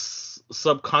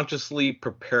subconsciously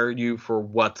prepare you for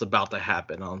what's about to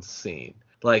happen on scene.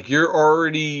 Like, you're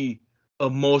already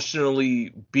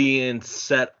emotionally being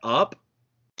set up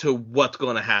to what's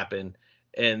going to happen.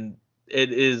 And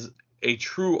it is a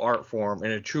true art form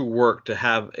and a true work to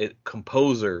have a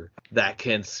composer that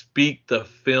can speak the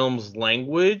film's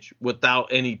language without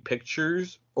any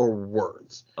pictures or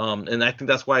words. And I think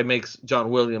that's why it makes John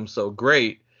Williams so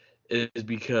great, is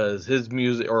because his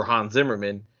music, or Hans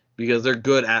Zimmerman, because they're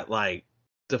good at like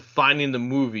defining the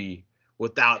movie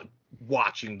without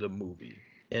watching the movie.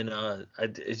 And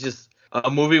it's just a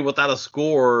movie without a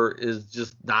score is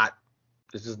just not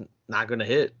going to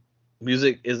hit.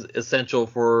 Music is essential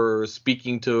for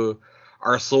speaking to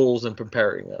our souls and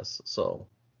preparing us. So,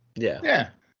 yeah. Yeah.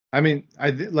 I mean,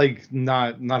 like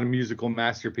not a musical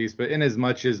masterpiece, but in as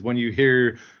much as when you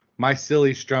hear my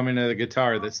silly strumming of the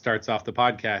guitar that starts off the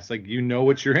podcast, like, you know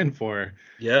what you're in for.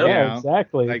 Yeah, You know?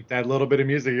 Exactly. Like that little bit of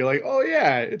music, you're like, oh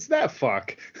yeah, it's that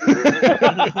fuck. It's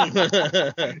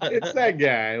that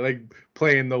guy, like,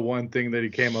 playing the one thing that he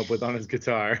came up with on his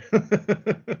guitar.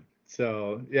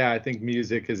 So yeah, I think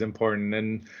music is important.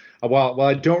 And while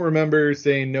I don't remember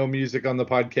saying no music on the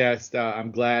podcast,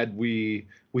 I'm glad we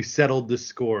settled the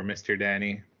score, Mr.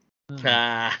 Danny.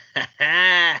 yeah.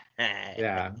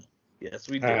 Yeah. Yes,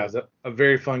 we do. It was a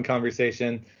very fun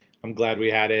conversation. I'm glad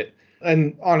we had it.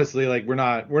 And honestly, like, we're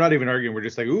not even arguing. We're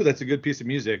just like, ooh, that's a good piece of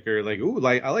music, or like, ooh,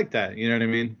 like, I like that. You know what I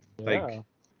mean? Yeah. Like,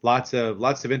 lots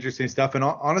of interesting stuff. And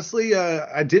honestly,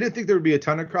 I didn't think there would be a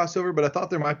ton of crossover, but I thought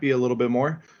there might be a little bit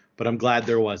more. But I'm glad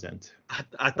there wasn't.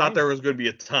 I thought there was going to be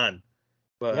a ton.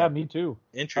 But Yeah, me too.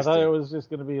 I interesting. thought it was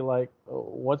just going to be like,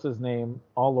 what's his name,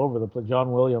 all over the place,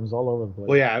 John Williams, all over the place.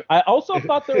 Well, yeah. I also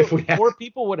thought there if we had- more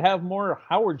people would have more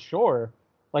Howard Shore.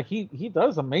 Like, he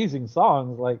does amazing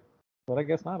songs, like, but I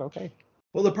guess not. Okay.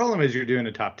 Well, the problem is you're doing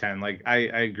a top 10. Like, I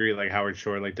agree, like, Howard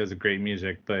Shore, like, does a great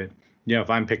music, but, you know, if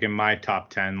I'm picking my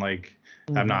top 10, like,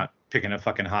 I'm not picking a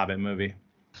fucking Hobbit movie.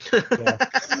 Yeah.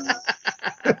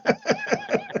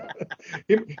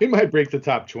 He might break the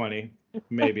top 20,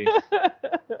 maybe,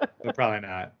 but probably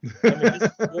not. I mean, his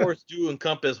scores do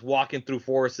encompass walking through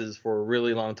forests for a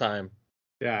really long time.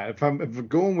 Yeah, if I'm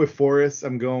going with Forrest,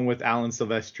 I'm going with Alan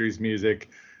Silvestri's music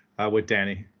with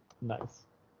Danny. Nice.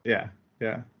 Yeah.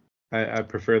 I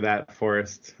prefer that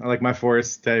Forrest. I like my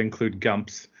Forrest to include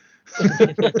Gumps.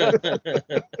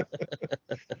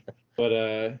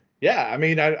 But yeah, I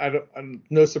mean, I'm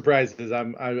no surprises.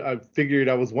 I figured,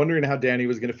 I was wondering how Danny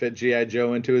was going to fit G.I.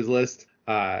 Joe into his list.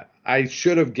 I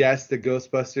should have guessed that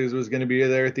Ghostbusters was going to be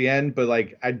there at the end, but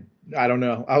like, I don't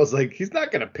know. I was like, he's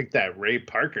not going to pick that Ray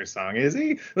Parker song, is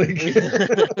he? Like,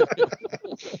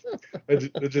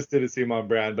 it just didn't seem on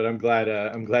brand. But I'm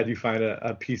glad you find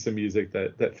a piece of music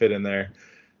that fit in there.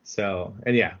 So,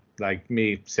 and yeah, like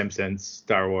me, Simpsons,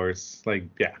 Star Wars, like,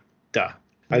 yeah, duh.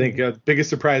 I think biggest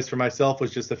surprise for myself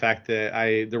was just the fact that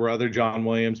there were other John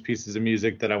Williams pieces of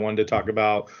music that I wanted to talk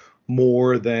about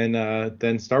more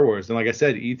than Star Wars. And like I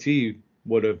said, E.T.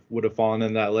 would have fallen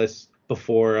in that list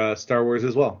before Star Wars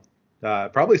as well.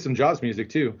 Probably some Jaws music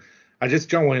too.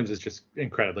 John Williams is just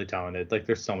incredibly talented. Like,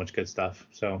 there's so much good stuff.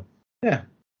 So yeah.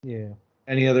 Yeah.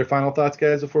 Any other final thoughts,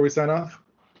 guys, before we sign off?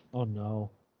 Oh no.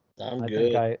 I'm I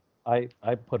good. think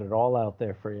I put it all out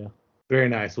there for you. Very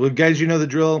nice. Well, guys, you know the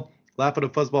drill.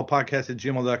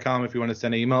 laughatfuzzballpodcast@gmail.com if you want to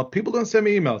send an email. People don't send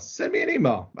me emails. Send me an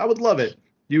email. I would love it.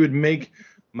 You would make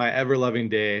my ever-loving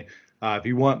day. If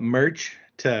you want merch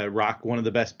to rock one of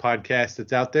the best podcasts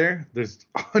that's out there, there's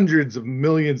hundreds of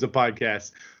millions of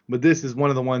podcasts, but this is one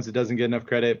of the ones that doesn't get enough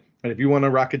credit. And if you want to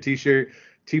rock a t-shirt,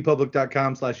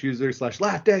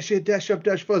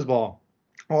 tpublic.com/user/laugh-it-up-fuzzball.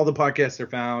 All the podcasts are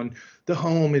found. The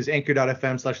home is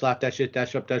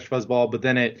anchor.fm/laugh-it-up-fuzzball, but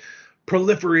then it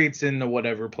proliferates into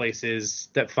whatever places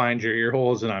that find your ear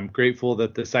holes, and I'm grateful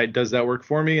that the site does that work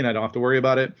for me and I don't have to worry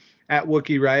about it. At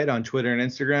Wookie Riot on Twitter and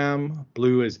Instagram.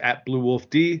 Blue is at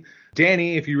BlueWolfD.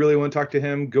 Danny, if you really want to talk to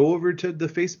him, go over to the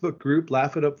Facebook group,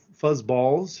 Laugh It Up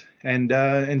Fuzzballs, and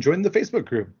join the Facebook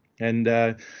group.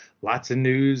 And lots of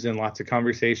news and lots of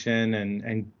conversation,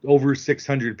 and over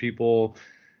 600 people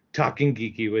talking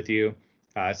geeky with you.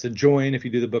 So join if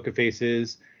you do the Book of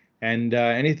Faces. And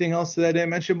anything else that I didn't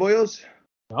mention, boyos?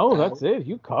 Oh, that's it.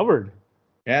 You covered.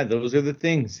 Yeah, those are the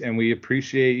things. And we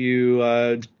appreciate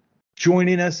you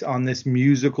joining us on this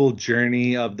musical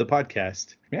journey of the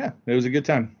podcast. Yeah, it was a good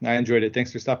time. I enjoyed it.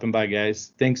 Thanks for stopping by,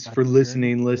 guys. Thanks for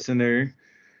listening, listener.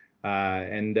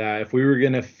 And if we were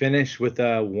going to finish with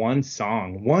one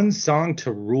song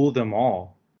to rule them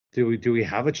all, do we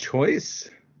have a choice?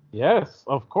 Yes,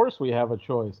 of course we have a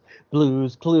choice.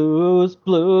 Blues Clues,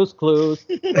 Blues Clues.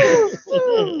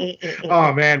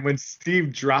 Oh man, when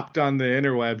Steve dropped on the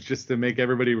interwebs just to make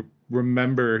everybody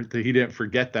remember that he didn't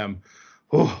forget them.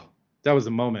 Oh, that was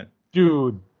a moment.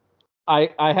 Dude, I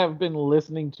have been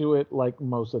listening to it like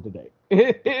most of the day.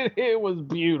 It was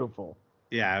beautiful.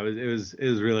 Yeah, it was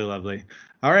really lovely.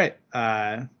 All right,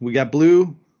 we got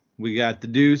Blue, we got the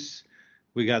Deuce,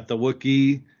 we got the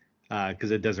Wookiee,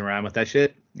 because it doesn't rhyme with that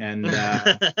shit. And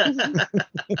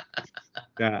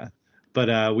yeah,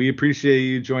 but we appreciate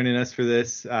you joining us for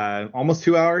this. Almost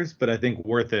 2 hours, but I think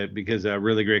worth it because a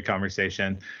really great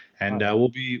conversation. And we'll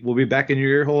be back in your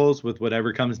ear holes with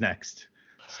whatever comes next.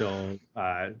 So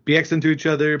be excellent to each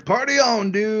other. Party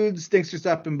on, dudes. Thanks for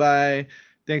stopping by.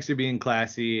 Thanks for being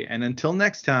classy. And until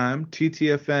next time,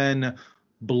 TTFN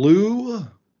Blue.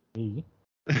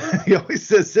 He always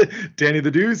says Danny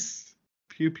the Deuce.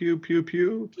 Pew, pew, pew,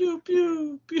 pew. Pew,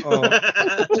 pew, pew. Oh.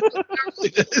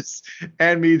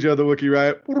 And me, Joe the Wookiee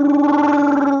Riot.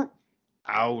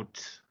 Out.